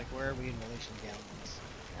 Like, where are we in relation to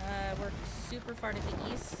galleons? We're super far to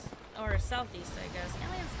the east. Or southeast, I guess.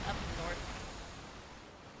 Galleon's up north.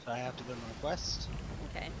 So I have to go northwest?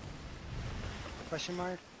 Okay. Question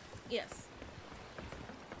mark? Yes.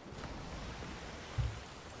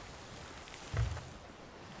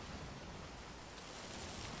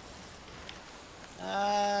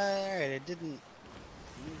 Alright, they didn't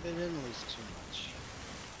lose too much.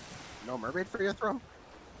 No mermaid for your throw?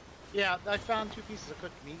 Yeah, I found 2 pieces of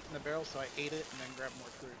cooked meat in the barrel, so I ate it and then grabbed more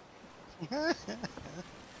food.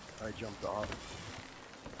 I jumped off.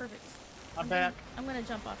 Perfect. I'm back. I'm gonna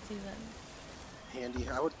jump off too then. Handy,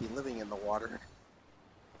 I would be living in the water.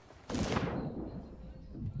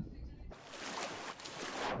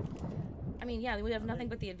 I mean, mean, yeah, we have nothing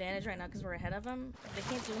but the advantage right now because we're ahead of them. They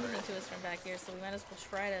can't do anything to us from back here, so we might as well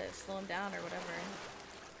try to slow them down or whatever.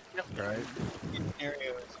 Yep. Right.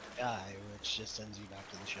 Scenario is die, which just sends you back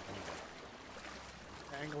to the ship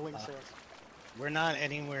anyway. Angling sails. We're not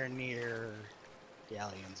anywhere near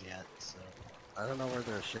galleons yet, so. I don't know where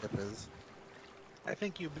their ship is. I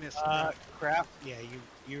think you missed. Crap. Yeah,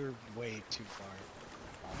 you're way too far.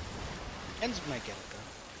 Kenz might get it though.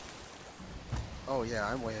 Oh yeah,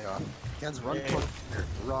 I'm way off. Ken's run Yeah. toward here.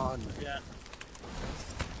 Run. Yeah.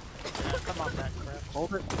 Come on, that crap.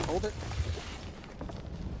 Hold it. Hold it.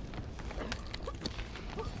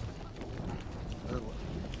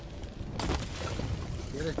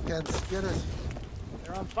 Get it, Ken's. Get it.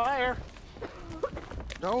 They're on fire.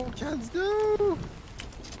 No, Ken's, no!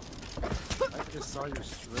 I just saw your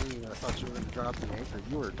stream. I thought you were going to drop the anchor.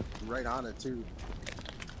 You were right on it, too.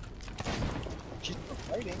 She's still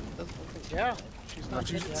fighting. Doesn't look like Yeah. She's No, not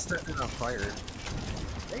she's dead yet. setting on fire.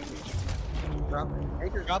 crazy. Drop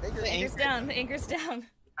anchor. Drop anchor. the Anchor's anchor. down. The anchor's down.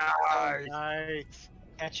 Nice.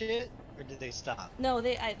 Catch it, or did they stop? No,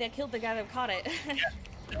 they killed the guy that caught it.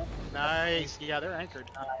 Nice. Yeah, they're anchored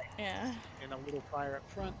Yeah. in a little fire up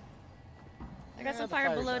front. I got Yeah, some the fire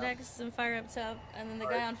fire's below out. deck, some fire up top, and then the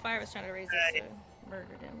guy on fire was trying to raise it, so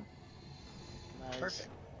murdered him. Nice. Perfect.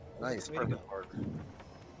 Nice, Way to perfect go. work.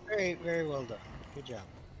 Very, very well done. Good job.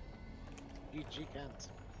 GG Kenz.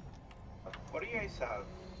 What do you guys have?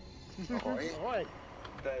 Ahoy. Ahoy.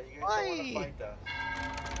 That you guys don't want to Why? fight us?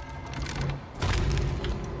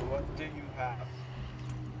 What do you have?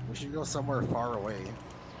 We should go somewhere far away.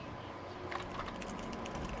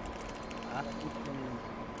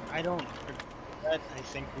 I don't. I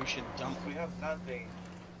think we should dump. We have nothing.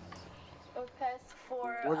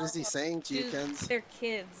 What is he saying to you, Dude, Kenz? they're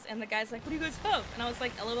kids, and the guy's like, "What do you guys have?" And I was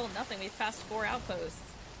like, "A little nothing. We've passed 4 outposts."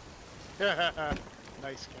 Nice,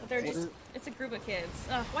 Kenz. They're What just, is- it's a group of kids.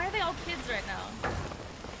 Ugh, why are they all kids right now?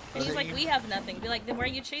 And Are he's they like, you- "We have nothing." Be like, "Then why are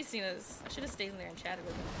you chasing us?" I should have stayed in there and chatted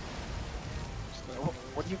with them.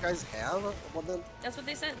 What do you guys have? Well then, That's what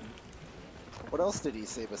they said. what else did he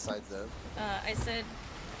say besides that? I said,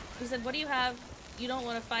 he said, "What do you have? You don't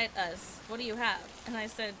want to fight us. What do you have?" And I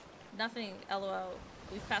said, "Nothing, lol.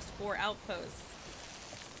 We've passed 4 outposts."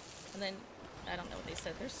 And then, I don't know what they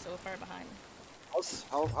said. They're so far behind. How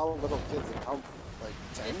little kids? How, like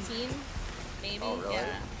 10? 15? Maybe? Oh, really?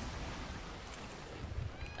 Yeah.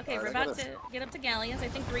 Okay, Alright, we're I about gotta- to get up to Galleons. I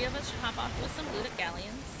think 3 of us should hop off with some loot at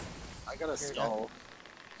Galleons. I got a skull.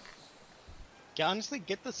 Honestly,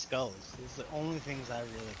 get the skulls. These are the only things I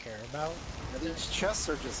really care about. And these chests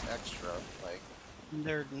are just extra. Like,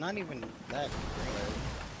 They're not even that great.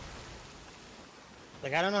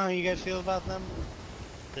 Like, I don't know how you guys feel about them.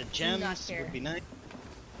 The not gems care. would be nice.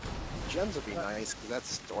 gems would be nice because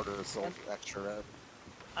that's order so extra.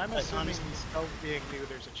 I'm But assuming honestly- these skulls being new,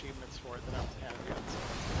 there's achievements for it that I don't have yet.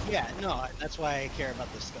 So. Yeah, no, that's why I care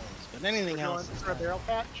about the skulls. But anything We're else going is for a fine. barrel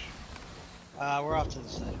patch? We're off to the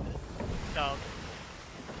side of it. No.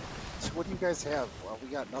 So what do you guys have? Well, we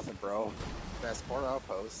got nothing, bro. Fast 4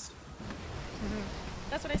 outposts.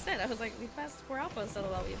 That's what I said. I was like, we've passed 4 outposts,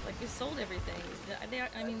 lol. We sold everything.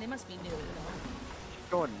 I mean, they must be new, you know.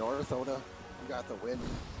 Going north, Oda. You got the wind.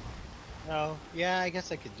 Oh, yeah, I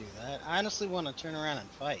guess I could do that. I honestly want to turn around and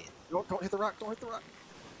fight. Don't hit the rock. Don't hit the rock.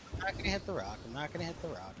 I'm not gonna hit the rock. I'm not gonna hit the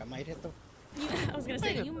rock. I might hit the. I was gonna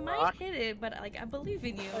say, Hit you the might rock. hit it, but like, I believe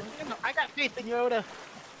in you. I got faith in Yoda.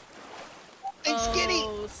 Thanks, Kitty!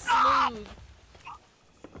 Oh, smooth.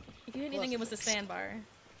 If you hit anything, it was a sandbar.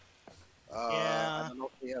 Yeah. I don't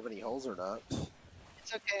know if we have any holes or not.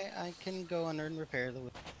 It's okay. I can go under and repair the.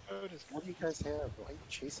 What do you guys have? Why are you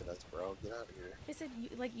chasing us, bro? Get out of here. They said,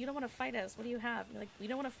 you don't want to fight us. What do you have? You're like, we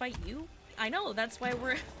don't want to fight you? I know, that's why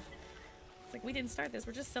we're... It's like, we didn't start this.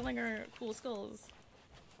 We're just selling our cool skulls.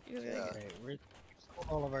 You guys are like, Okay, we're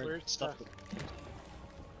all of our Where's stuff.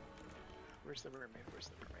 Where's the mermaid? Where's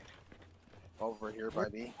the mermaid? Over here by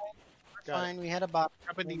me. We're Got fine. We had a bot.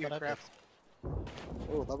 Up in the craft.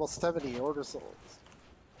 Oh, level 70 order souls.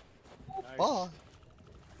 Nice. Oh.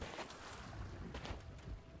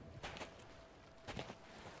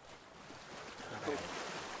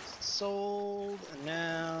 Sold, and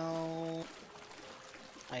now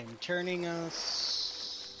I'm turning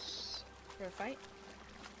us for a fight?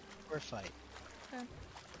 for a fight.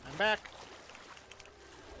 I'm back.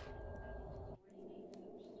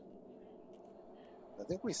 I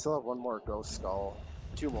think we still have one more ghost skull.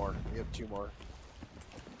 2 more. We have 2 more.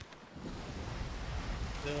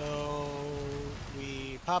 So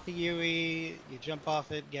we pop a Yui, you jump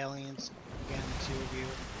off it, galleons, again, 2 of you,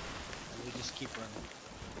 and we just keep running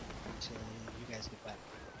until you guys get back.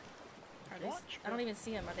 Are they, I don't even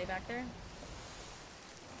see them. Are they back there?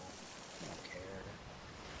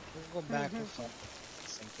 We'll go back and fuck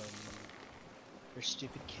sink them. They're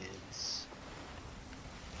stupid kids.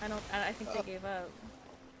 I think they gave up.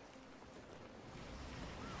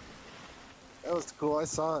 That was cool. I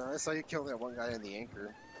saw you kill that one guy in the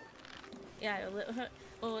anchor. Yeah,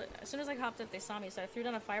 well, as soon as I hopped up, they saw me, so I threw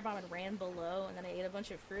down a firebomb and ran below, and then I ate a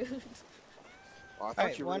bunch of fruit. Well, I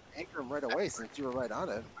thought you were anchor him right away since you were right on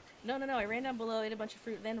it. No, I ran down below, ate a bunch of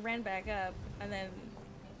fruit, then ran back up, and then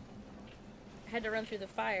had to run through the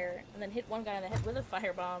fire, and then hit one guy in the head with a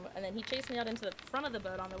firebomb, and then he chased me out into the front of the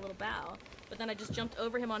boat on the little bow, but then I just jumped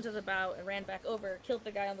over him onto the bow and ran back over, killed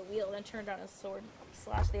the guy on the wheel, then turned on his sword,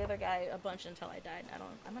 slashed the other guy a bunch until I died.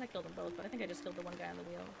 I might have killed them both, but I think I just killed the one guy on the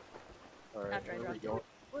wheel. Alright, After I where dropped we go? it.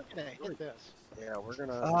 We're gonna hit this. Yeah, we're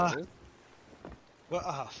gonna. Well,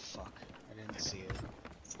 oh fuck! I didn't see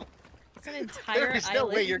it. It's an entire There's island.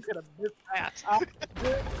 no way you're gonna miss that.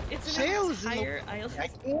 It's an Sails in the- entire island. I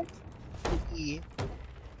can't see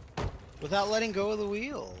without letting go of the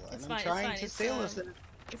wheel, It's and fine, I'm trying it's to fine, sail it's, us.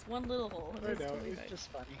 It's one little hole. I It's know, totally it's fine. just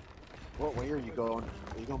funny. What way are you going?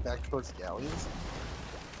 Are you going back towards galleons?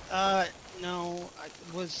 No,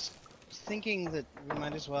 I was thinking that we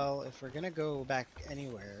might as well, if we're gonna go back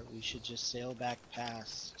anywhere, we should just sail back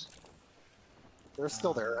past. They're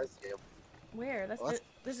still there. I see 'em. Where? Well,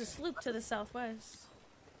 There's a sloop to the southwest.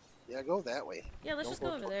 Yeah, go that way. Yeah, let's Don't just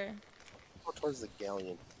go over there. Go towards the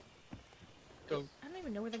galleon. Go I don't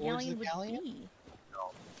even know where the towards galleon the would galleon? be.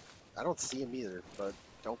 I don't see him either, but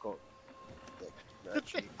don't go.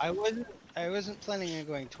 Actually, I wasn't planning on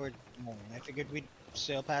going toward. No, I figured we'd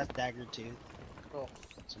sail past Daggertooth. Cool.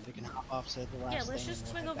 So we can hop off to the last Yeah, thing. let's and just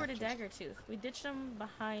we'll swing head over back to Daggertooth. We ditched him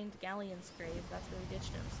behind Galleon's grave. That's where we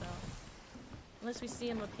ditched him. So unless we see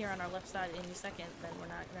him up here on our left side any second, then they're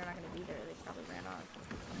not going to be there. They probably ran off.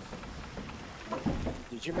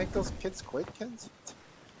 did you make those kids quit, Kenz?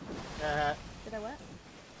 Did I what?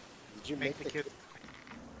 Did you Make make the kid.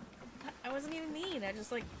 I wasn't even mean. I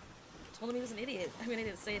just like told him he was an idiot. I mean, I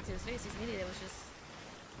didn't say it to his face. He's an idiot. It was just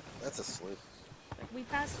That's a sloop. like we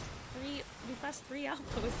passed three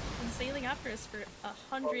outposts and sailing after us for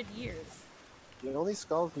 100 years. The only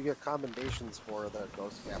skulls you get commendations for are the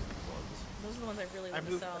ghost captain ones. Those are the ones I really I want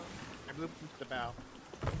to moved. sell. I moved into the bow.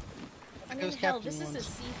 I mean, Ghost hell, Captain this is a ones.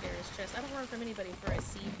 seafarer's chest. I don't run from anybody for a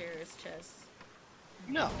seafarer's chest.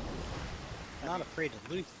 No, I'm not afraid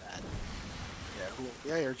to lose that.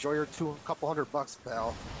 Yeah, yeah, enjoy your couple $100,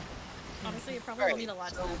 pal. Honestly, it probably Alright, will mean a lot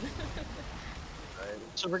to so- them. Right.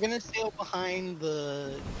 So we're gonna sail behind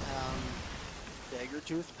the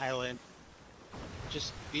Daggertooth. island.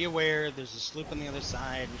 Just be aware, there's a sloop on the other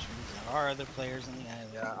side, which means there are other players on the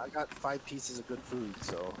island. Yeah, I got 5 pieces of good food,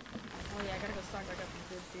 so Oh yeah, I gotta go stock back up some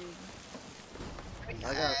good food.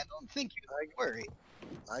 I don't think you should worry.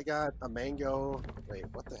 I got a mango. Wait,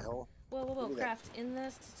 what the hell? Whoa, Give me that. Craft, in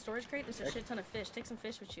this storage crate, there's a shit ton of fish. Take some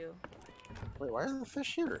fish with you. Wait, why are the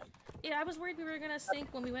fish here? Yeah, I was worried we were gonna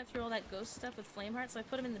sink when we went through all that ghost stuff with flame heart, so I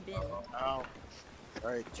put them in the bin. Oh,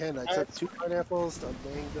 Alright, Ken, I took 2 pineapples, a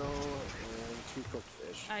mango, and 2 cooked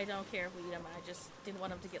fish. I don't care if we eat them, I just didn't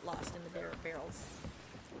want them to get lost in the barrels.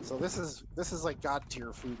 So this is like god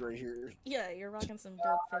tier food right here. Yeah, you're rocking some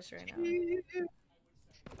dope fish right now.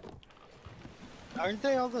 Aren't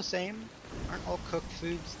they all the same? Aren't all cooked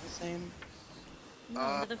foods the same? No,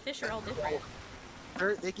 but the fish are all different.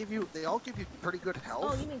 They all give you pretty good health.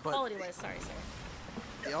 Oh, you mean but quality-wise, sorry.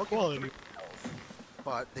 They all give Quality. you pretty good health,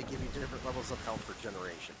 but they give you different levels of health per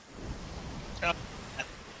generation.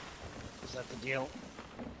 Is that the deal?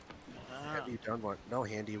 Have you done one? No,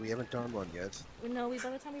 Handy, we haven't done one yet. No, by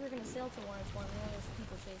the time we were gonna sail to one, it's one of those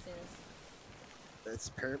people chasing us. It's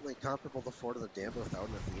apparently comparable to Fort of the Damned without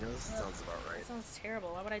an Athena's. Sounds about right. That sounds terrible.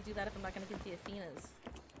 Why would I do that if I'm not gonna get the Athenas?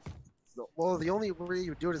 Well, the only way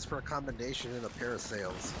you do it is for a commendation and a pair of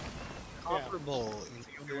sails. Comparable only way in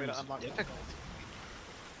to terms of unlock it. difficulty.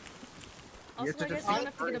 Also, have to I guess you defeat don't have to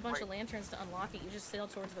get a Burning bunch Blade. of lanterns to unlock it. You just sail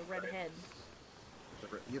towards the red head.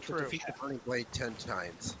 You have to True. defeat the Burning Blade 10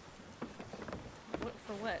 times. What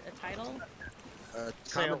for? What? A title? A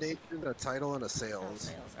commendation, a title, and a Oh, sails.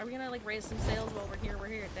 sails. Are we gonna like raise some sails while we're here? We're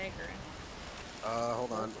here at Dagger.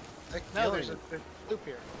 Hold on. no, there's a loop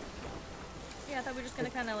here. Yeah, I thought we were just gonna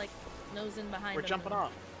kind of like nose in behind. We're them jumping and-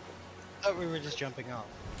 off. I thought we were just jumping off.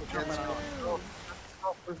 We're jumping off. Oh.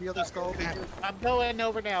 Oh, where's the other skull? I'm going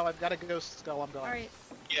over now. I've got a ghost skull. I'm going. All right.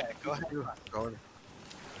 Yeah, go ahead. Going.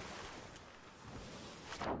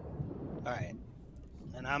 Alright.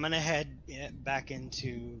 And I'm gonna head back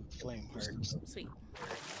into Flameheart. Sweet.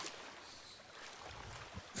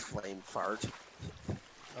 Flame fart.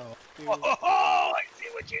 Oh. Dude, I see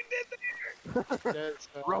what you did there! there's,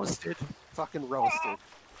 Roasted. Fucking roasted.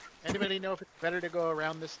 Anybody know if it's better to go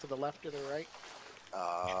around this to the left or the right?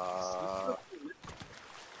 I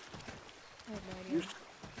have no You idea. sh-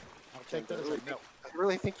 I'll take that as a no. I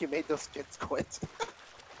really think you made those kids quit.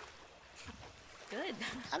 Good.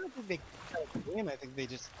 I don't think they killed the game. I think they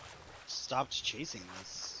just stopped chasing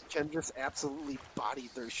this. Ken just absolutely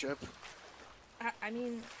bodied their ship. I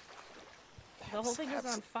mean, the whole thing was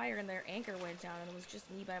Abs- on fire and their anchor went down and it was just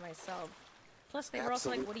me by myself. Plus, they were also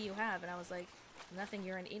like, what do you have? And I was like, nothing,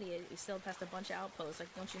 you're an idiot. You sailed past a bunch of outposts.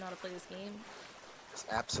 Like, don't you know how to play this game? Just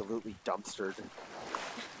absolutely dumpstered.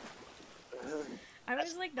 I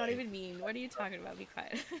was like, not even mean. What are you talking about? Be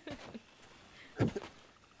quiet.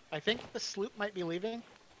 I think the sloop might be leaving.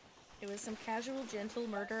 It was some casual, gentle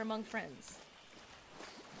murder among friends.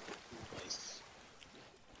 Nice.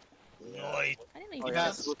 I didn't know you could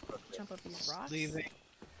yeah. jump up these rocks. Leaving.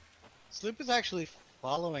 Sloop is actually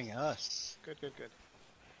following us. Good, good, good.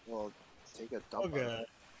 Well, take a dump on it.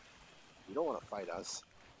 You don't want to fight us.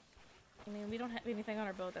 I mean, we don't have anything on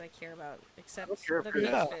our boat that I care about except don't care the if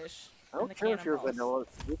you're- fish I and don't the care if you're cannonballs.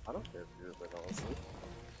 vanilla soup. I don't care if you're vanilla soup.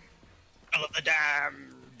 All of the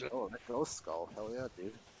damned. Oh, that ghost skull. Hell yeah,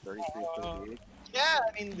 dude. 33, 38. Yeah,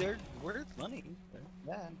 I mean they're worth money.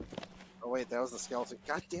 Yeah. Oh wait, that was the skeleton.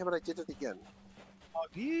 God damn it, I did it again.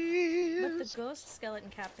 But the ghost skeleton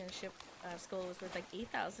captain ship skull was worth like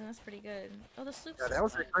 8,000. That's pretty good. Oh, the sloop's Yeah, that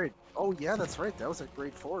was at grade. Oh yeah, that's right. That was at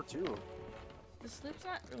grade 4 too. the sloop's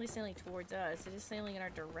not really sailing towards us. It is sailing in our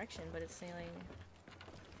direction, but it's sailing.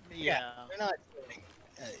 Yeah. They're not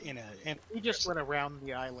in a. And We just went around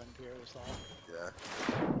the island here, is all. Yeah.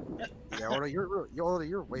 Yeah, Oda,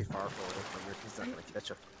 you're way far from here. He's not gonna catch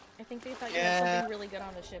you. I think they thought you had something really good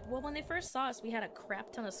on the ship. Well, when they first saw us, we had a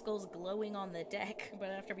crap ton of skulls glowing on the deck. But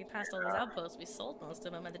after we passed all those outposts, we sold most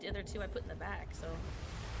of them, and the other two I put in the back. So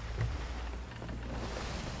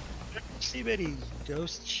see many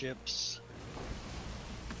ghost ships.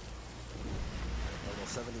 Level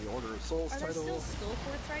 70 Order of Souls are there title. still skull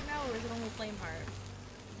forts right now, or is it only Flameheart?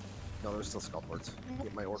 No, there's still Skullports.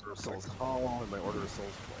 Get my Order of Souls Hall and my Order of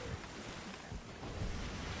Souls Flag.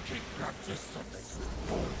 Keep your distance.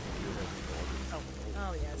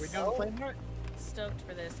 Oh yes. Are we doing Flameheart? Stoked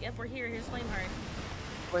for this. Yep, we're here. Here's Flameheart.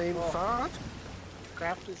 Flame Thought?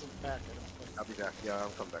 Craft isn't back, I don't think. I'll be back. Yeah, I'll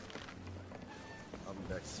come back. I'll be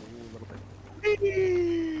back soon, a little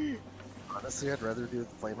bit. Honestly, I'd rather do the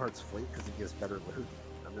Flameheart's fleet because he gives better loot.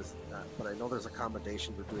 I'm just not, but I know there's a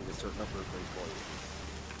commendation for doing a certain number of things for you.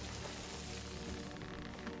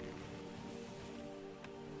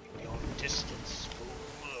 Distance.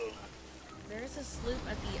 There's a sloop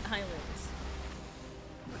at the islands.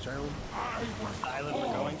 Which island? Island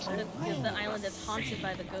we're going to. The island that's haunted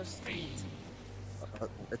by the ghost fleet.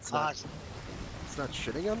 It's not. It's not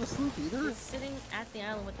shitting on the sloop either. It's sitting at the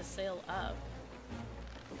island with the sail up.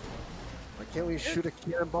 Why can't we shoot a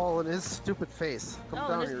cannonball in his stupid face? Come Oh,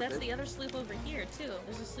 down and here, that's bitch. the other sloop over here too.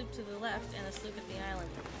 There's a sloop to the left and a sloop at the island.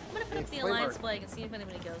 I'm gonna put Hey, up the Flamer. alliance flag and see if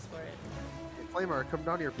anybody goes for it. Hey, Flamer, come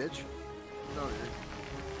down here, bitch. Come down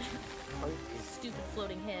here. Stupid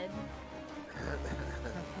floating head.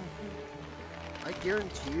 I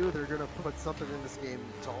guarantee you they're gonna put something in this game,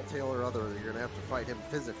 tall tale or other, that you're gonna have to fight him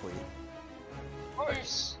physically. Of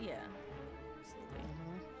course. Yeah.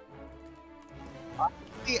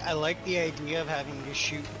 I like the idea of having to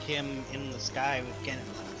shoot him in the sky with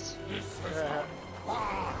cannonballs. This is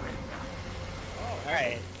far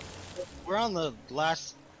Alright. We're on the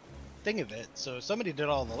last thing of it, so somebody did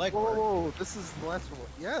all the legwork. Whoa, this is the last one.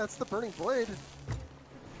 Yeah, that's the Burning Blade.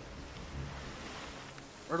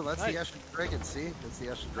 Or that's Nice. the Ashen Dragon, see? That's the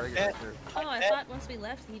Ashen Dragon Yeah. right there. Oh, I thought once we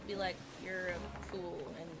left he'd be like, "You're a fool,"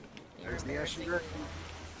 and you're There's the Ashen embarrassing. Dragon.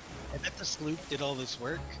 I bet the sloop did all this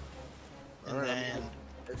work. And Alright, I then, mean,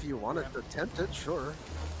 if you wanted to attempt it, sure.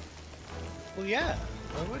 well, yeah,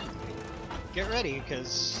 why wouldn't we? Get ready,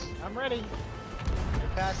 because I'm ready. they're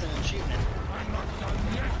passing and shooting it. I'm not done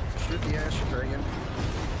yet. Shoot the Ashen Dragon.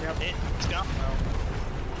 It's gone.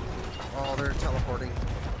 Oh, they're teleporting.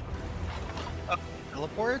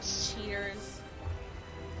 Teleports? Cheaters.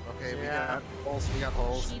 Okay, we Yeah. got holes. We got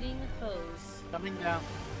holes. Cheating hose. Coming down.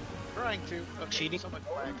 Trying to. Okay, Cheating. So much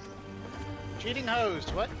flag. Cheating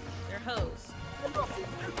hosed. What? They're hose.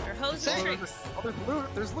 They're hose Say- and tricks. Oh, there's loot.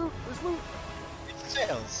 There's loot. There's loot. It's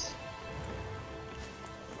sails.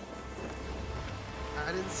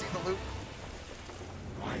 I didn't see the loot.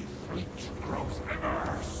 My fleet grows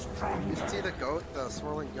ever You stronger. see the goat, the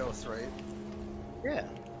swirling ghost, right? Yeah.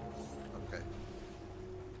 Okay.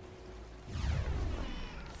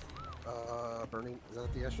 Burning. Is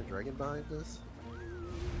that the Ashen Dragon behind this?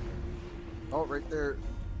 Oh, right there.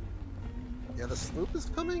 Yeah, the sloop is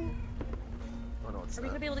coming. Oh, Oh no, it's Are we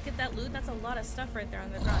not. gonna be able to get that loot? That's a lot of stuff right there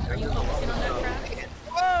on the ground. Are you focusing on that crap?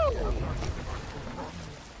 Whoa!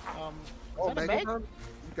 Oh, Is that a meg? Megalodon? You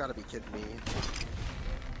gotta be kidding me.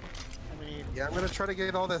 I mean, Yeah, I'm gonna try to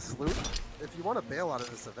get all this loot. If you want to bail out of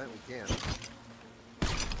this event, we can.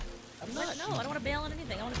 I'm like, no, I don't want to bail on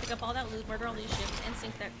anything. I want to pick up all that loot, murder all these ships, and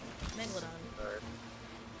sink that Megalodon. Alright.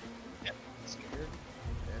 Yep. Scared.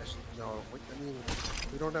 Ash, no, I mean,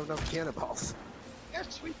 we don't have enough cannonballs.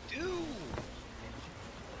 Yes, we do.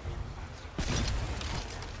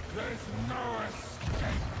 There's no escape.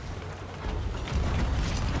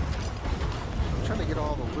 I'm trying to get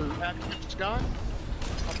all the loot. it's gone.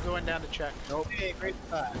 I'm going down to check. Nope. Okay, great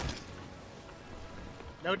spot.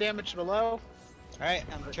 No damage below. All right,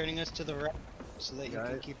 I'm turning us to the right so that you Got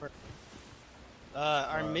can it. keep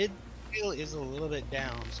our mid field is a little bit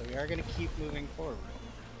down, so we are going to keep moving forward.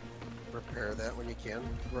 Repair that when you can.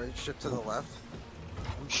 Right ship to the left.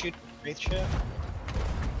 I'm shooting Wraith ship.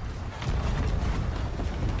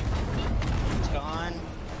 It's gone.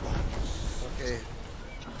 Okay.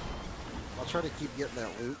 I'll try to keep getting that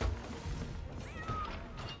loot.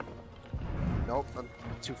 Nope, I'm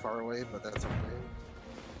too far away, but that's okay.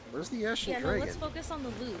 Where's the Ashen Yeah, no, Dragon? let's focus on the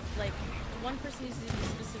loot. Like, one person needs to be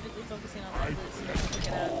specifically focusing on that loot so they can pick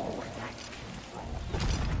it up.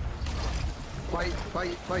 Fight!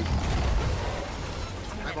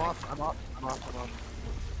 I'm off.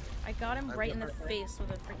 I got him I'm right in the gonna- face with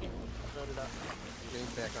a freaking... Loaded up. Getting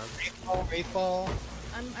back on. Wraithball.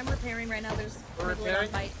 I'm repairing right now. There's We're Megalodon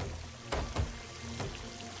repairing? bite.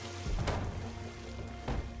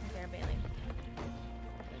 Okay, I'm bailing.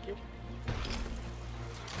 Thank you.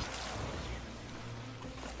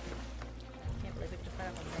 Can't believe we have to fight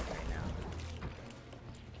off a Meg right now.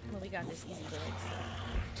 Well, we got this easy, but like,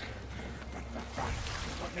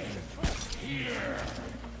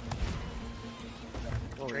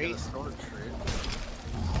 Well, we got Straight. a storage trade.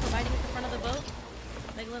 biting at the front of the boat.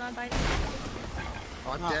 Megalodon biting.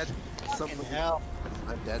 Oh, I'm Oh, dead. Fucking hell.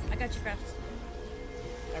 I'm dead. I got you, Crafts.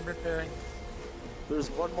 I'm repairing. There's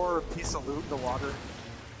one more piece of loot in the water.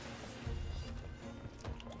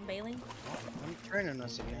 I'm bailing. I'm turning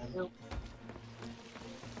us again.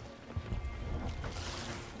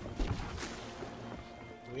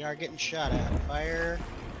 We are getting shot at. Fire.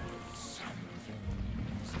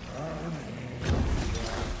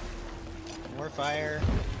 More fire.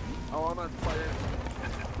 Oh, I'm on fire.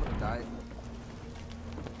 I'm gonna die.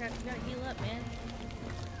 Crafts, you gotta heal up, man.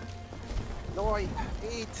 No, I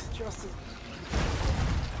ate Justin.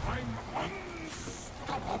 I'm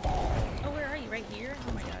unstoppable. Oh, where are you? Right here?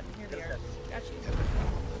 Oh my god, here we are. Got you.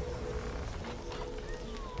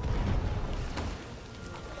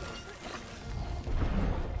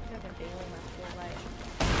 I've been bailing my whole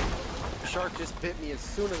life. Shark just bit me as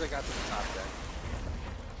soon as I got to the top deck.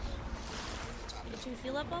 Did you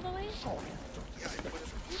heal up all the way? Yeah, I put it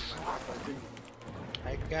in my mouth, but I didn't.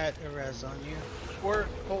 I got a res on you. 4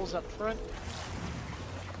 poles up front.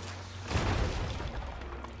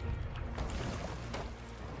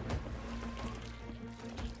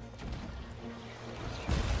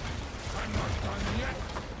 I'm not done yet.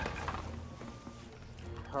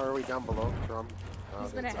 How are we down below, Drum? Oh,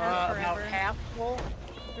 He's been at that's- half About forever. half full.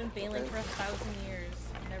 I've been bailing for 1,000 years.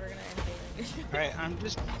 I'm never gonna end bailing. Alright, I'm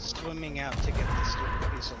just swimming out to get this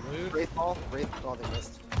stupid piece of loot. Wraith ball? Wraith ball, they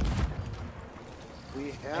missed.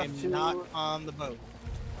 We have I'm to. not on the boat.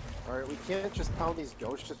 Alright, we can't just pound these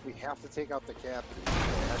ghost ships. We have to take out the captain.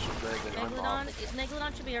 Ashen Dragon. I'm off.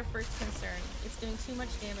 Megalodon should be our first concern. It's doing too much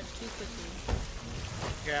damage too quickly.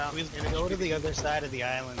 Yeah. We go to the other side of the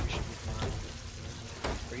island, we should be fine.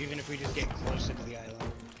 Or even if we just get closer to the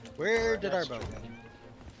island. Where did our boat go?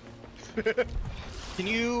 Can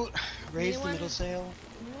you raise the Anyone? middle sail?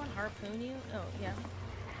 Anyone harpoon you? Oh, yeah.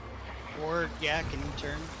 Or, yeah, can you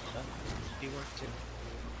turn? That'd be work too.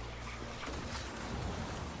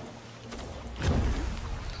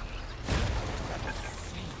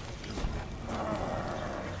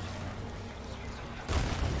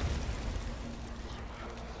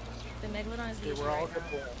 The Megalodon is the Okay, issue we're all right good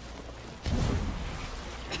now. there.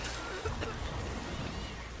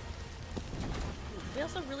 We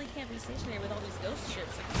also really can't be stationary with all these ghost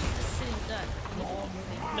ships. Like, it's just sitting duck. We need to keep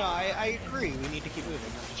moving. No, I agree. We need to keep moving.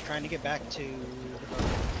 I'm just trying to get back to the boat.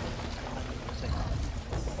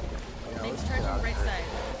 Yeah, Meg's let's get charging out of right here. side.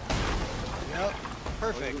 Yep.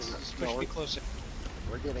 Perfect. No, Just push me we're- closer.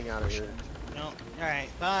 We're getting out of here. No. Alright,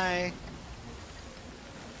 bye.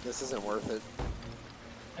 This isn't worth it.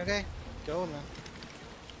 Okay, go then.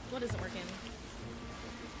 What isn't working?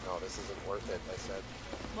 No, this isn't worth it, I said.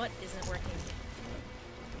 What isn't working?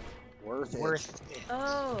 Worth it. Worth it.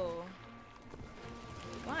 Oh.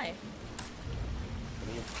 Why? I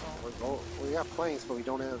mean, we got planes, but we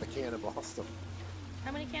don't have the cannonballs. So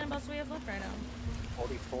How many cannonballs do we have left right now?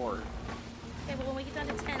 44. Okay, well when we get down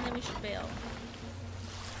to 10, then we should bail.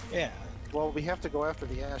 Yeah. Well, we have to go after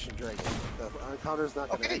the Ashen Dragon. The encounter's not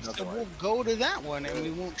going to Okay, end so otherwise. we'll go to that one and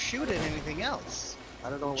we won't shoot at anything else. I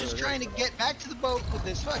don't know We're where just it trying is, to but get back to the boat with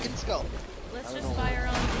this fucking skull. Let's I don't just know. fire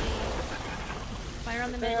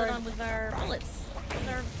on the megalodon with our bullets. With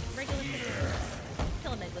our regular pistols.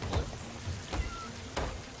 Kill a meg with bullets.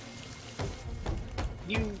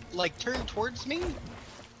 You, like, turn towards me?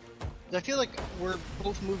 I feel like we're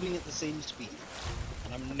both moving at the same speed.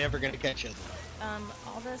 And I'm never gonna catch you.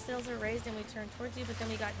 All the sails are raised and we turned towards you, but then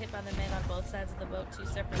we got hit by the men on both sides of the boat 2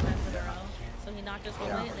 separate times in a row. So he knocked us one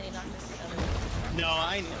way and then he knocked us the other way. No,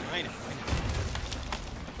 I know.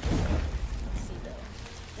 Let's see though.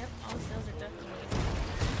 Yep, all the sails are definitely raised.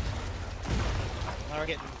 We're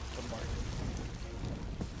getting bombarded.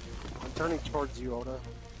 I'm turning towards you, Oda.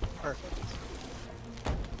 Perfect.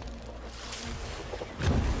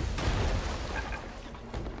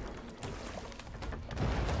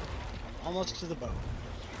 Almost to the boat.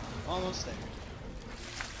 Almost there.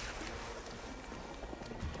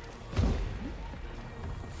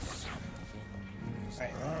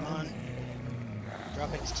 Alright, come on.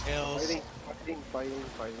 Dropping sails. Fighting.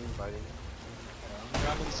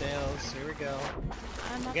 Dropping sails. Here we go.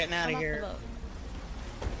 I'm off, Getting outta I'm here. Off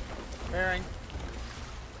the boat. Bearing.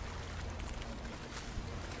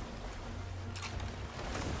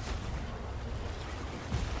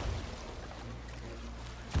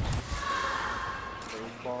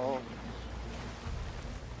 Ball.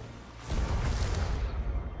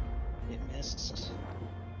 It missed.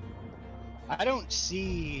 I don't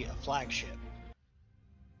see a flagship.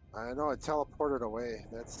 I know, it teleported away.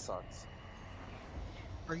 That sucks.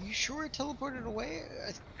 Are you sure it teleported away?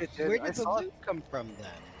 It did. Where I did the saw it. loot come from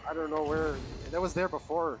then? I don't know where. That was there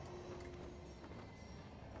before.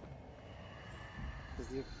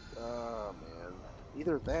 'Cause man.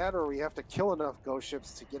 Either that or we have to kill enough ghost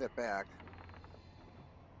ships to get it back.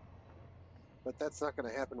 But that's not going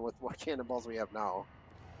to happen with what cannonballs we have now.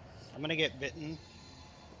 I'm gonna get bitten.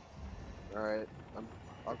 Alright.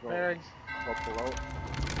 I'll go Bearing. below.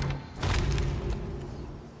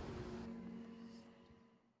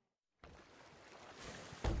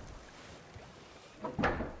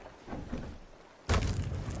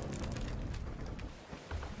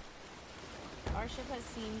 Our ship has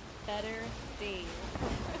seen better days.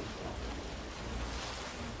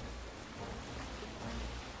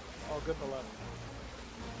 All good below.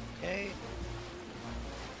 Okay.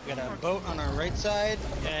 We got a boat on our right side,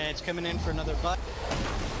 and it's coming in for another butt.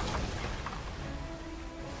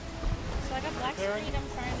 So I got black screen. I'm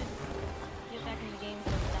trying to get back in the game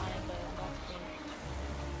because I'm dying, but I'm black screen.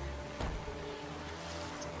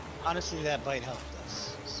 Honestly, that bite helped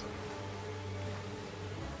us. So.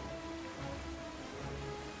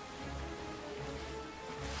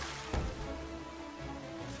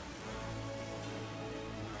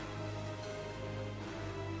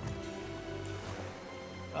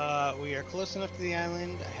 We are close enough to the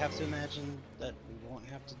island. I have to imagine that we won't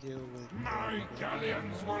have to deal with. My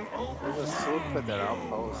galleons will There's a sloop at that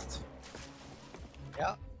outpost.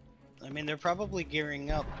 Yeah. I mean, they're probably gearing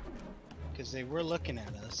up because they were looking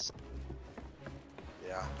at us.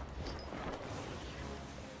 Yeah.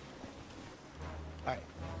 Alright,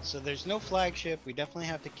 so there's no flagship. We definitely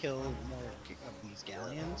have to kill more of these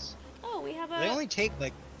galleons. Oh, we have They a. only take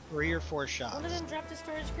like 3 or 4 shots. One of them dropped a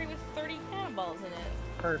storage crate with 30 cannonballs in it.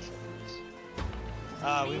 Perfect.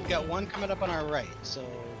 We've got one coming up on our right, so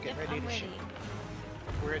get Yep, ready I'm to shoot.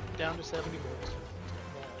 We're down to 70 boats.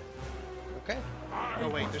 Okay. Oh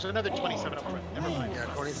wait, there's another 27 up front. Never mind. Yeah,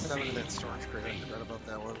 27 in that storage crate. I forgot about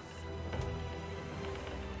that one.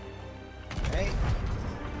 Okay.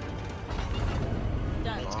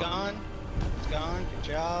 Done. It's gone. It's gone. Good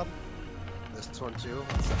job. This one too.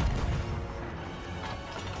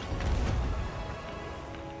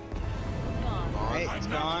 Gone. Alright, it's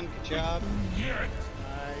gone. Good job. yet.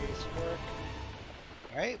 Nice work.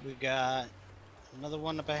 Alright, we've got another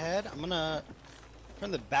one up ahead. I'm gonna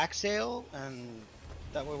turn the back sail, and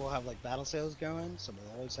that way we'll have like battle sails going, so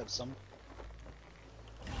we'll always have some.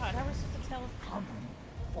 God, how are we supposed to tell which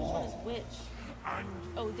one is which?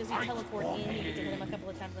 Oh, does he teleport in? You get to hit him a couple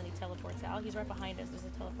of times, then he teleports out. He's right behind us. There's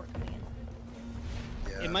a teleport coming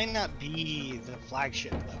in. Yeah. It might not be the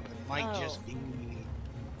flagship though. It might Oh. just be.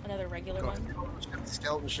 Another regular one.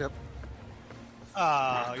 Skeleton ship.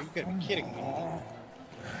 Oh, you gotta be kidding me.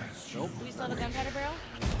 Nope. Do we still have a gunpowder barrel?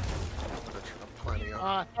 I'm climbing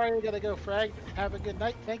up. Sorry, we gotta go, Frag. Have a good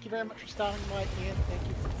night. Thank you very much for stopping by, Ian. Thank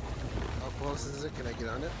you. How close is it? Can I get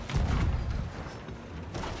on it?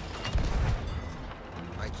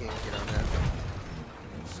 I can't get on that.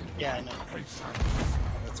 Yeah, I know.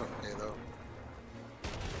 That's okay though.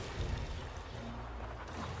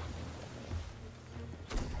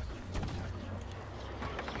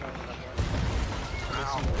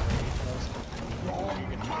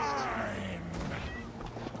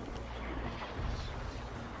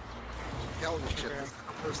 Skeleton ship, this is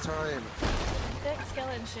the first time. That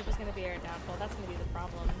skeleton ship is going to be our downfall. That's going to be the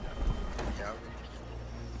problem. Yeah.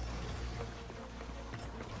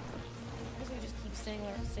 I guess we just keep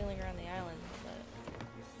sailing around the island, but...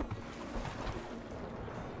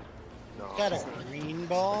 No. Got a green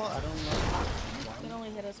ball? I don't know. It only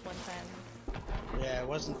hit us one time. Yeah, it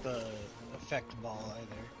wasn't the effect ball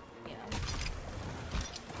either. Yeah.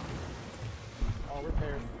 All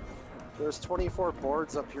repaired. There's 24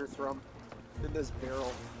 boards up here, Thrum, in this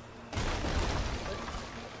barrel. What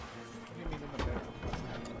do you mean in the barrel?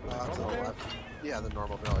 To the barrel? left. Yeah, the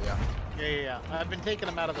normal barrel, yeah. Yeah. I've been taking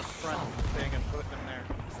them out of the front thing and putting them there.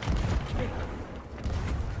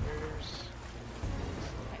 There's...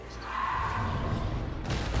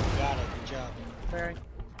 Got it, good job. Repairing.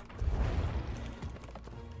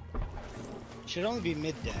 Should only be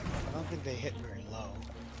mid-deck. I don't think they hit very low.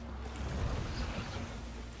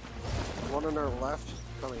 One on our left,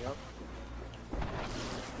 coming up.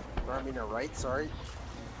 Or I mean our right, sorry.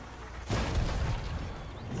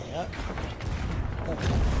 Yeah.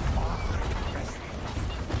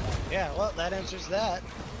 Yeah, well, that answers that.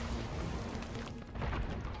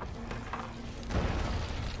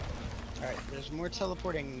 Alright, there's more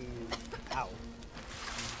teleporting out.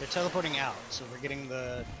 They're teleporting out, so we're getting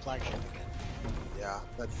the flagship again. Yeah,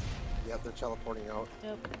 that's... Yeah, they're teleporting out.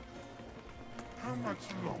 Yep. How much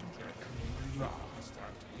longer can we last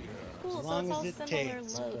out here? Cool, As so long it's all as it similar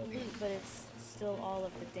takes, loot, but it's still all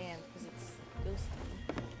of the damned, because it's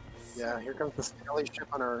ghosty. Yeah, here comes the skelly ship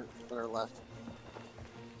on our left.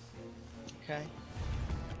 Okay.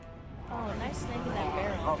 Oh, nice snake in that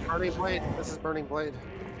barrel. Oh, Burning Blade. This is Burning Blade.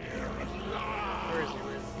 Where is he?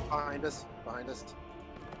 Behind us. Behind us.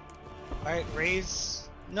 Alright, raise...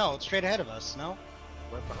 No, it's straight ahead of us, no?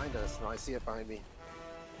 Right behind us. No, I see it behind me.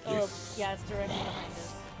 Oh, yeah, it's directly behind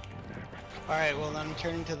us. Alright, well, I'm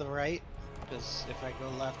turning to the right, because if I go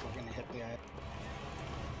left, we're gonna hit the eye.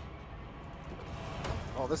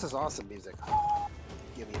 Oh, this is awesome music.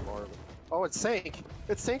 Give me more of it. Oh, it sank.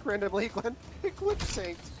 It sank randomly, Glenn. It glitch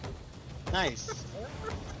sanked. Nice. Or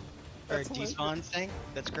That's hilarious. despawn thing?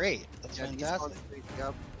 That's great. That's Yeah, fantastic. despawn sank,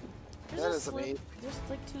 yep. There's That a is slip, amazing. there's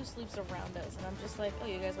like 2 sleeps around us, and I'm just like, oh,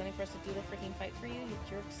 you guys waiting for us to do the freaking fight for you, you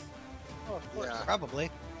jerks? Oh, of course. Yeah. Probably.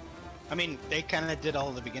 I mean, they kind of did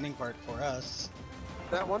all the beginning part for us.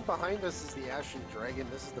 That one behind us is the Ashen Dragon.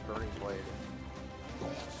 This is the Burning Blade. Your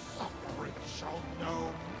suffering shall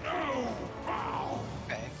know no bounds.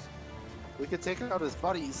 Okay. We could take out his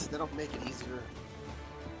buddies. That'll make it easier.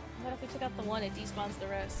 What if we took out the one, it despawns the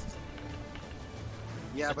rest?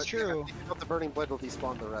 Yeah, That's but true. taking out the Burning Blade will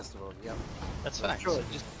despawn the rest of them. Yep. That's Well, fine. sure. So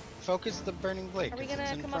just focus the burning blade. Are we 'cause gonna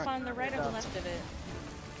it's in come front. up on the right or the left of it?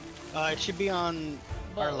 It should be on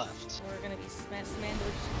our Both. left. We're gonna be sandwiched.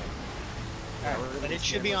 we're Alright, gonna but be it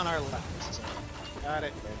should be on our left. So Got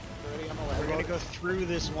it. Already on the left. we're gonna go through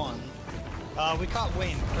this one. We caught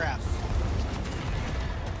Wayne. Crap.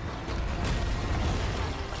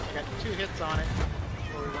 Got 2 hits on it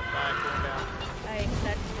before we went back, going down.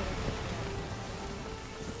 That's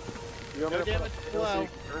You want No me to put damage up the middle so below. you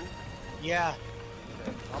can turn? Yeah.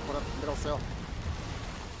 Okay, I'll put up the middle sail.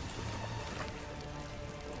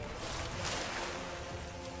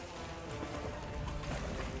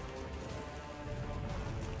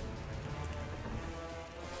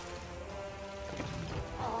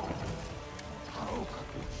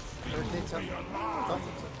 Rotate some.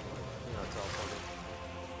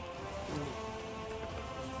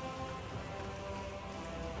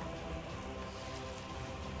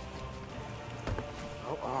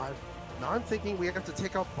 Now I'm thinking we have to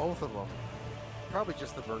take out both of them. Probably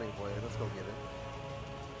just the Burning Blade. Let's go get it.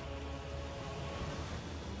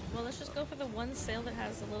 Well, let's just go for the one sail that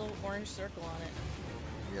has a little orange circle on it.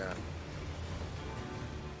 Yeah.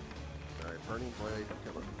 Alright, Burning Blade.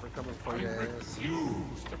 We're coming for I you.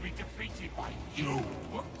 refuse to be defeated by you.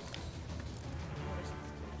 Oh, there's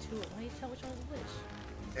 2. Why do you tell which one's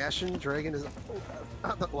which? Ashen Dragon is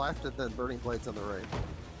on the left and then Burning Blade's on the right.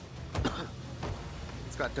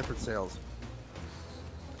 It's got different sails.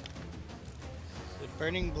 The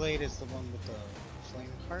burning blade is the one with the flame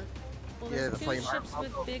heart. Well, Yeah, there's the 2 flame ships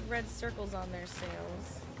heart. with big red circles on their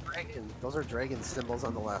sails. Dragon. Those are dragon symbols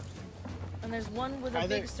on the left. And there's one with a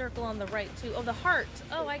Either- big circle on the right, too. Oh, the heart!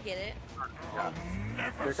 Oh, I get it. Yeah.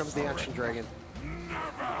 Never Here comes the Action Dragon.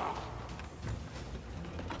 Never.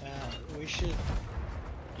 we should.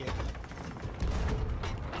 Yeah.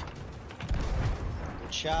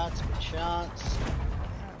 Good shots. Good shots.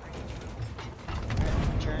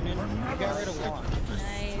 Alright, turning. We got rid of one.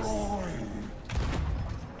 Nice.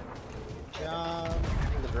 Good job.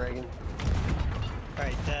 The dragon.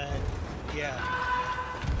 Alright, yeah.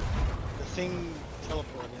 The thing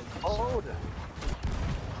teleported. Oh!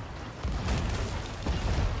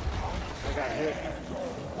 I got hit.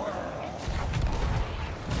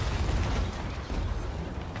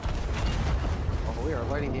 Oh, we are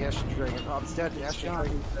lighting the Ashen Dragon. Oh, it's dead. The Ashen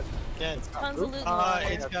Dragon. Dead. Tons of loot.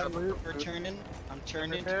 It's got loot. We're turning. I'm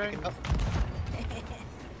turning to pick it up.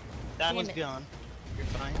 That one's gone. You're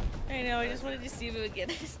fine. I know, I just wanted to see if it would get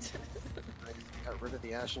it. I just got rid of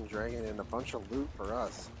the Ashen Dragon and a bunch of loot for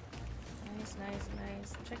us. Nice, nice,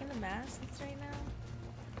 nice. I'm checking the masts right now.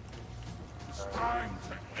 It's time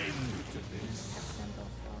to end this. Assemble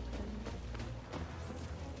Falcon.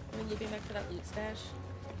 Are we looping back to that loot stash?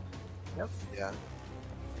 Yep. Yeah.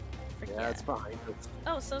 Frick Yeah, it's behind us.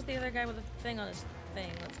 Oh, so's the other guy with a thing on his thing.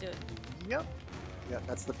 Let's do it. Yep. Yeah,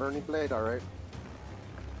 that's the Burning Blade, alright.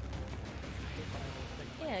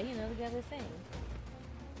 Yeah, you know, the guy with the thing.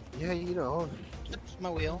 Yeah, you know, That's my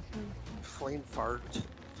wheel. flame fart.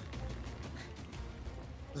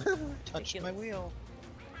 Touch my wheel.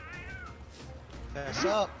 Pass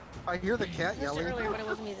up. I hear the cat I missed it yelling. earlier, but it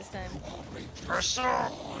wasn't me this time. Press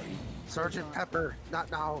up. Sergeant Pepper, not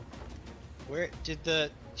now. Where did the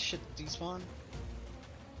shit despawn?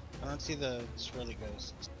 I don't see the swirly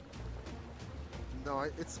ghosts. No,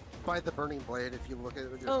 it's by the Burning Blade. If you look at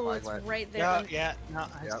it with your Oh, it's spyglass. right there. Yeah, on- yeah, no,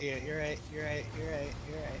 I Yep. see it. You're right. You're right. You're right.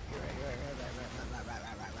 You're right. You're right. You're right.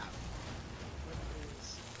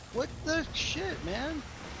 What the shit, man?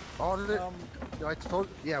 Oh, did it? No, I told.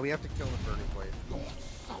 Yeah, we have to kill the Burning Blade.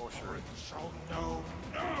 Oh, sure. Shall know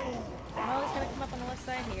no. Oh, it's gonna come up on the left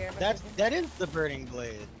side here. But That is the burning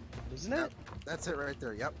blade, isn't it? Yep. That's it right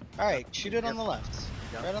there. Yep. All right, shoot it on Yep. the left.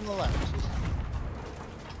 Yep. Right on the left.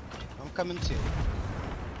 I'm coming too.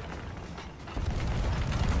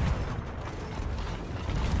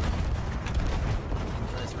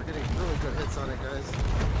 Nice. We're getting really good hits on it,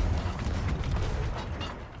 guys.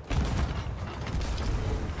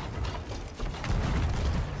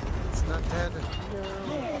 It's not dead.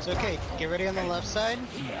 It's okay. Get ready on the left side.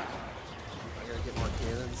 I gotta get more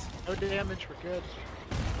cannons. No damage, we're good.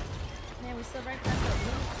 Man, we still right past that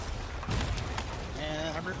loop.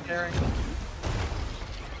 And I'm repairing.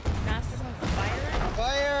 Mast is on fire.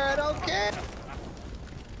 fire. I don't care.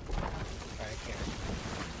 I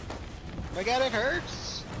care. My God, it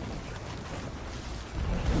hurts.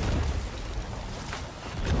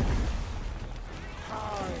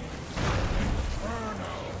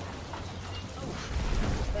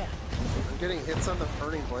 I'm getting hits on the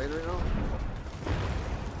Burning Blade right now.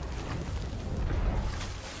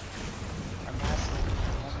 Our massive.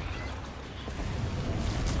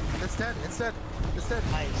 It's dead. It's dead. It's dead.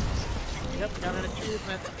 Nice. Yep, got an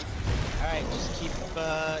achievement. All right, just keep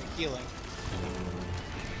healing.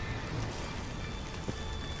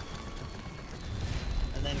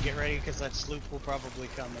 And then get ready because that sloop will probably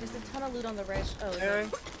come in. There's a ton of loot on the right. Oh, is Okay.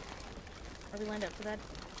 it? Are we lined up for that?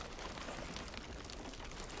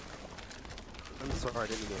 I'm sorry, I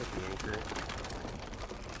didn't mean to hit the anchor.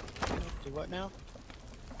 Do what now?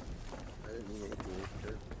 I didn't mean to hit the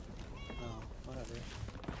anchor. Oh, whatever.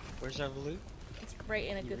 Where's our loot? It's right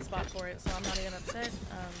in a good spot for it, so I'm not even upset.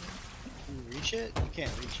 Can you reach it? You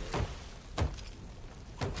can't reach it.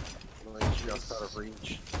 I'm like just out of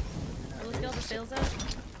reach. Will we get all the sails out?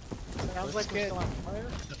 Sounds Let's like we're get still on fire.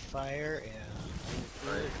 the fire and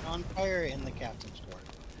we're on fire in the captain's quarter.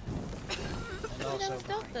 And Oh, also that was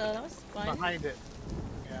dope behind though. That was fun. Behind it.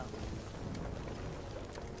 Yeah.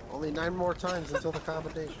 Only 9 more times until the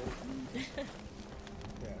commendation.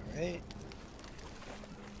 Yeah, right?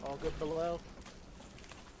 All good below.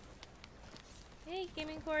 Hey,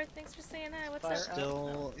 Gaming Court, thanks for saying hi. What's Fire up? out.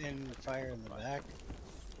 Still in fire in the back.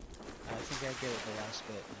 I think I get it the last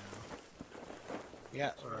bit now.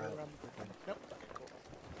 Yeah, we're Right out. around the corner. Yep. Okay, cool.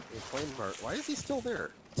 Hey, Flameheart, why is he still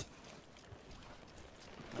there?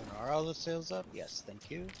 And are all the sails up? Yes, thank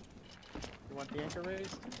you. You want the anchor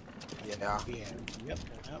raised? Yeah. Yeah. Yep.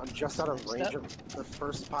 I'm just out of range of the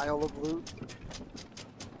first pile of loot.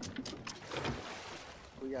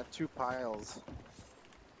 We got 2 piles.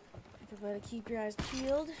 Everybody keep your eyes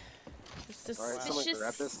peeled. For Alright, someone suspicious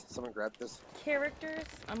grab this. Someone grab this. characters.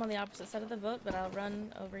 I'm on the opposite side of the boat, but I'll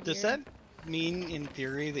run over here. Does that mean, in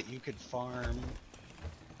theory, that you could farm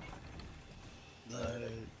the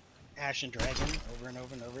Ashen Dragon over and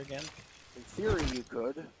over and over again? In theory, you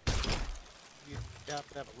could. You'd have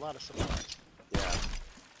to have a lot of supplies. Yeah.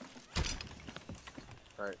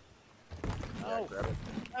 Alright. Yeah, Oh. grab it.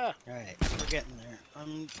 Ah, Alright, we're getting there.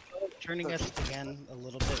 I'm turning us again a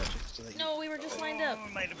little bit just so that you... No, we were just lined up. Oh,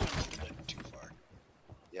 it might have been a little bit too far.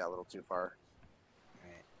 Yeah, a little too far.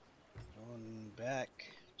 Alright. Going back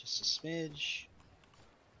just a smidge.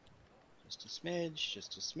 Just a smidge,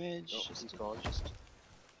 just a smidge, Nope, just keep a, going. just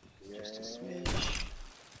Yeah. a smidge.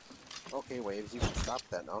 Okay, Waves, you can stop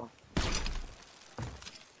that now.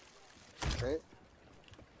 Okay.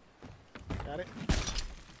 got it.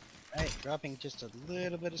 Alright, dropping just a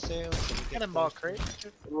little bit of sales. So we get Cannonball close crate.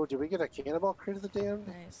 to- Oh, did we get a cannonball crate of the damn?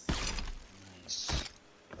 Nice. Nice.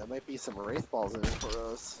 That might be some wraith balls in it for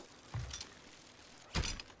us.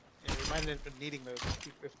 Yeah, we might end up needing those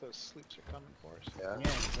if those sleeps are coming for us. Yeah.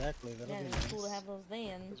 Yeah, exactly. That'll Yeah, be it'd nice. be cool to have those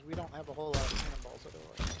then. Because we don't have a whole lot of cannonballs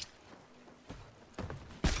otherwise.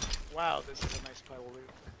 Wow, this is a nice pile of loot.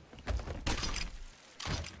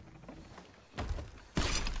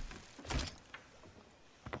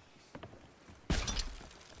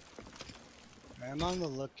 I'm on the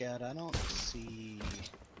lookout. I don't see...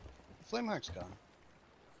 Flameheart's gone.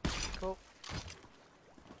 Cool.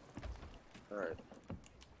 Alright.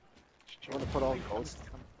 I'm gonna put all ghost.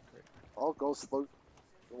 All ghost loot.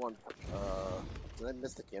 The one. Did I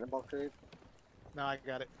miss the cannonball crate? No, I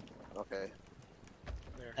got it. Okay.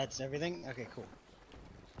 There. That's everything? Okay, cool.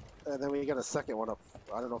 And then we got a second one up.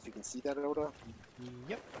 I don't know if you can see that, Oda.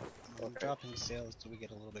 Yep. I'm Okay. dropping sales till we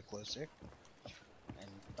get a little bit closer. And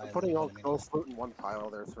by I'm a putting little all bit, I mean ghost loot in one pile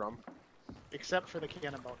there, Thrum. Except for the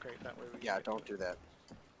cannonball crate, that way we Yeah, can don't do that.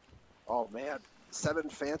 Oh man. 7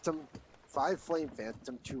 phantom, 5 flame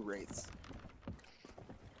phantom, 2 wraiths.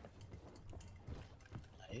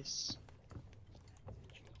 nice.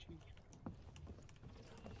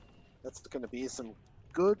 That's gonna be some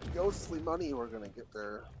good ghostly money we're gonna get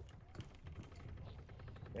there.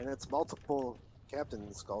 And it's multiple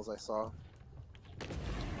captain skulls I saw.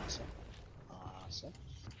 Awesome. Awesome.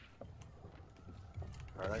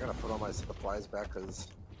 Alright, I gotta put all my supplies back because.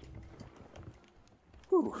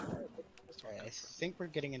 Whew. Alright, I think we're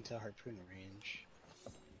getting into harpoon range.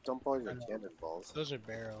 Dump all your cannonballs. Those are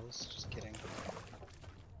barrels. Just kidding.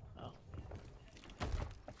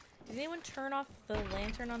 Did anyone turn off the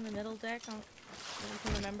lantern on the middle deck? That you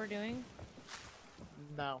can remember doing?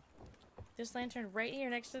 No. This lantern right here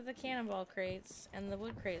next to the cannonball crates and the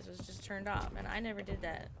wood crates was just turned off, and I never did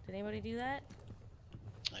that. Did anybody do that?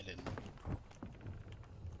 I didn't.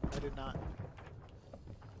 I did not.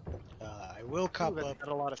 I will cop Ooh, that's up. got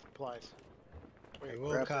a lot of supplies. I Wait,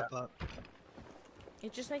 will grab cop up.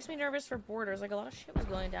 It just makes me nervous for borders. Like, a lot of shit was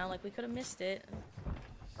going down. Like, we could have missed it.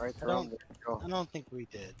 Alright, I Thrum, don't- there you go. I don't think we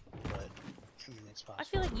did, but I mean it's possible. I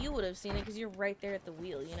feel like you would have seen it because you're right there at the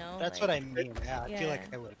wheel, you know? That's like, what I mean. Yeah, I feel like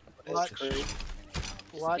Yeah. I would Watch have. crate. Just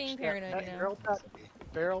Watch being that- paranoid, that you know?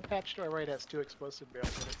 barrel patch to our right has 2 explosive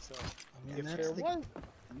barrels in it, so I mean, if that's there the, was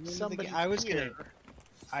the somebody I was here,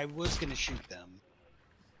 gonna shoot them,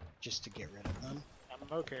 just to get rid of them.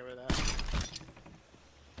 I'm okay with that.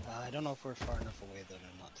 I don't know if we're far enough away though to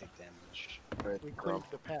not take damage. Alright, We Thrum. cleared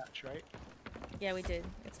the patch, right? Yeah, we did.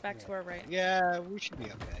 It's back to our right. Yeah, we should be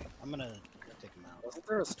okay. I'm gonna take them out. Wasn't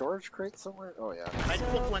there a storage crate somewhere? Oh yeah. I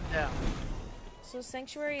So- took one down. So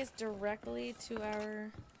Sanctuary is directly to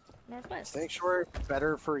our northwest. Sanctuary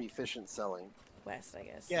better for efficient selling. West, I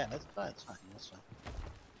guess. Yeah, that's fine. That's fine. That's fine.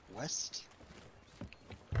 West.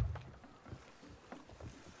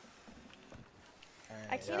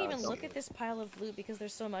 I can't Yeah, even it's look okay. at this pile of loot because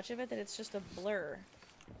there's so much of it that it's just a blur.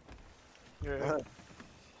 Yeah.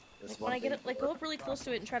 This When one I get thing- it, like go up really close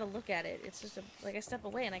to it and try to look at it, it's just a like I step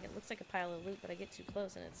away and it looks like a pile of loot, but I get too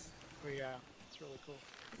close and it's Yeah, it's really cool.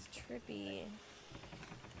 trippy.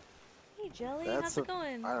 Hey Jelly, That's how's it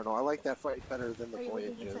going? I don't know. I like that fight better than the Are you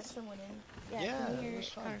looking to touch voyages. someone in? Yeah, can that you hear was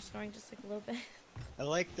fun. Connor snoring just like a little bit? I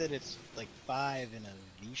like that it's like 5 in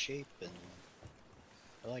a V shape, and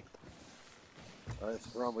I like. Alright,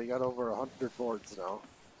 Thrum, we got over 100 boards now.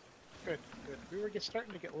 Good, good. We were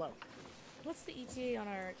starting to get low. What's the ETA on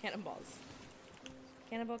our cannonballs?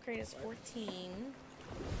 Cannonball crate is 14.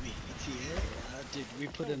 The ETA? Did we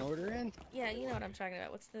put an order in? Yeah, you know what I'm talking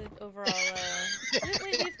about. What's the overall,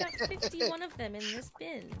 wait, we've got 51 of them in this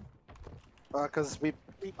bin. Cause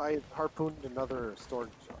I harpooned another storage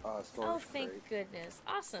Oh, thank crate. goodness.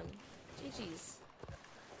 Awesome. GG's.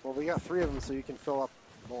 Well, we got 3 of them, so you can fill up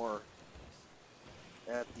more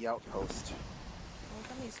at the outpost. Well,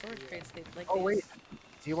 how many storage crates they like? Oh these- wait,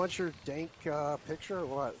 do you want your dank picture or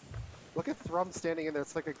what? Look at Thrum standing in there.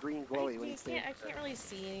 It's like a green glowy when he's standing I can't really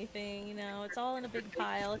see anything, you know. It's all in a big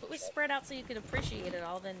pile. If it was spread out so you could appreciate it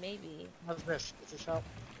all, then maybe. How's this? Does this help?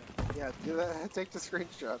 Yeah, do that. Take the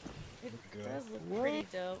screenshot. It Good. does look pretty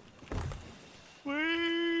dope.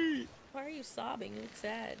 Wait! Why are you sobbing? You look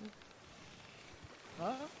sad.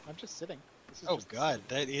 I'm just sitting. This is Oh just the god,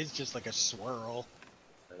 sitting. that is just like a swirl.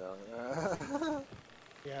 I know.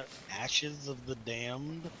 Yeah. Ashes of the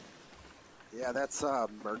damned. Yeah, that's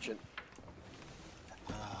merchant.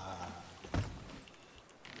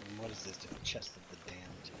 And what is this? The chest of the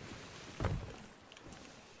damned.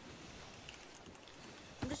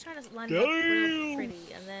 I'm just trying to line it up real pretty,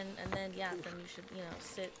 and then yeah, then you should, you know,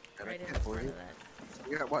 sit And I right in can't front of believe- that.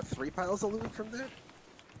 We got what, 3 piles of loot from there?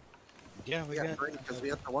 Yeah, we got. Because we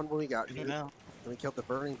had the one when we got I here. don't know. Then we killed the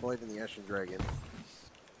burning blade and the ashen dragon.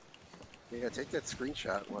 Yeah, take that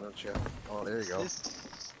screenshot, why don't you? Oh, there you go.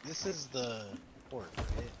 This is the port, right?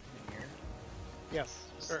 In here. Yes.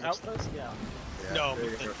 Just Or next- outpost? Yeah. Yeah, No, there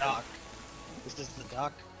but you the go. dock. This is the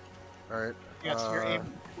dock. All right. Yes, you're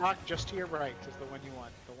aiming. Block just to your right is the one you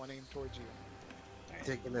want. The one aimed towards you.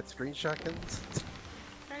 Taking that screenshot, Kenz?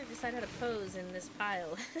 Trying to decide how to pose in this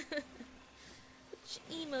pile. Which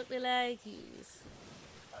emote will I use?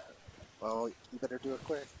 Well, you better do it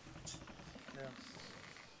quick. Yeah.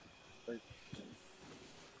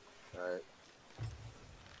 All right.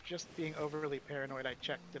 Just being overly paranoid, I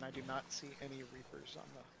checked and I do not see any Reapers on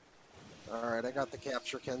the. All right, I got the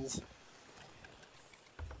capture, Kenz.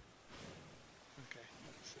 Okay.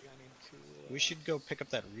 Let's see. I need to. We should go pick up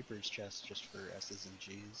that Reaper's chest just for S's and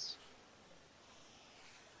G's.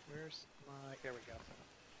 Where's my? There we go.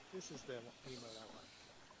 This is the emote I want.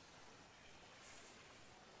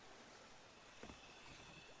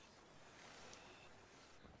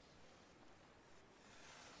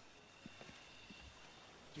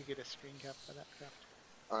 Did you get a screen cap for that craft?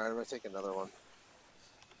 All right, I'm gonna take another one.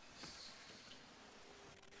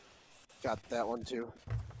 Got that one too.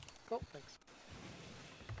 Cool. Thanks.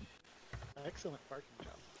 Excellent parking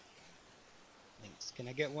job. Thanks. Can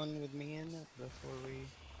I get one with me in it before we?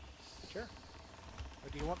 Sure. Or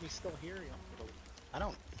do you want me still here? Or you want me to leave? I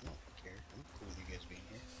don't care. I'm cool with you guys being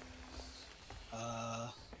here.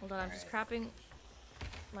 Hold on, I'm just cropping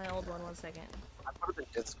my old one. 1 second. I put it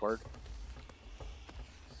in Discord.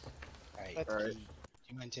 Alright. That's Alright. Do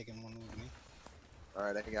you mind taking one with me? All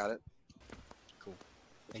right, I got it. Cool.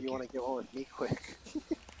 If Thank you you. want to get one with me, quick.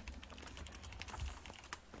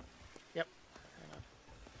 Yep.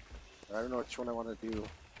 I don't know which one I want to do.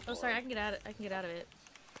 Oh, sorry, I can get out. I can get out of it.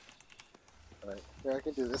 All right, yeah, I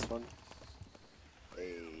can do this one.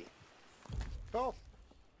 Hey. Cool.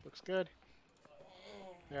 Looks good.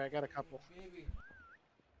 There, I got a couple.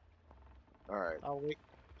 All right. I'll wait.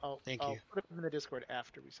 Thank I'll you. put them in the Discord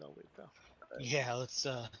after we sell loot, though. Yeah, let's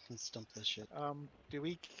dump this shit. Do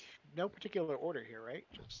we? No particular order here, right?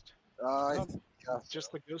 Just Yeah,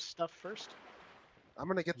 just the ghost stuff first. I'm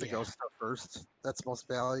gonna get the Yeah. ghost stuff first. That's most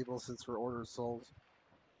valuable since we're order souls.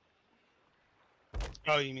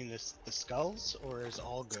 Oh, you mean the skulls, or is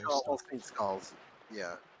all ghost All stuff? skulls.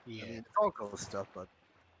 Yeah. Yeah. I mean, it's all ghost stuff, but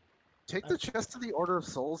take the chest to the Order of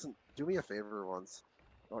Souls and do me a favor once.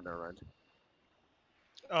 Oh, never mind.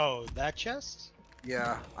 Oh, that chest?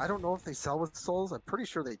 Yeah, I don't know if they sell with souls. I'm pretty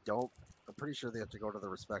sure they don't. I'm pretty sure they have to go to the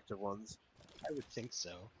respective ones. I would think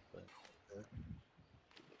so, but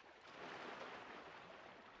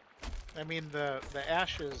I mean, the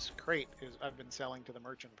ashes crate is I've been selling to the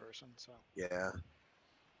merchant person, so Yeah.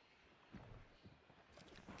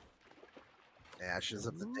 Ashes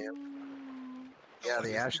of the damn. Yeah,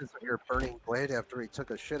 the ashes of your burning blade after he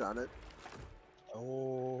took a shit on it.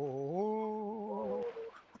 oh,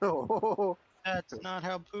 Oh, that's not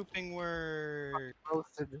how pooping works.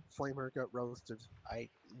 roasted. Flamer got roasted. I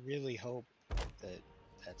really hope that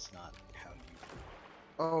that's not how you.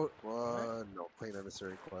 Oh, no. Claim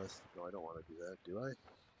emissary quest. No, I don't want to do that, do I?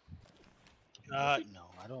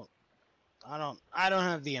 No, I don't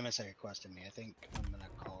have the emissary quest in me. I think I'm gonna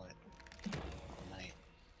call it tonight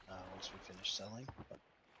once we finish selling. But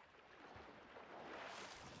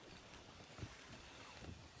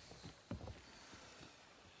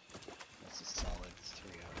that's a solid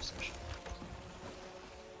 3-hour session.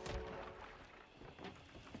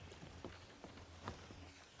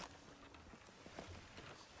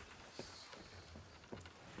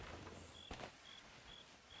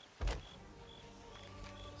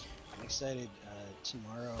 I'm excited.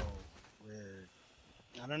 Tomorrow,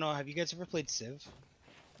 I don't know. Have you guys ever played Civ?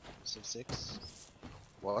 Civ 6?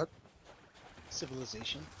 What?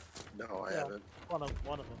 Civilization? No, I Yeah. haven't. one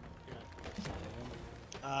of them.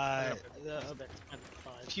 Yeah. A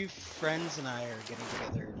few friends and I are getting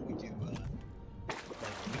together. We do like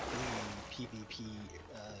weekly PvP.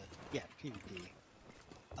 Yeah, PvP.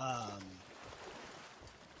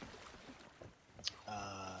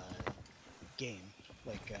 Game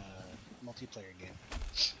like multiplayer game.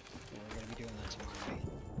 We're gonna be doing that tomorrow night.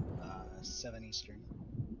 7 Eastern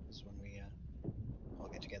is when we all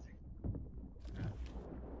get together.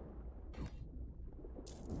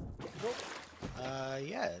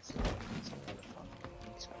 Yeah, it's a lot of fun.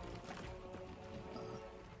 It's cool.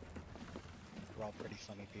 We're all pretty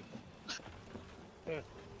funny people. Yeah.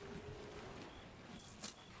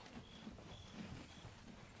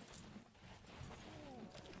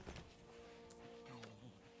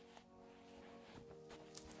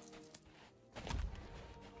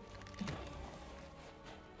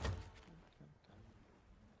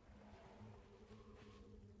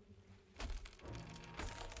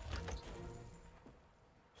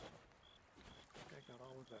 I got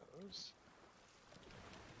all of those.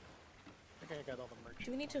 I think I got all the merch.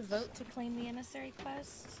 Do we need to vote to claim the emissary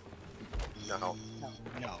quest? No.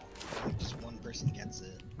 No. Just one person gets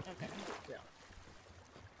it. Okay. Yeah.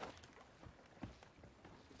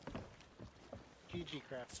 GG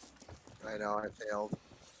craft. I know, I failed.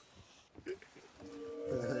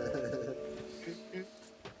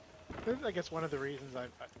 I guess one of the reasons that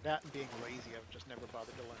and being lazy, I've just never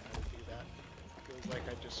bothered to learn how to do that. Feels like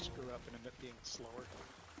I just screw up and end up being slower.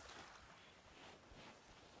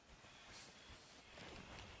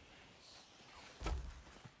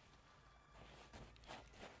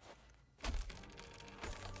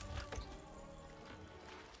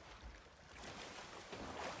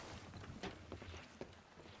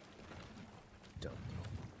 Don't.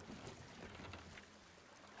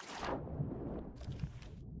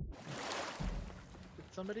 Did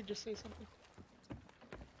somebody just say something?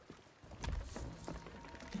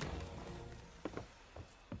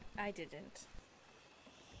 I didn't.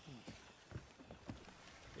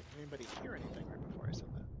 Did anybody hear anything right before I said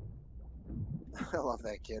that? I love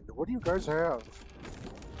that kid. What do you guys have?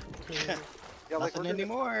 Yeah, like Nothing we're gonna,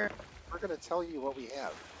 anymore. we're gonna tell you what we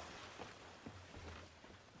have.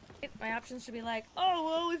 My options should be like, oh,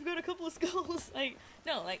 well, we've got a couple of skulls. Like,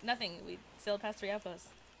 no, like, nothing. We sailed past 3 outposts.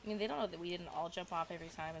 I mean, they don't know that we didn't all jump off every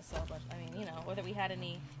time and stuff, but, I mean, you know, or that we had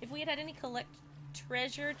any... If we had any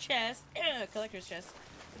treasure chest, collector's chest,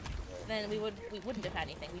 then we wouldn't have had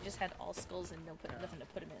anything. We just had all skulls and nothing to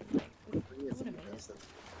put them in. Like, Three is would've the made best. it.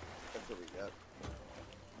 That's what we got.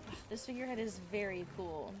 This figurehead is very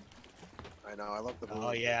cool. I know, I love the blue.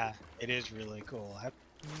 Oh yeah, it is really cool.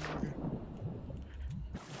 The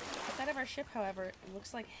side of our ship, however, it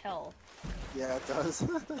looks like hell. Yeah, it does.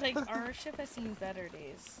 Like, our ship has seen better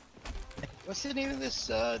days. What's the name of this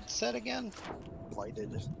set again?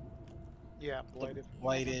 Blighted. Yeah, blighted.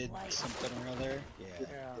 Blighted Blight. something or other. Yeah.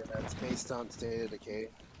 Yeah, it's based on State of Decay.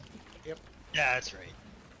 Yeah, that's right.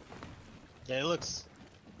 Yeah, it looks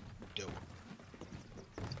dope.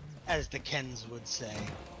 As the Kenz would say.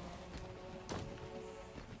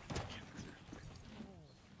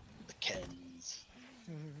 The Kenz.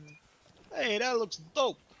 Hey, that looks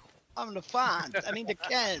dope. I'm the Fonz. I mean the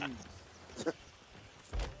Kenz.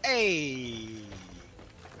 Hey.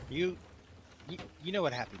 You know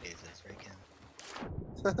what Happy Days is, right, Ken?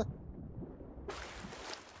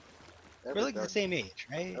 We're like the same age,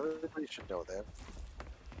 right? Everybody should know that.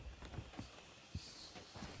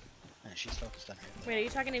 She's focused on her. Wait, are you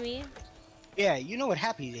talking to me? Yeah, you know what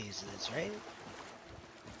Happy Days is, right?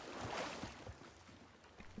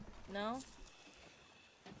 No?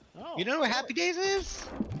 Oh, You don't know what Happy Days is?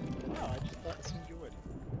 No, I just thought assumed you would.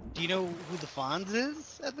 Do you know who the Fonz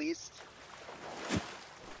is, at least?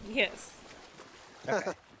 Yes.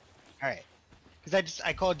 Okay. Alright. Because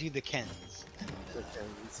I called you the Kenz.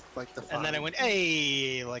 It's like the And then I went,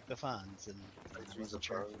 hey, like the Fonz. And I Like wasn't the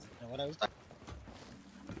sure Fonz. what I was talking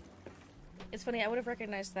It's funny, I would have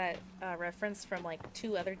recognized that reference from like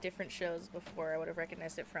 2 other different shows before I would have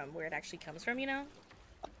recognized it from where it actually comes from, you know?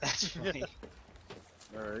 That's funny.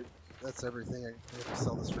 Alright, that's everything. I have to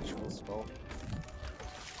sell this ritual spell.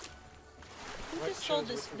 Who What just sold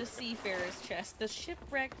shows the seafarer's chest? The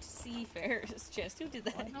shipwrecked seafarer's chest. Who did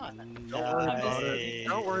that? Why not? Don't worry about it.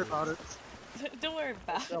 Don't worry about it. Don't worry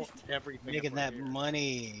about Sell it. everything. Making up that here.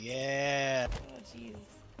 money, yeah. Oh, jeez.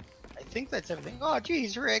 I think that's everything. Oh,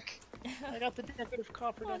 jeez, Rick. I got the decorative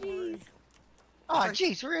copper. Oh, Don't worry. jeez. Oh,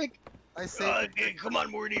 jeez, Rick. I say Okay, come on,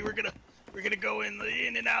 Morty. We're gonna go in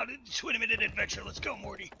and out. 20-minute adventure. Let's go,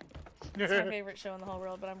 Morty. It's my favorite show in the whole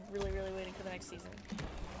world, but I'm really, really waiting for the next season.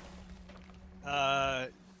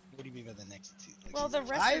 What do you mean by the next season? Well, the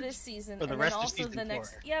rest of this season, Or the and rest then of also season the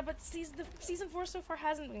next. 4? Yeah, but season 4 so far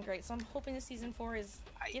hasn't been great, so I'm hoping the season 4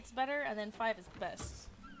 gets better, and then 5 is the best.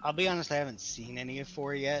 I'll be honest, I haven't seen any of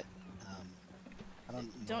 4 yet. I don't.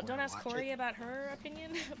 know Don't when to ask watch Corey it. about her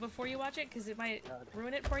opinion before you watch it, because it might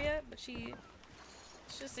ruin it for you. But she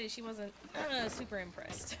Let's just say she wasn't super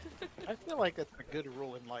impressed. I feel like that's a good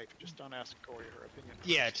rule in life. Just don't ask Corey her opinion.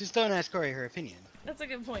 Yeah, just don't ask Corey her opinion. That's a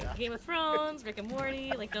good point. Game of Thrones, Rick and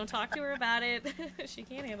Morty, like don't talk to her about it. She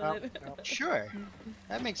can't handle No, it. no. Sure,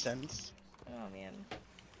 that makes sense. Oh man.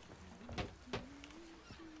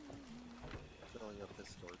 Filling up this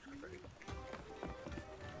storage crate.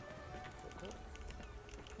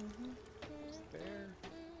 There.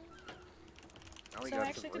 Now we So got I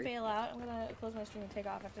actually have to break. bail out. I'm gonna close my stream and take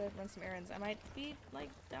off. I have to run some errands. I might be like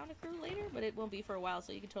down to crew later, but it won't be for a while,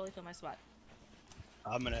 so you can totally fill my spot.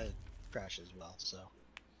 I'm gonna crash as well, so.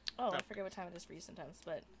 Oh, I forget what time it is for you sometimes,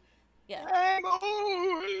 but yeah. I'm old.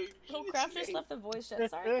 Oh, Craft just left the voice chat.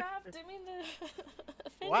 Sorry, Craft. Didn't mean to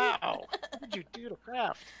offend you. Wow. What did you do to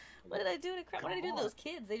Craft? What did I do to Craft? What did I do to those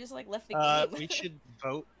kids? They just like left the game. We should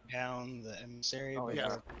vote down the emissary. Oh, before-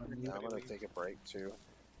 yeah. I'm gonna take a break too.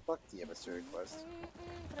 Fuck the emissary quest.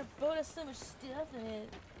 But our boat has so much stuff in it.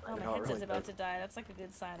 Oh, I my know, it headset's really about does. to die. That's like a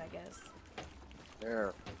good sign, I guess.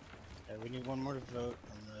 There. We need one more to vote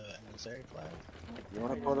on the emissary flag. You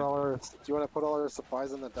want to put all our? Do you want to put all our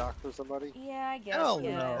supplies in the dock for somebody? Yeah, I guess. Hell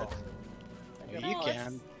yeah. no. No, You let's-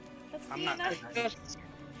 can. Let's I'm be not. nice.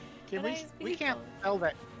 Can Nice we can't people. sell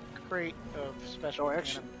that crate of special. Oh,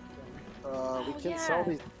 actually- Oh, we can yeah. sell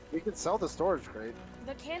these. We can sell the storage crate.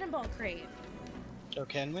 The cannonball crate. So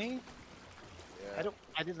can we? Yeah.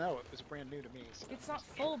 I didn't know. It was brand new to me. So. It's not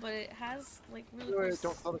full, but it has like really Wait,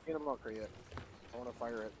 cool. don't sell the cannonball crate yet. I want to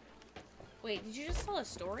fire it. Wait, did you just sell a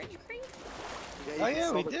storage crate? Yeah, Oh can yeah,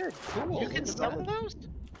 sell we the- did. Cool. You can sell those?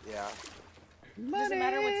 Yeah. Does it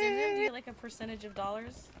matter what's in them? Do you get like a percentage of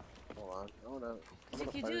dollars? Hold on. I wanna. Because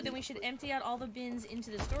if you do, then we should empty out all the bins into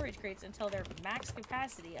the storage crates until they're max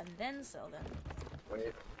capacity and then sell them.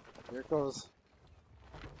 Wait. Here it goes.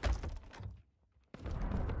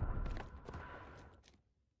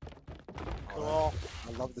 Cool.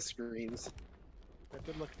 I love the screens. That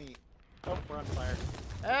did look neat. Oh, we're on fire.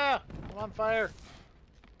 Ah! I'm on fire.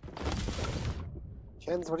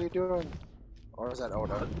 Kenz, what are you doing? Or is that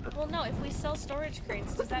Oda? Well, no, if we sell storage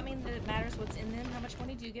crates, does that mean that it matters what's in them? How much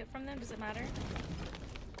money do you get from them? Does it matter?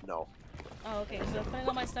 No. Oh, okay, so putting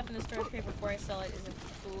all my stuff in the storage crate before I sell it is a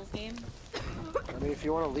fool's game. I mean, if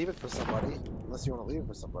you want to leave it for somebody, unless you want to leave it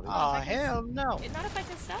for somebody. Oh hell no! Not if I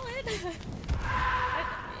can sell it.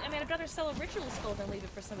 I mean, I'd rather sell a ritual skull than leave it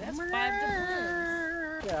for somebody. That's 5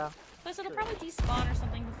 doubloons. Yeah. Plus, it'll probably despawn or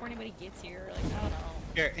something before anybody gets here. Like, I don't know.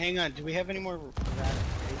 Here, hang on. Do we have any more rat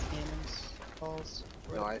phase cannons balls?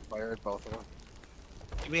 No, I fired both of them.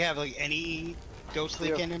 Do we have like any ghostly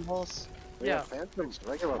Yeah. cannonballs? We have phantoms,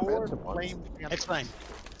 regular 4 phantom ones. flame That's fine.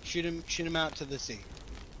 Shoot him out to the sea,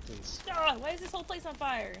 please. Ah, why is this whole place on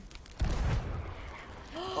fire?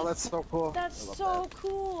 Oh, that's so cool. That's I love so that.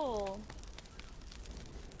 cool.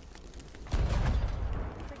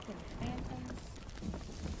 Freaking phantoms.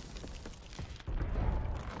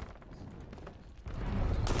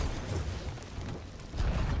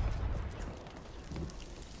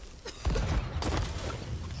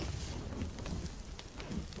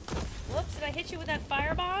 Whoops, did I hit you with that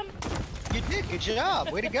firebomb? You did. Good job.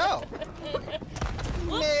 Way to go.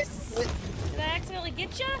 Whoops! Did I accidentally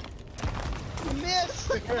get you? Miss.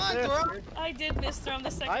 Come on, bro. I did miss throw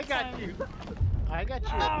the second I got time. you. I got you.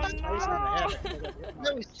 Oh, Twice in the head.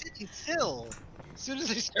 No, he's sitting still. As soon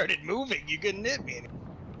as I started moving, you couldn't hit me.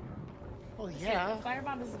 Well, yeah.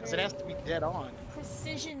 Firebomb is a Because it very has to be dead on.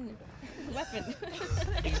 precision weapon.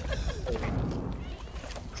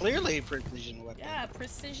 Clearly, a precision weapon. Yeah,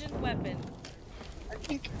 precision weapon. I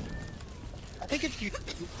think if you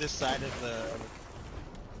shoot this side of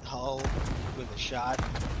the hull with a shot,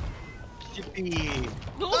 it should be.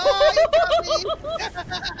 Oh, you got me!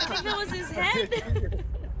 I think that was his head.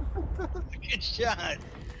 Good shot.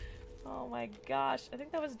 Oh my gosh, I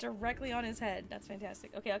think that was directly on his head. That's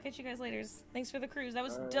fantastic. Okay, I'll catch you guys later. Thanks for the cruise. That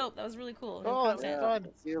was Alright. dope. That was really cool. Oh, content. yeah. Yeah. Fun.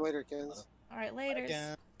 See you later, Kenz. All right, later.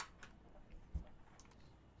 Again.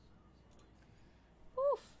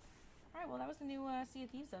 Oof. All right, well that was the new Sea of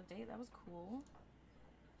Thieves update. That was cool.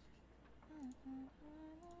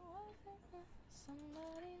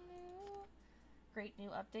 Somebody new. Great new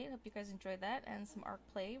update. Hope you guys enjoyed that and some ARC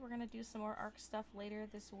play. We're gonna do some more ARC stuff later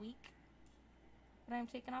this week. But I'm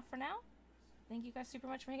taking off for now. Thank you guys super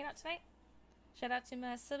much for hanging out tonight. Shout out to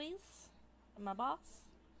my subbies, my boss.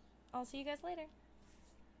 I'll see you guys later.